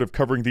 I'm tired of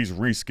covering these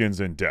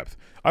reskins in depth.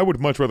 I would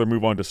much rather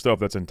move on to stuff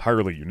that's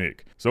entirely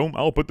unique. So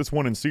I'll put this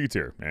one in C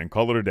tier and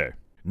call it a day.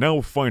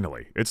 Now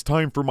finally, it's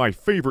time for my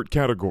favorite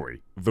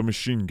category, the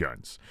machine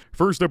guns.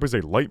 First up is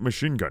a light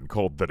machine gun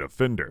called the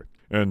Defender.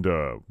 And,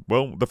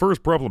 well, the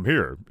first problem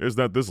here is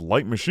that this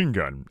light machine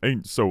gun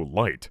ain't so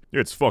light.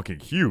 It's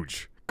fucking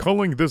huge.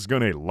 Calling this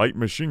gun a light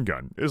machine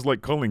gun is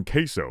like calling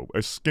Queso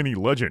a skinny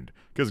legend,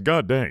 cause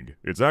god dang,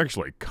 it's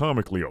actually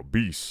comically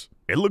obese.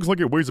 It looks like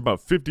it weighs about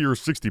 50 or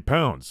 60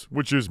 pounds,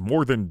 which is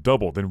more than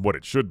double than what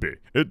it should be.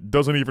 It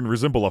doesn't even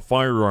resemble a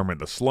firearm in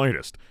the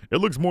slightest. It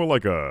looks more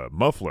like a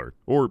muffler,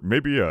 or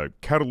maybe a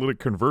catalytic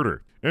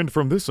converter. And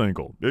from this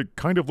angle, it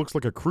kind of looks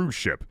like a cruise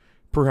ship,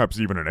 perhaps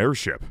even an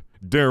airship.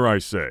 Dare I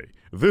say,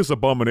 this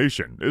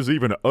abomination is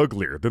even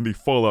uglier than the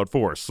Fallout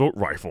 4 assault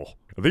rifle.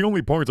 The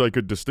only part I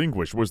could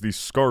distinguish was the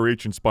Scar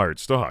H inspired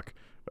stock.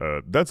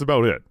 That's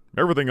about it.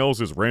 Everything else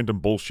is random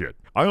bullshit.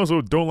 I also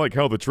don't like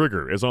how the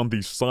trigger is on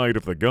the side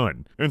of the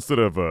gun, instead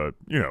of,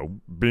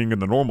 being in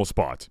the normal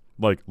spot.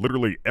 Like,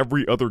 literally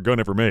every other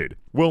gun ever made.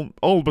 Well,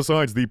 all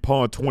besides the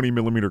PAW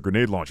 20mm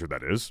grenade launcher,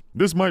 that is.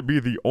 This might be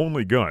the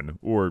only gun,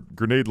 or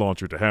grenade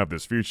launcher to have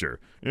this feature,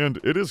 and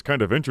it is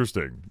kind of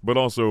interesting, but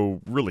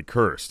also really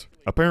cursed.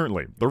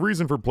 Apparently, the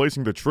reason for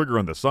placing the trigger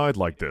on the side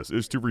like this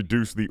is to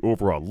reduce the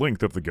overall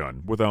length of the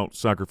gun without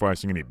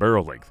sacrificing any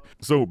barrel length.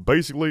 So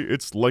basically,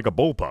 it's like a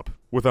bullpup,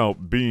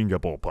 without being a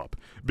bullpup,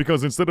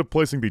 because instead of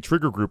placing the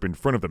trigger group in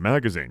front of the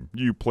magazine,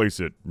 you place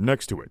it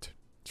next to it.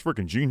 It's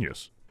freaking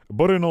genius.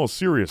 But in all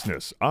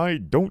seriousness, I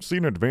don't see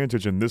an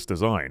advantage in this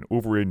design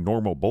over a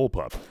normal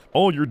bullpup.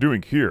 All you're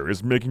doing here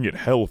is making it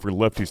hell for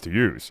lefties to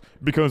use,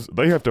 because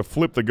they have to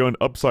flip the gun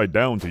upside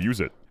down to use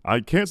it.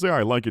 I can't say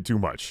I like it too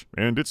much,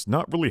 and it's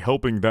not really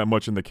helping that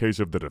much in the case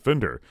of the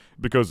Defender,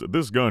 because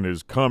this gun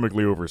is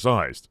comically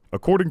oversized.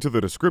 According to the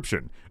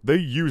description, they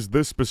use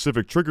this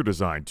specific trigger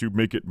design to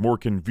make it more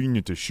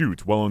convenient to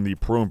shoot while in the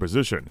prone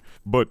position,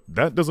 but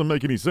that doesn't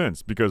make any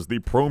sense because the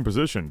prone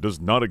position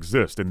does not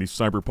exist in the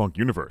Cyberpunk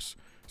universe.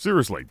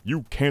 Seriously,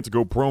 you can't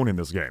go prone in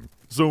this game.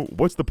 So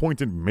what's the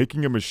point in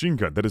making a machine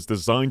gun that is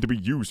designed to be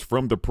used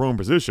from the prone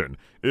position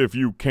if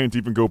you can't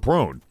even go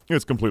prone?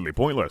 It's completely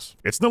pointless.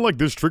 It's not like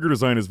this trigger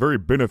design is very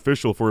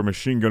beneficial for a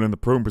machine gun in the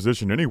prone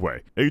position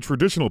anyway. A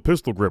traditional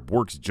pistol grip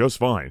works just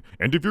fine,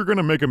 and if you're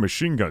gonna make a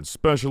machine gun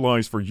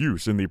specialized for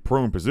use in the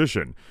prone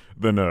position,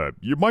 then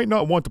you might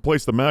not want to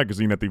place the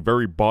magazine at the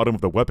very bottom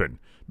of the weapon,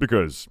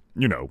 because,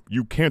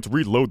 you can't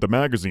reload the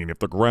magazine if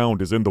the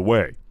ground is in the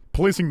way.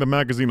 Placing the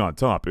magazine on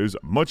top is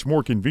much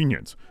more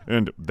convenient,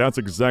 and that's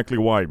exactly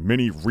why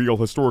many real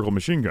historical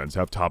machine guns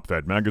have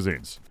top-fed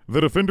magazines.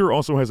 The Defender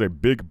also has a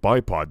big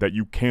bipod that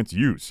you can't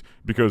use,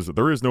 because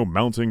there is no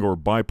mounting or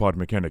bipod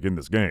mechanic in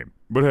this game.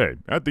 But hey,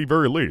 at the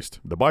very least,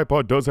 the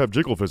bipod does have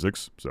jiggle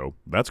physics, so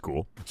that's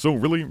cool. So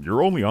really,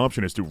 your only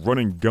option is to run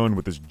and gun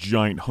with this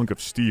giant hunk of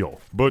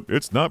steel. But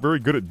it's not very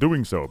good at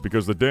doing so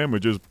because the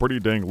damage is pretty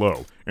dang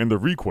low, and the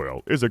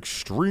recoil is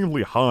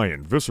extremely high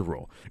and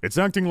visceral. It's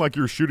acting like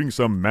you're shooting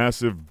some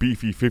massive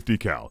beefy 50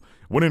 cal,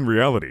 when in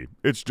reality,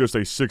 it's just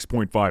a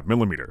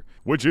 6.5mm,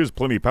 which is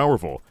plenty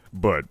powerful,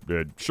 but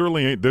it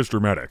surely ain't this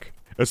dramatic.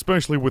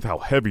 Especially with how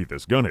heavy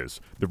this gun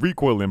is, the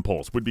recoil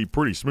impulse would be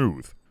pretty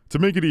smooth. To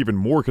make it even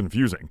more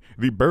confusing,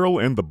 the barrel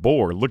and the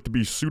bore look to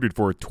be suited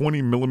for a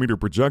 20mm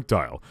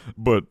projectile,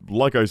 but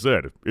like I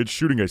said, it's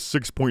shooting a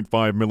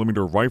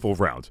 6.5mm rifle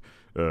round.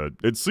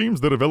 It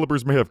seems the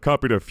developers may have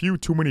copied a few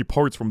too many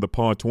parts from the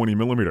PAW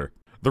 20mm.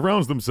 The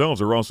rounds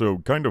themselves are also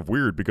kind of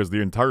weird because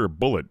the entire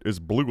bullet is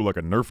blue like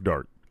a Nerf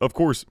dart. Of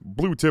course,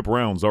 blue tip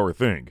rounds are a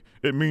thing.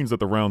 It means that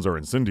the rounds are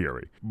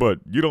incendiary, but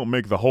you don't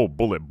make the whole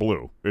bullet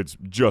blue, it's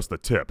just the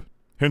tip.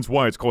 Hence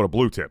why it's called a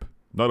blue tip,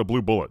 not a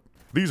blue bullet.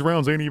 These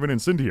rounds ain't even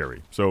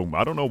incendiary, so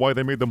I don't know why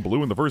they made them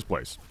blue in the first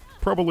place.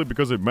 Probably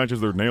because it matches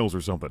their nails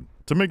or something.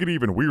 To make it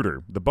even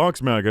weirder, the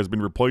box mag has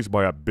been replaced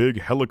by a big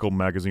helical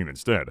magazine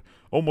instead,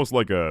 almost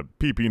like a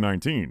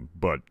PP-19,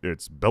 but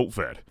it's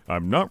belt-fed.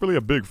 I'm not really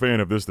a big fan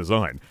of this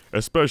design,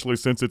 especially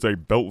since it's a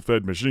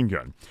belt-fed machine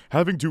gun.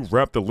 Having to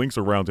wrap the links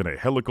around in a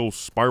helical,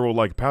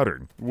 spiral-like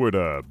pattern would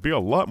be a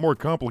lot more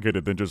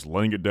complicated than just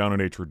laying it down in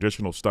a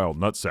traditional-style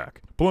nutsack.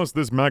 Plus,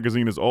 this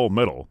magazine is all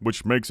metal,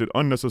 which makes it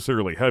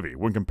unnecessarily heavy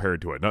when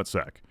compared to a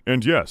nutsack.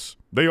 And yes,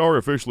 they are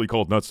officially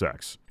called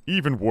nutsacks.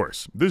 Even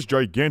worse, this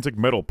gigantic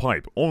metal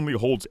pipe only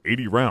holds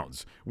 80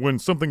 rounds, when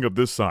something of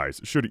this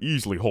size should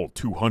easily hold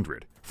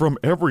 200. From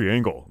every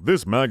angle,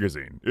 this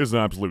magazine is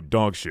absolute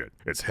dog shit.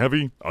 It's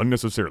heavy,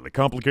 unnecessarily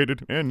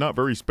complicated, and not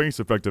very space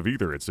effective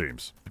either, it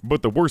seems.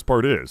 But the worst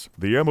part is,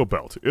 the ammo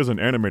belt isn't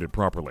animated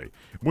properly.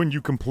 When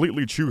you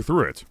completely chew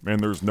through it, and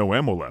there's no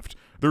ammo left,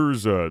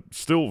 there's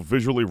still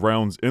visually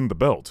rounds in the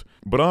belt.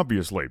 But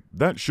obviously,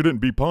 that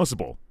shouldn't be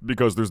possible,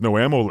 because there's no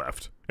ammo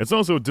left. It's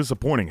also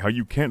disappointing how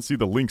you can't see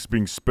the links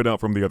being spit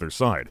out from the other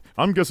side.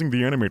 I'm guessing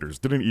the animators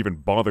didn't even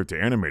bother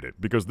to animate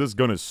it, because this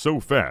gun is so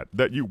fat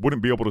that you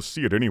wouldn't be able to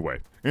see it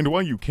anyway. And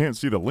while you can't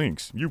see the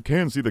links, you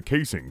can see the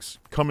casings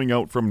coming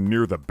out from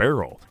near the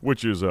barrel,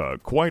 which is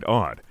quite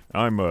odd.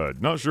 I'm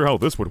not sure how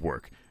this would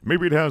work.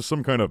 Maybe it has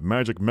some kind of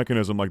magic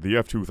mechanism like the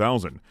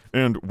F2000.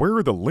 And where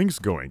are the links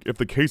going if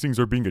the casings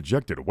are being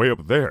ejected way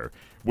up there?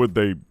 Would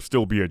they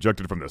still be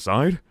ejected from the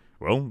side?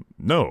 Well,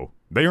 no.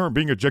 They aren't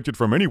being ejected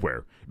from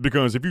anywhere,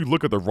 because if you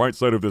look at the right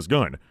side of this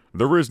gun,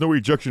 there is no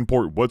ejection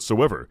port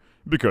whatsoever,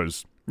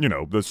 because, you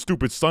know, the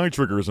stupid side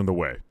trigger is in the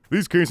way.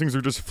 These casings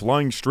are just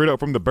flying straight out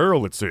from the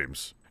barrel, it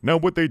seems. Now,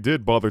 what they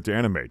did bother to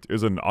animate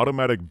is an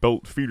automatic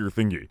belt feeder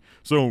thingy,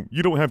 so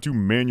you don't have to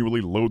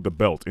manually load the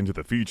belt into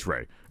the feed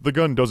tray. The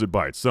gun does it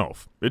by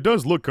itself. It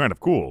does look kind of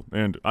cool,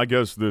 and I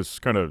guess this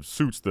kind of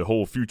suits the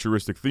whole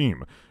futuristic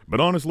theme,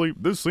 but honestly,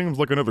 this seems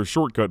like another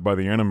shortcut by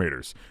the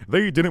animators.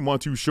 They didn't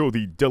want to show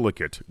the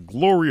delicate,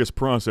 glorious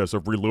process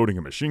of reloading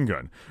a machine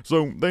gun,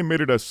 so they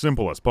made it as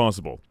simple as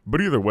possible.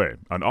 But either way,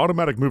 an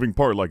automatic moving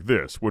part like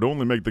this would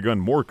only make the gun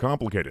more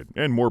complicated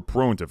and more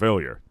prone to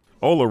failure.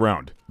 All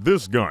around,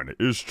 this gun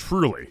is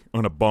truly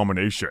an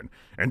abomination,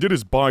 and it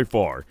is by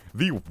far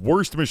the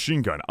worst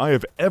machine gun I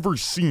have ever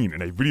seen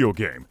in a video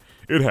game.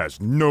 It has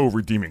no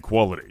redeeming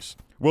qualities.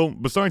 Well,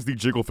 besides the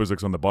jiggle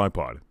physics on the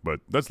bipod,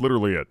 but that's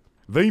literally it.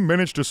 They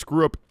managed to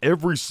screw up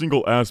every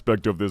single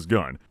aspect of this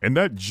gun, and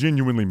that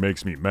genuinely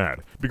makes me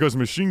mad, because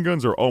machine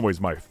guns are always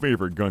my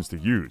favorite guns to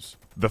use.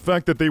 The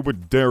fact that they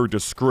would dare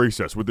disgrace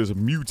us with this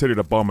mutated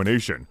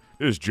abomination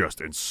is just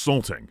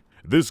insulting.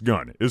 This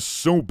gun is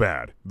so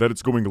bad that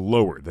it's going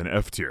lower than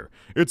F tier.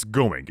 It's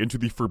going into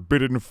the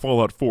forbidden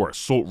Fallout 4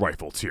 assault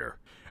rifle tier.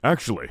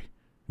 Actually,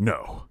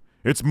 no.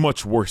 It's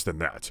much worse than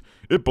that.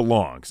 It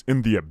belongs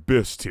in the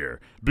Abyss tier,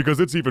 because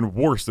it's even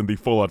worse than the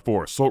Fallout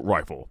 4 assault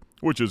rifle,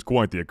 which is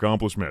quite the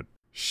accomplishment.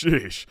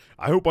 Sheesh,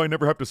 I hope I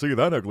never have to see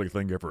that ugly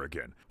thing ever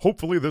again.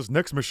 Hopefully this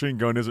next machine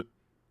gun isn't...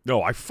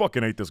 No, I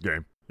fucking hate this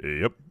game.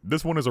 Yep,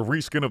 this one is a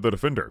reskin of the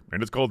Defender,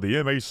 and it's called the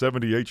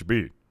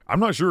MA70HB. I'm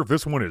not sure if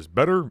this one is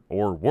better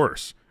or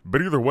worse,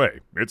 but either way,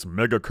 it's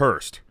mega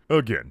cursed.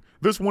 Again,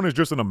 this one is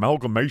just an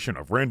amalgamation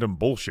of random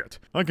bullshit.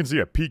 I can see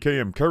a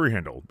PKM carry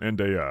handle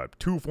and a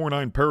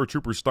 249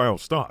 paratrooper style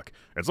stock.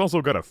 It's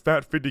also got a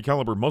fat 50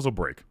 caliber muzzle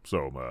brake,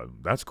 so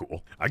that's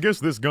cool. I guess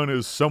this gun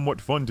is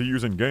somewhat fun to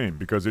use in game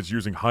because it's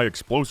using high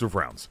explosive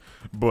rounds,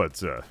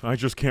 but I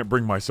just can't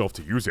bring myself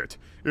to use it.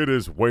 It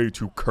is way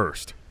too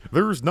cursed.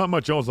 There's not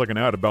much else I can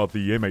add about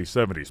the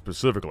MA70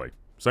 specifically.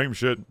 Same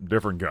shit,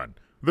 different gun.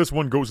 This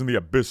one goes in the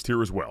Abyss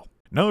tier as well.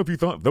 Now if you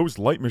thought those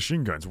light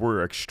machine guns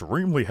were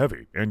extremely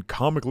heavy and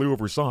comically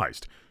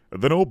oversized,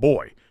 then oh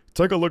boy,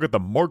 take a look at the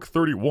Mark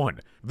 31.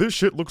 This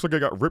shit looks like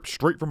it got ripped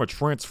straight from a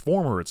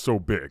transformer, it's so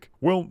big.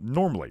 Well,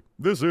 normally,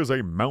 this is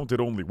a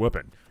mounted only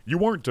weapon.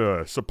 You aren't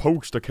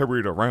supposed to carry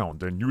it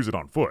around and use it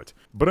on foot,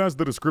 but as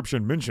the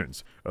description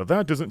mentions,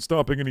 that isn't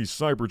stopping any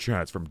cyber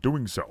chats from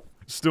doing so.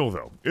 Still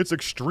though, its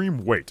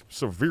extreme weight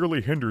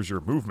severely hinders your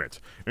movement,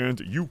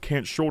 and you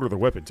can't shoulder the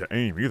weapon to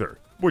aim either,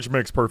 which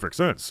makes perfect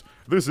sense.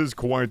 This is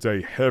quite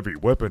a heavy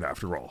weapon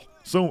after all.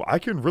 So I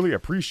can really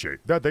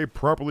appreciate that they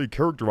properly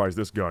characterize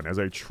this gun as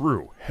a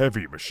true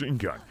heavy machine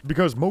gun,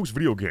 because most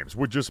video games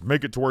would just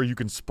make it to where you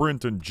can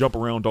sprint and jump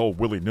around all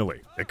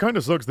willy-nilly. It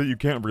kinda sucks that you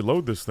can't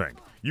reload this thing.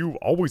 You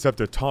always have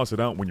to toss it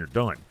out when you're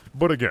done.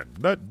 But again,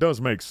 that does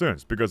make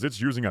sense because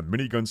it's using a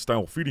minigun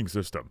style feeding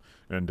system,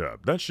 and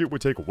that shit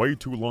would take way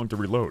too long to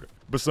reload.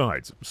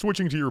 Besides,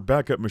 switching to your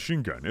backup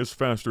machine gun is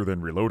faster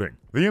than reloading.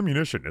 The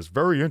ammunition is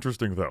very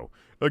interesting though.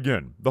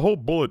 Again, the whole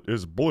bullet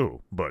is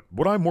blue, but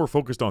what I'm more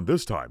focused on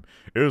this time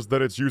is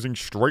that it's using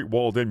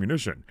straight-walled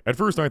ammunition. At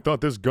first I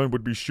thought this gun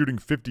would be shooting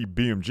 50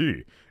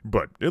 BMG,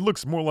 but it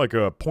looks more like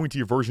a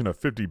pointy version of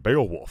 50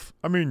 Beowulf.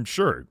 I mean,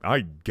 sure,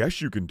 I guess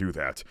you can do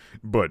that,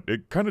 but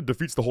it kinda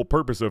defeats the whole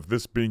purpose of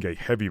this being a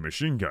heavy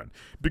machine gun,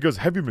 because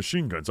heavy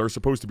machine guns are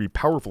supposed to be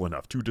powerful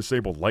enough to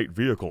disable light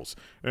vehicles,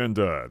 and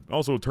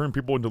also turn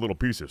people into little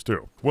pieces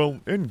too. Well,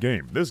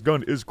 in-game, this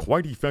gun is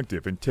quite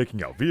effective in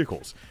taking out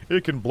vehicles.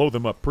 It can blow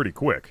them up pretty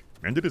quick,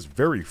 and it is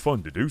very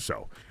fun to do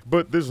so.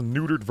 But this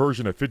neutered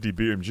version of 50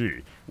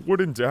 BMG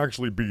wouldn't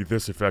actually be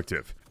this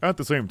effective. At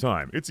the same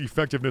time, its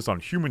effectiveness on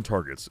human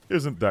targets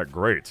isn't that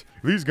great.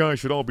 These guys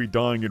should all be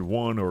dying in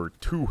 1 or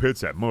 2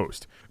 hits at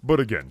most.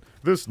 But again,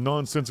 this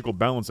nonsensical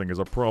balancing is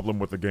a problem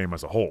with the game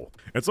as a whole.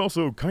 It's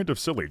also kind of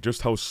silly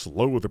just how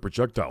slow the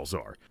projectiles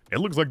are. It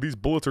looks like these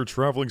bullets are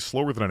traveling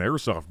slower than an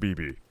airsoft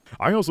BB.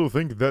 I also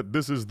think that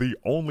this is the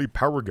only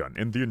power gun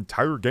in the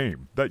entire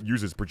game that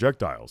uses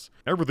projectiles.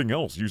 Everything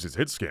else uses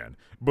hit scan,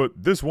 but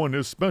this one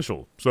is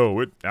special, so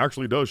it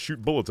actually does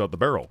shoot bullets out the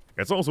barrel.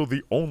 It's also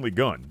the only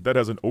gun that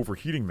has an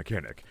overheating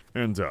mechanic,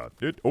 and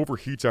it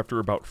overheats after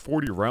about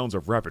 40 rounds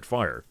of rapid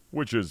fire,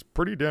 which is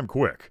pretty damn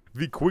quick.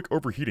 The quick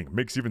overheating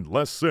makes even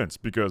less sense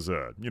because,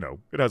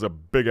 it has a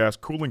big-ass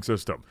cooling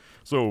system,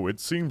 so it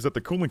seems that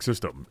the cooling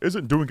system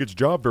isn't doing its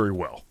job very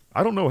well.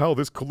 I don't know how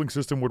this cooling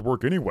system would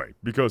work anyway,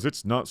 because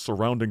it's not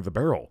surrounding the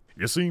barrel.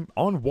 You see,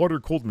 on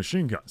water-cooled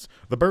machine guns,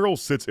 the barrel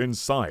sits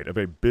inside of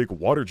a big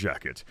water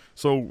jacket,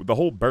 so the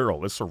whole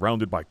barrel is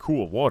surrounded by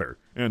cool water,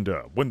 and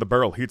when the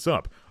barrel heats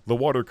up, the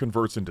water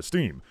converts into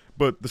steam,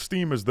 but the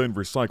steam is then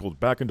recycled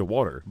back into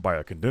water by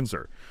a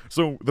condenser.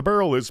 So the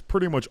barrel is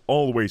pretty much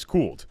always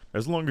cooled,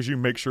 as long as you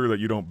make sure that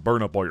you don't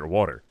burn up all your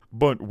water.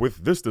 But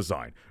with this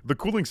design, the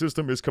cooling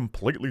system is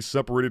completely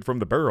separated from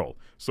the barrel,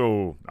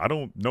 so I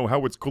don't know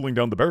how it's cooling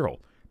down the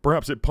barrel.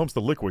 Perhaps it pumps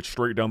the liquid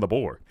straight down the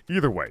bore.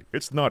 Either way,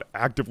 it's not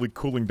actively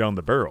cooling down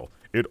the barrel.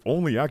 It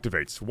only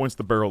activates once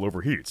the barrel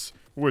overheats,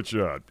 which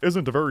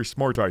isn't a very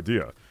smart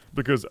idea,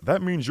 because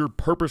that means you're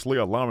purposely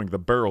allowing the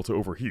barrel to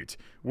overheat,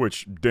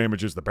 which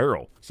damages the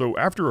barrel. So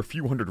after a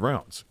few hundred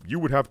rounds, you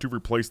would have to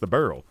replace the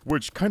barrel,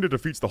 which kinda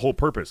defeats the whole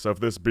purpose of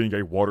this being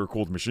a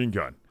water-cooled machine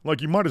gun.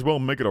 Like, you might as well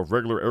make it a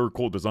regular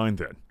air-cooled design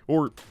then.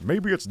 Or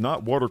maybe it's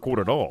not water-cooled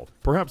at all.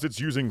 Perhaps it's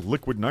using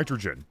liquid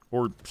nitrogen,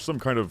 or some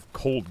kind of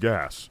cold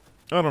gas.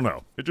 I don't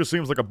know, it just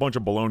seems like a bunch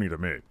of baloney to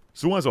me.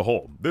 So as a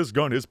whole, this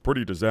gun is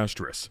pretty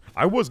disastrous.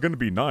 I was gonna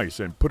be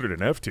nice and put it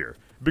in F tier,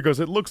 because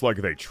it looks like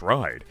they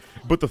tried,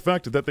 but the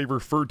fact that they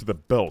referred to the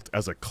belt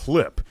as a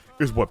clip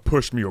is what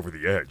pushed me over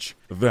the edge.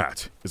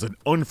 That is an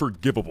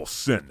unforgivable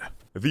sin.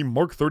 The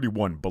Mark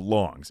 31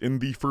 belongs in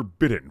the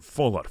forbidden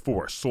Fallout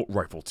 4 assault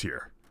rifle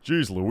tier.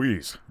 Jeez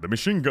Louise, the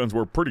machine guns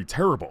were pretty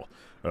terrible.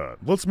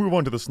 Let's move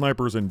on to the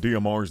snipers and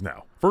DMRs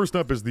now. First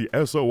up is the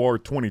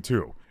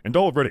SOR-22, and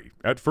already,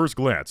 at first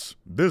glance,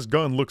 this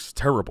gun looks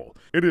terrible.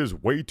 It is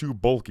way too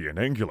bulky and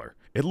angular.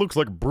 It looks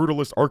like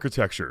brutalist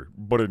architecture,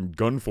 but in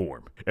gun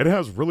form. It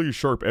has really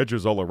sharp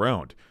edges all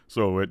around,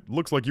 so it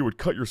looks like you would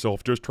cut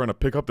yourself just trying to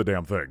pick up the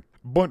damn thing.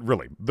 But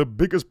really, the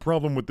biggest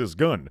problem with this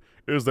gun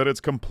is that it's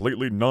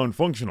completely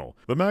non-functional.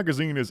 The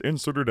magazine is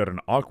inserted at an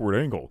awkward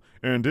angle,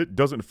 and it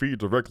doesn't feed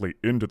directly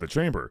into the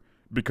chamber,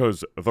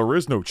 because there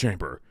is no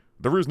chamber.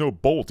 There is no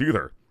bolt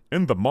either.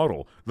 In the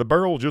model, the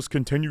barrel just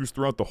continues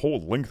throughout the whole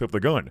length of the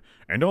gun,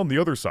 and on the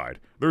other side,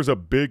 there's a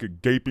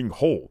big gaping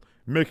hole,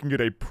 making it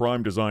a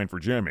prime design for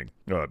jamming,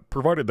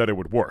 provided that it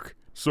would work.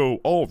 So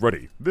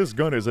already, this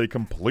gun is a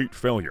complete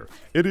failure.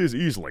 It is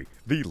easily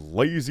the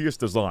laziest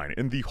design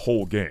in the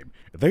whole game.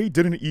 They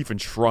didn't even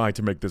try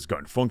to make this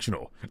gun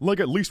functional. Like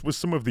at least with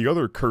some of the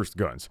other cursed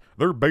guns,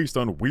 they're based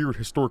on weird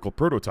historical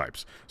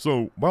prototypes,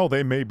 so while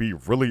they may be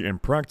really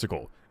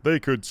impractical, they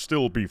could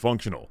still be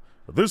functional.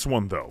 This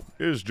one, though,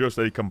 is just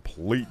a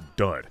complete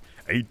dud.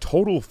 A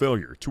total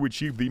failure to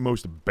achieve the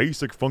most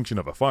basic function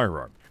of a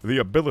firearm, the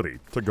ability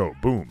to go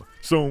boom.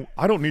 So,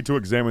 I don't need to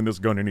examine this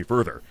gun any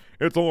further.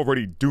 It's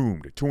already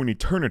doomed to an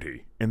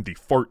eternity in the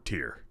fart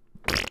tier.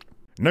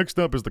 Next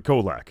up is the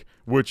Kolak,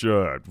 which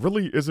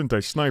really isn't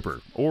a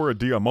sniper or a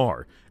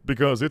DMR,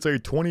 because it's a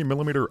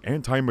 20mm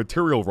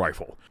anti-material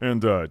rifle,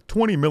 and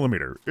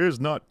 20mm is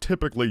not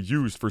typically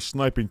used for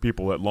sniping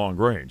people at long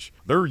range.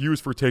 They're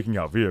used for taking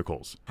out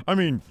vehicles. I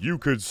mean, you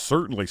could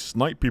certainly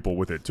snipe people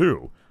with it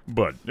too,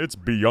 but it's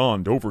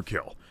beyond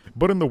overkill.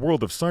 But in the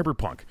world of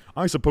Cyberpunk,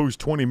 I suppose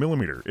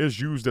 20mm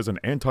is used as an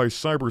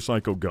anti-cyber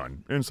psycho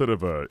gun instead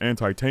of an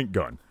anti-tank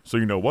gun. So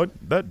you know what?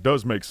 That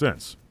does make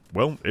sense.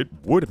 Well, it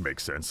would make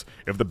sense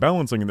if the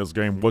balancing in this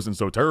game wasn't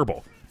so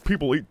terrible.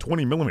 People eat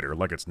 20mm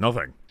like it's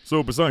nothing.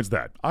 So besides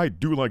that, I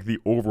do like the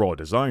overall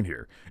design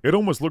here. It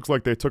almost looks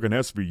like they took an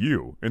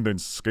SVU and then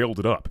scaled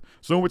it up.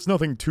 So it's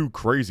nothing too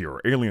crazy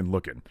or alien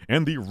looking,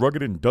 and the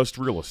rugged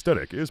industrial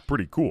aesthetic is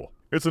pretty cool.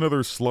 It's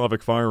another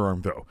Slavic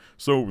firearm though,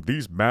 so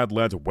these mad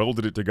lads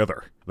welded it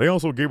together. They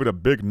also gave it a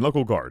big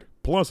knuckle guard,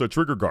 plus a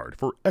trigger guard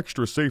for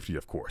extra safety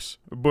of course.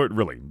 But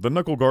really, the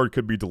knuckle guard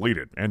could be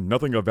deleted and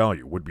nothing of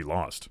value would be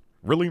lost.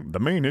 Really, the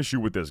main issue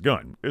with this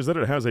gun is that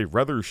it has a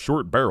rather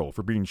short barrel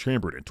for being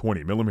chambered in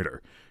 20mm.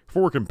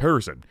 For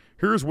comparison,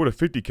 here's what a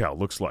 50 cal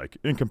looks like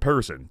in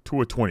comparison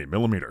to a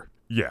 20mm.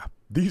 Yeah,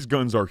 these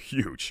guns are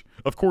huge.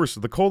 Of course,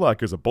 the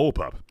Kolak is a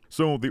bullpup,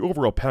 so the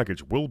overall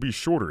package will be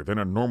shorter than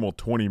a normal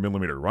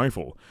 20mm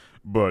rifle.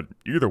 But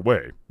either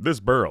way,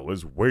 this barrel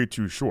is way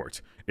too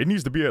short. It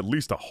needs to be at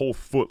least a whole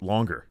foot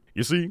longer.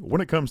 You see,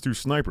 when it comes to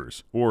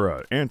snipers,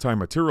 or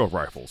anti-material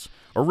rifles,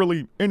 or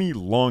really any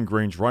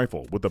long-range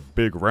rifle with a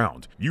big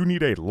round, you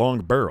need a long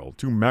barrel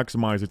to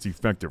maximize its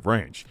effective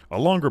range. A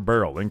longer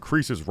barrel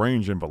increases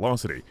range and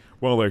velocity,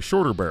 while a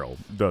shorter barrel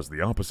does the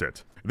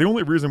opposite. The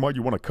only reason why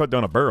you want to cut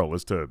down a barrel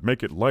is to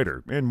make it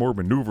lighter and more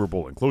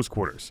maneuverable in close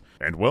quarters.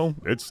 And well,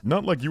 it's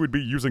not like you would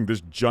be using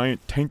this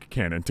giant tank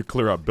cannon to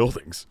clear out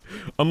buildings.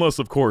 Unless,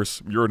 of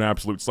course, you're an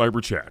absolute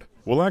cyber chad.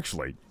 Well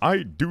actually,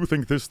 I do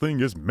think this thing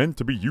is meant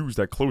to be used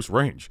at close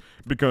range,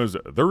 because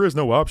there is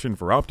no option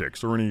for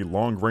optics or any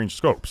long-range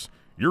scopes.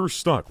 You're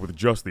stuck with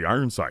just the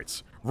iron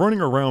sights.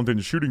 Running around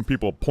and shooting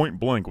people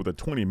point blank with a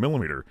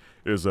 20mm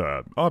is,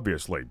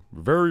 obviously,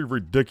 very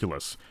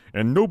ridiculous,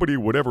 and nobody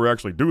would ever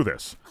actually do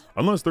this,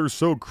 unless they're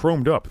so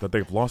chromed up that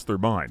they've lost their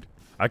mind.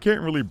 I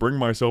can't really bring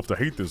myself to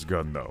hate this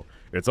gun though.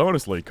 It's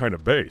honestly kind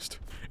of based.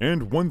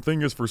 And one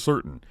thing is for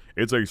certain,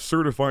 it's a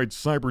certified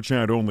Cyber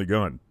Chad only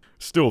gun.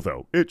 Still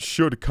though, it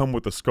should come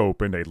with a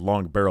scope and a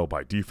long barrel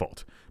by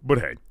default. But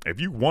hey, if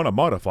you want to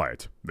modify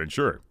it, then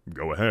sure,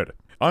 go ahead.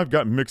 I've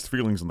got mixed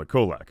feelings on the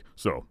Kolak,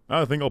 so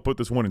I think I'll put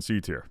this one in C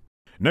tier.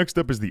 Next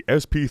up is the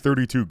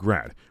SP-32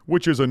 Grad,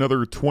 which is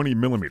another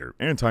 20mm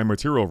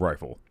anti-material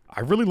rifle. I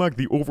really like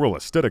the overall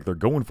aesthetic they're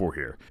going for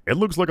here. It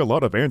looks like a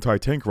lot of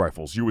anti-tank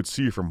rifles you would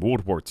see from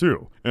World War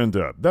II, and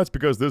that's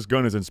because this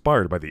gun is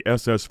inspired by the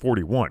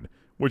SS-41,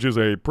 which is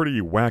a pretty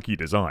wacky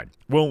design.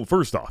 Well,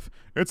 first off,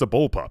 it's a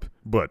bullpup,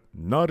 but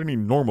not any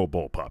normal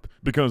bullpup,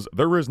 because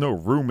there is no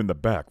room in the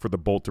back for the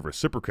bolt to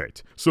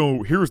reciprocate.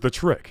 So here's the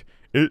trick.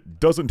 It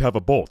doesn't have a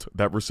bolt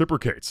that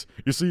reciprocates.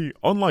 You see,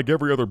 unlike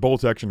every other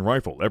bolt-action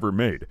rifle ever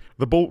made,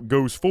 the bolt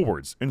goes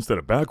forwards instead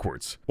of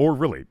backwards. Or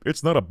really,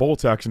 it's not a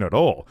bolt action at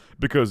all,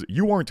 because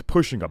you aren't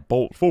pushing a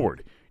bolt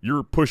forward.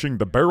 You're pushing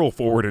the barrel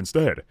forward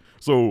instead.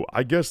 So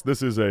I guess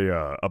this is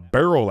a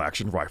barrel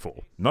action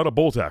rifle, not a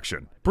bolt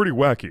action. Pretty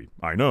wacky,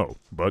 I know,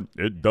 but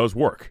it does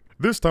work.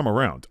 This time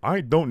around,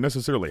 I don't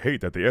necessarily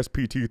hate that the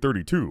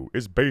SPT-32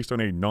 is based on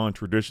a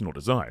non-traditional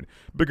design,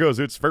 because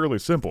it's fairly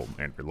simple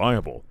and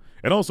reliable.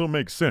 It also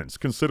makes sense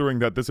considering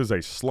that this is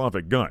a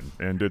Slavic gun,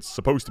 and it's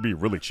supposed to be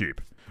really cheap.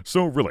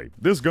 So really,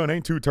 this gun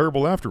ain't too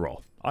terrible after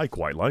all. I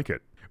quite like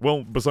it.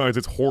 Well, besides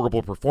its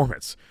horrible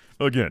performance.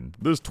 Again,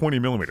 this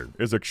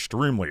 20mm is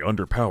extremely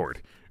underpowered.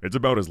 It's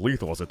about as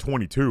lethal as a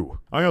 22.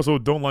 I also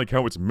don't like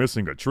how it's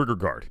missing a trigger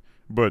guard.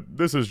 But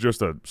this is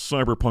just a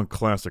Cyberpunk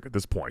classic at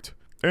this point.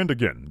 And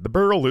again, the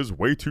barrel is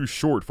way too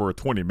short for a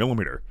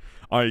 20mm.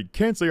 I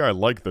can't say I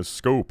like the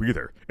scope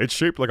either. It's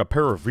shaped like a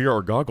pair of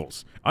VR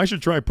goggles. I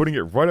should try putting it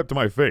right up to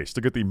my face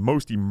to get the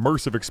most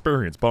immersive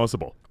experience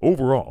possible.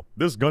 Overall,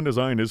 this gun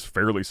design is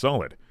fairly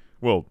solid.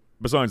 Well,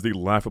 besides the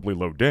laughably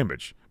low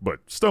damage, but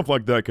stuff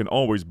like that can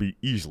always be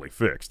easily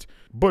fixed.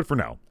 But for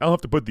now, I'll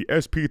have to put the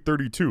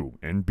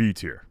SP-32 in B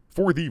tier.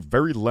 For the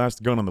very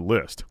last gun on the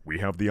list, we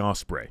have the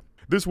Osprey.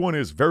 This one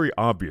is very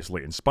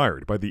obviously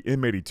inspired by the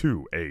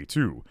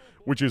M82A2,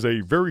 which is a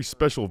very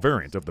special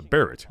variant of the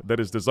Barrett that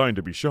is designed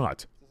to be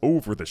shot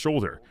over the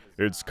shoulder.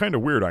 It's kinda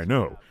weird, I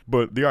know,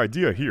 but the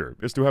idea here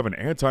is to have an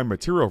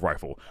anti-material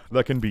rifle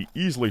that can be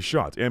easily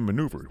shot and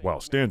maneuvered while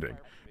standing.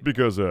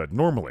 Because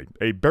normally,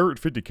 a Barrett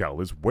 50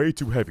 cal is way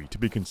too heavy to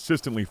be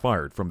consistently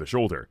fired from the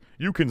shoulder.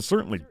 You can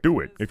certainly do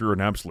it if you're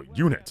an absolute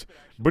unit,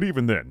 but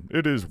even then,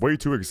 it is way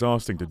too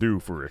exhausting to do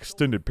for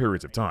extended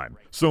periods of time.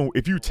 So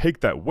if you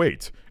take that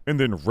weight and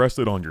then rest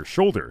it on your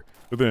shoulder,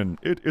 then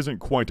it isn't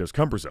quite as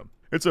cumbersome.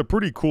 It's a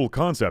pretty cool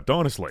concept,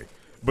 honestly.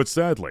 But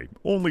sadly,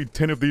 only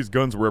 10 of these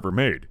guns were ever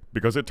made,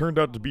 because it turned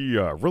out to be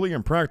really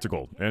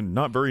impractical and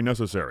not very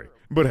necessary.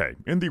 But hey,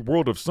 in the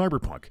world of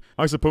Cyberpunk,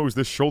 I suppose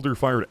this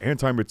shoulder-fired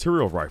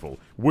anti-material rifle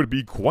would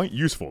be quite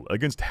useful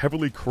against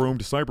heavily chromed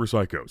cyber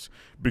psychos,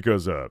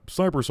 because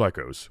cyber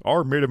psychos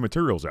are made of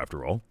materials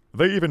after all.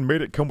 They even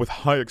made it come with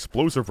high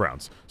explosive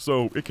rounds,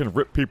 so it can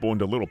rip people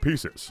into little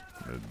pieces.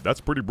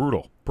 That's pretty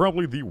brutal.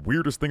 Probably the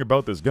weirdest thing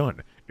about this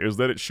gun is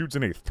that it shoots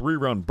in a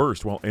 3-round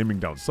burst while aiming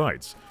down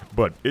sights,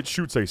 but it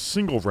shoots a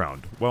single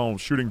round while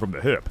shooting from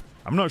the hip.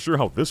 I'm not sure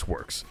how this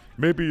works.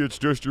 Maybe it's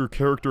just your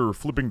character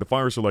flipping the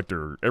fire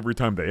selector every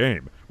time they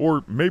aim,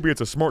 or maybe it's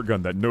a smart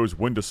gun that knows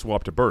when to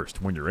swap to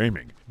burst when you're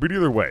aiming. But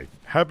either way,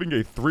 having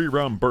a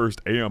 3-round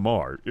burst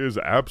AMR is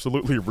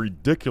absolutely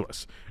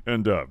ridiculous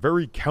and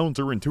very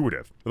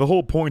counterintuitive. The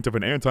whole point of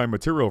an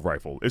anti-material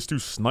rifle is to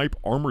snipe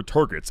armored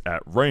targets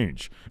at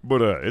range,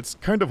 but it's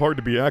kind of hard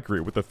to be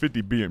accurate with a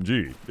 50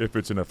 BMG if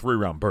it's in a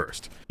 3-round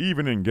burst.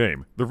 Even in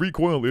game, the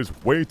recoil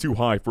is way too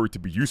high for it to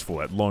be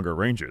useful at longer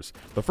ranges.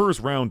 The first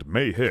round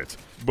may hit,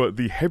 but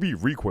the heavy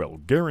recoil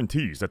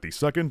guarantees that the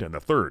second and the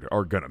third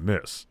are gonna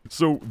miss.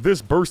 So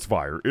this burst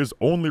fire is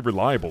only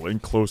reliable in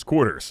close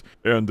quarters,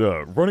 and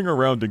running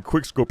around and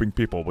quickscoping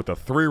people with a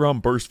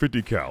 3-round burst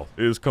 50 cal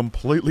is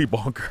completely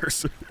bonkers.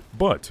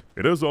 But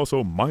it is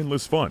also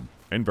mindless fun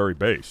and very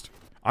based.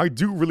 I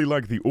do really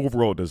like the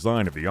overall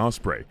design of the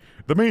Osprey.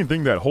 The main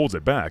thing that holds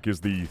it back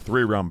is the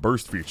 3-round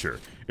burst feature.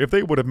 If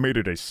they would have made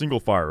it a single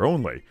fire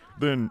only,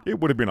 then it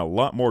would have been a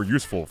lot more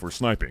useful for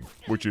sniping,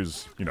 which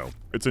is,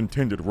 its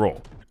intended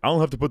role. I'll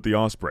have to put the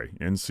Osprey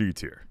in C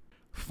tier.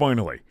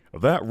 Finally,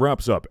 that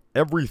wraps up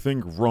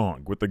everything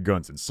wrong with the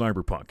guns in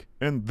Cyberpunk,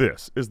 and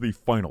this is the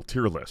final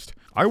tier list.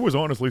 I was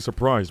honestly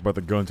surprised by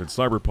the guns in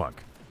Cyberpunk.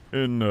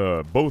 In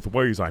both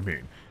ways, I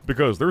mean,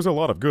 because there's a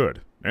lot of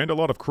good, and a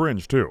lot of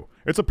cringe too.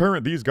 It's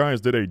apparent these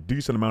guys did a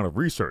decent amount of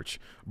research,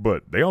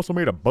 but they also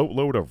made a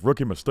boatload of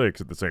rookie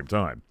mistakes at the same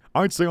time.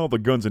 I'd say all the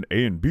guns in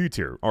A and B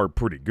tier are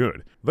pretty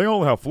good. They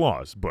all have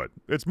flaws, but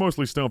it's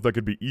mostly stuff that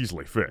could be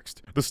easily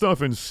fixed. The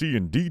stuff in C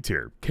and D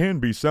tier can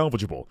be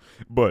salvageable,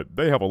 but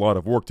they have a lot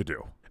of work to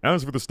do.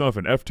 As for the stuff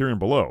in F tier and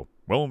below,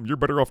 well, you're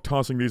better off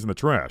tossing these in the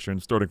trash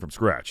and starting from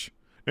scratch.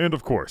 And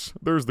of course,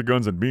 there's the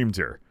guns in meme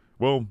tier.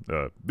 Well,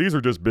 these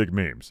are just big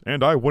memes,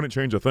 and I wouldn't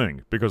change a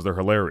thing, because they're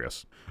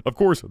hilarious. Of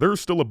course, there's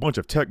still a bunch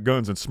of tech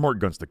guns and smart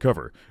guns to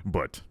cover,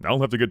 but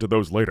I'll have to get to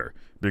those later,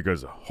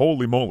 because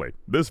holy moly,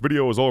 this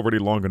video is already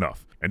long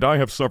enough, and I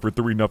have suffered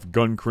through enough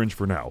gun cringe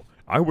for now.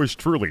 I was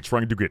truly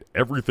trying to get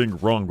everything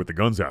wrong with the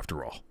guns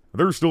after all.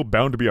 There's still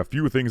bound to be a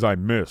few things I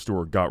missed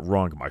or got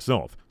wrong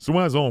myself, so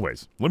as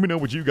always, let me know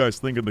what you guys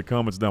think in the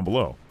comments down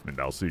below, and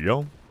I'll see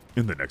y'all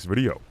in the next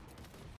video.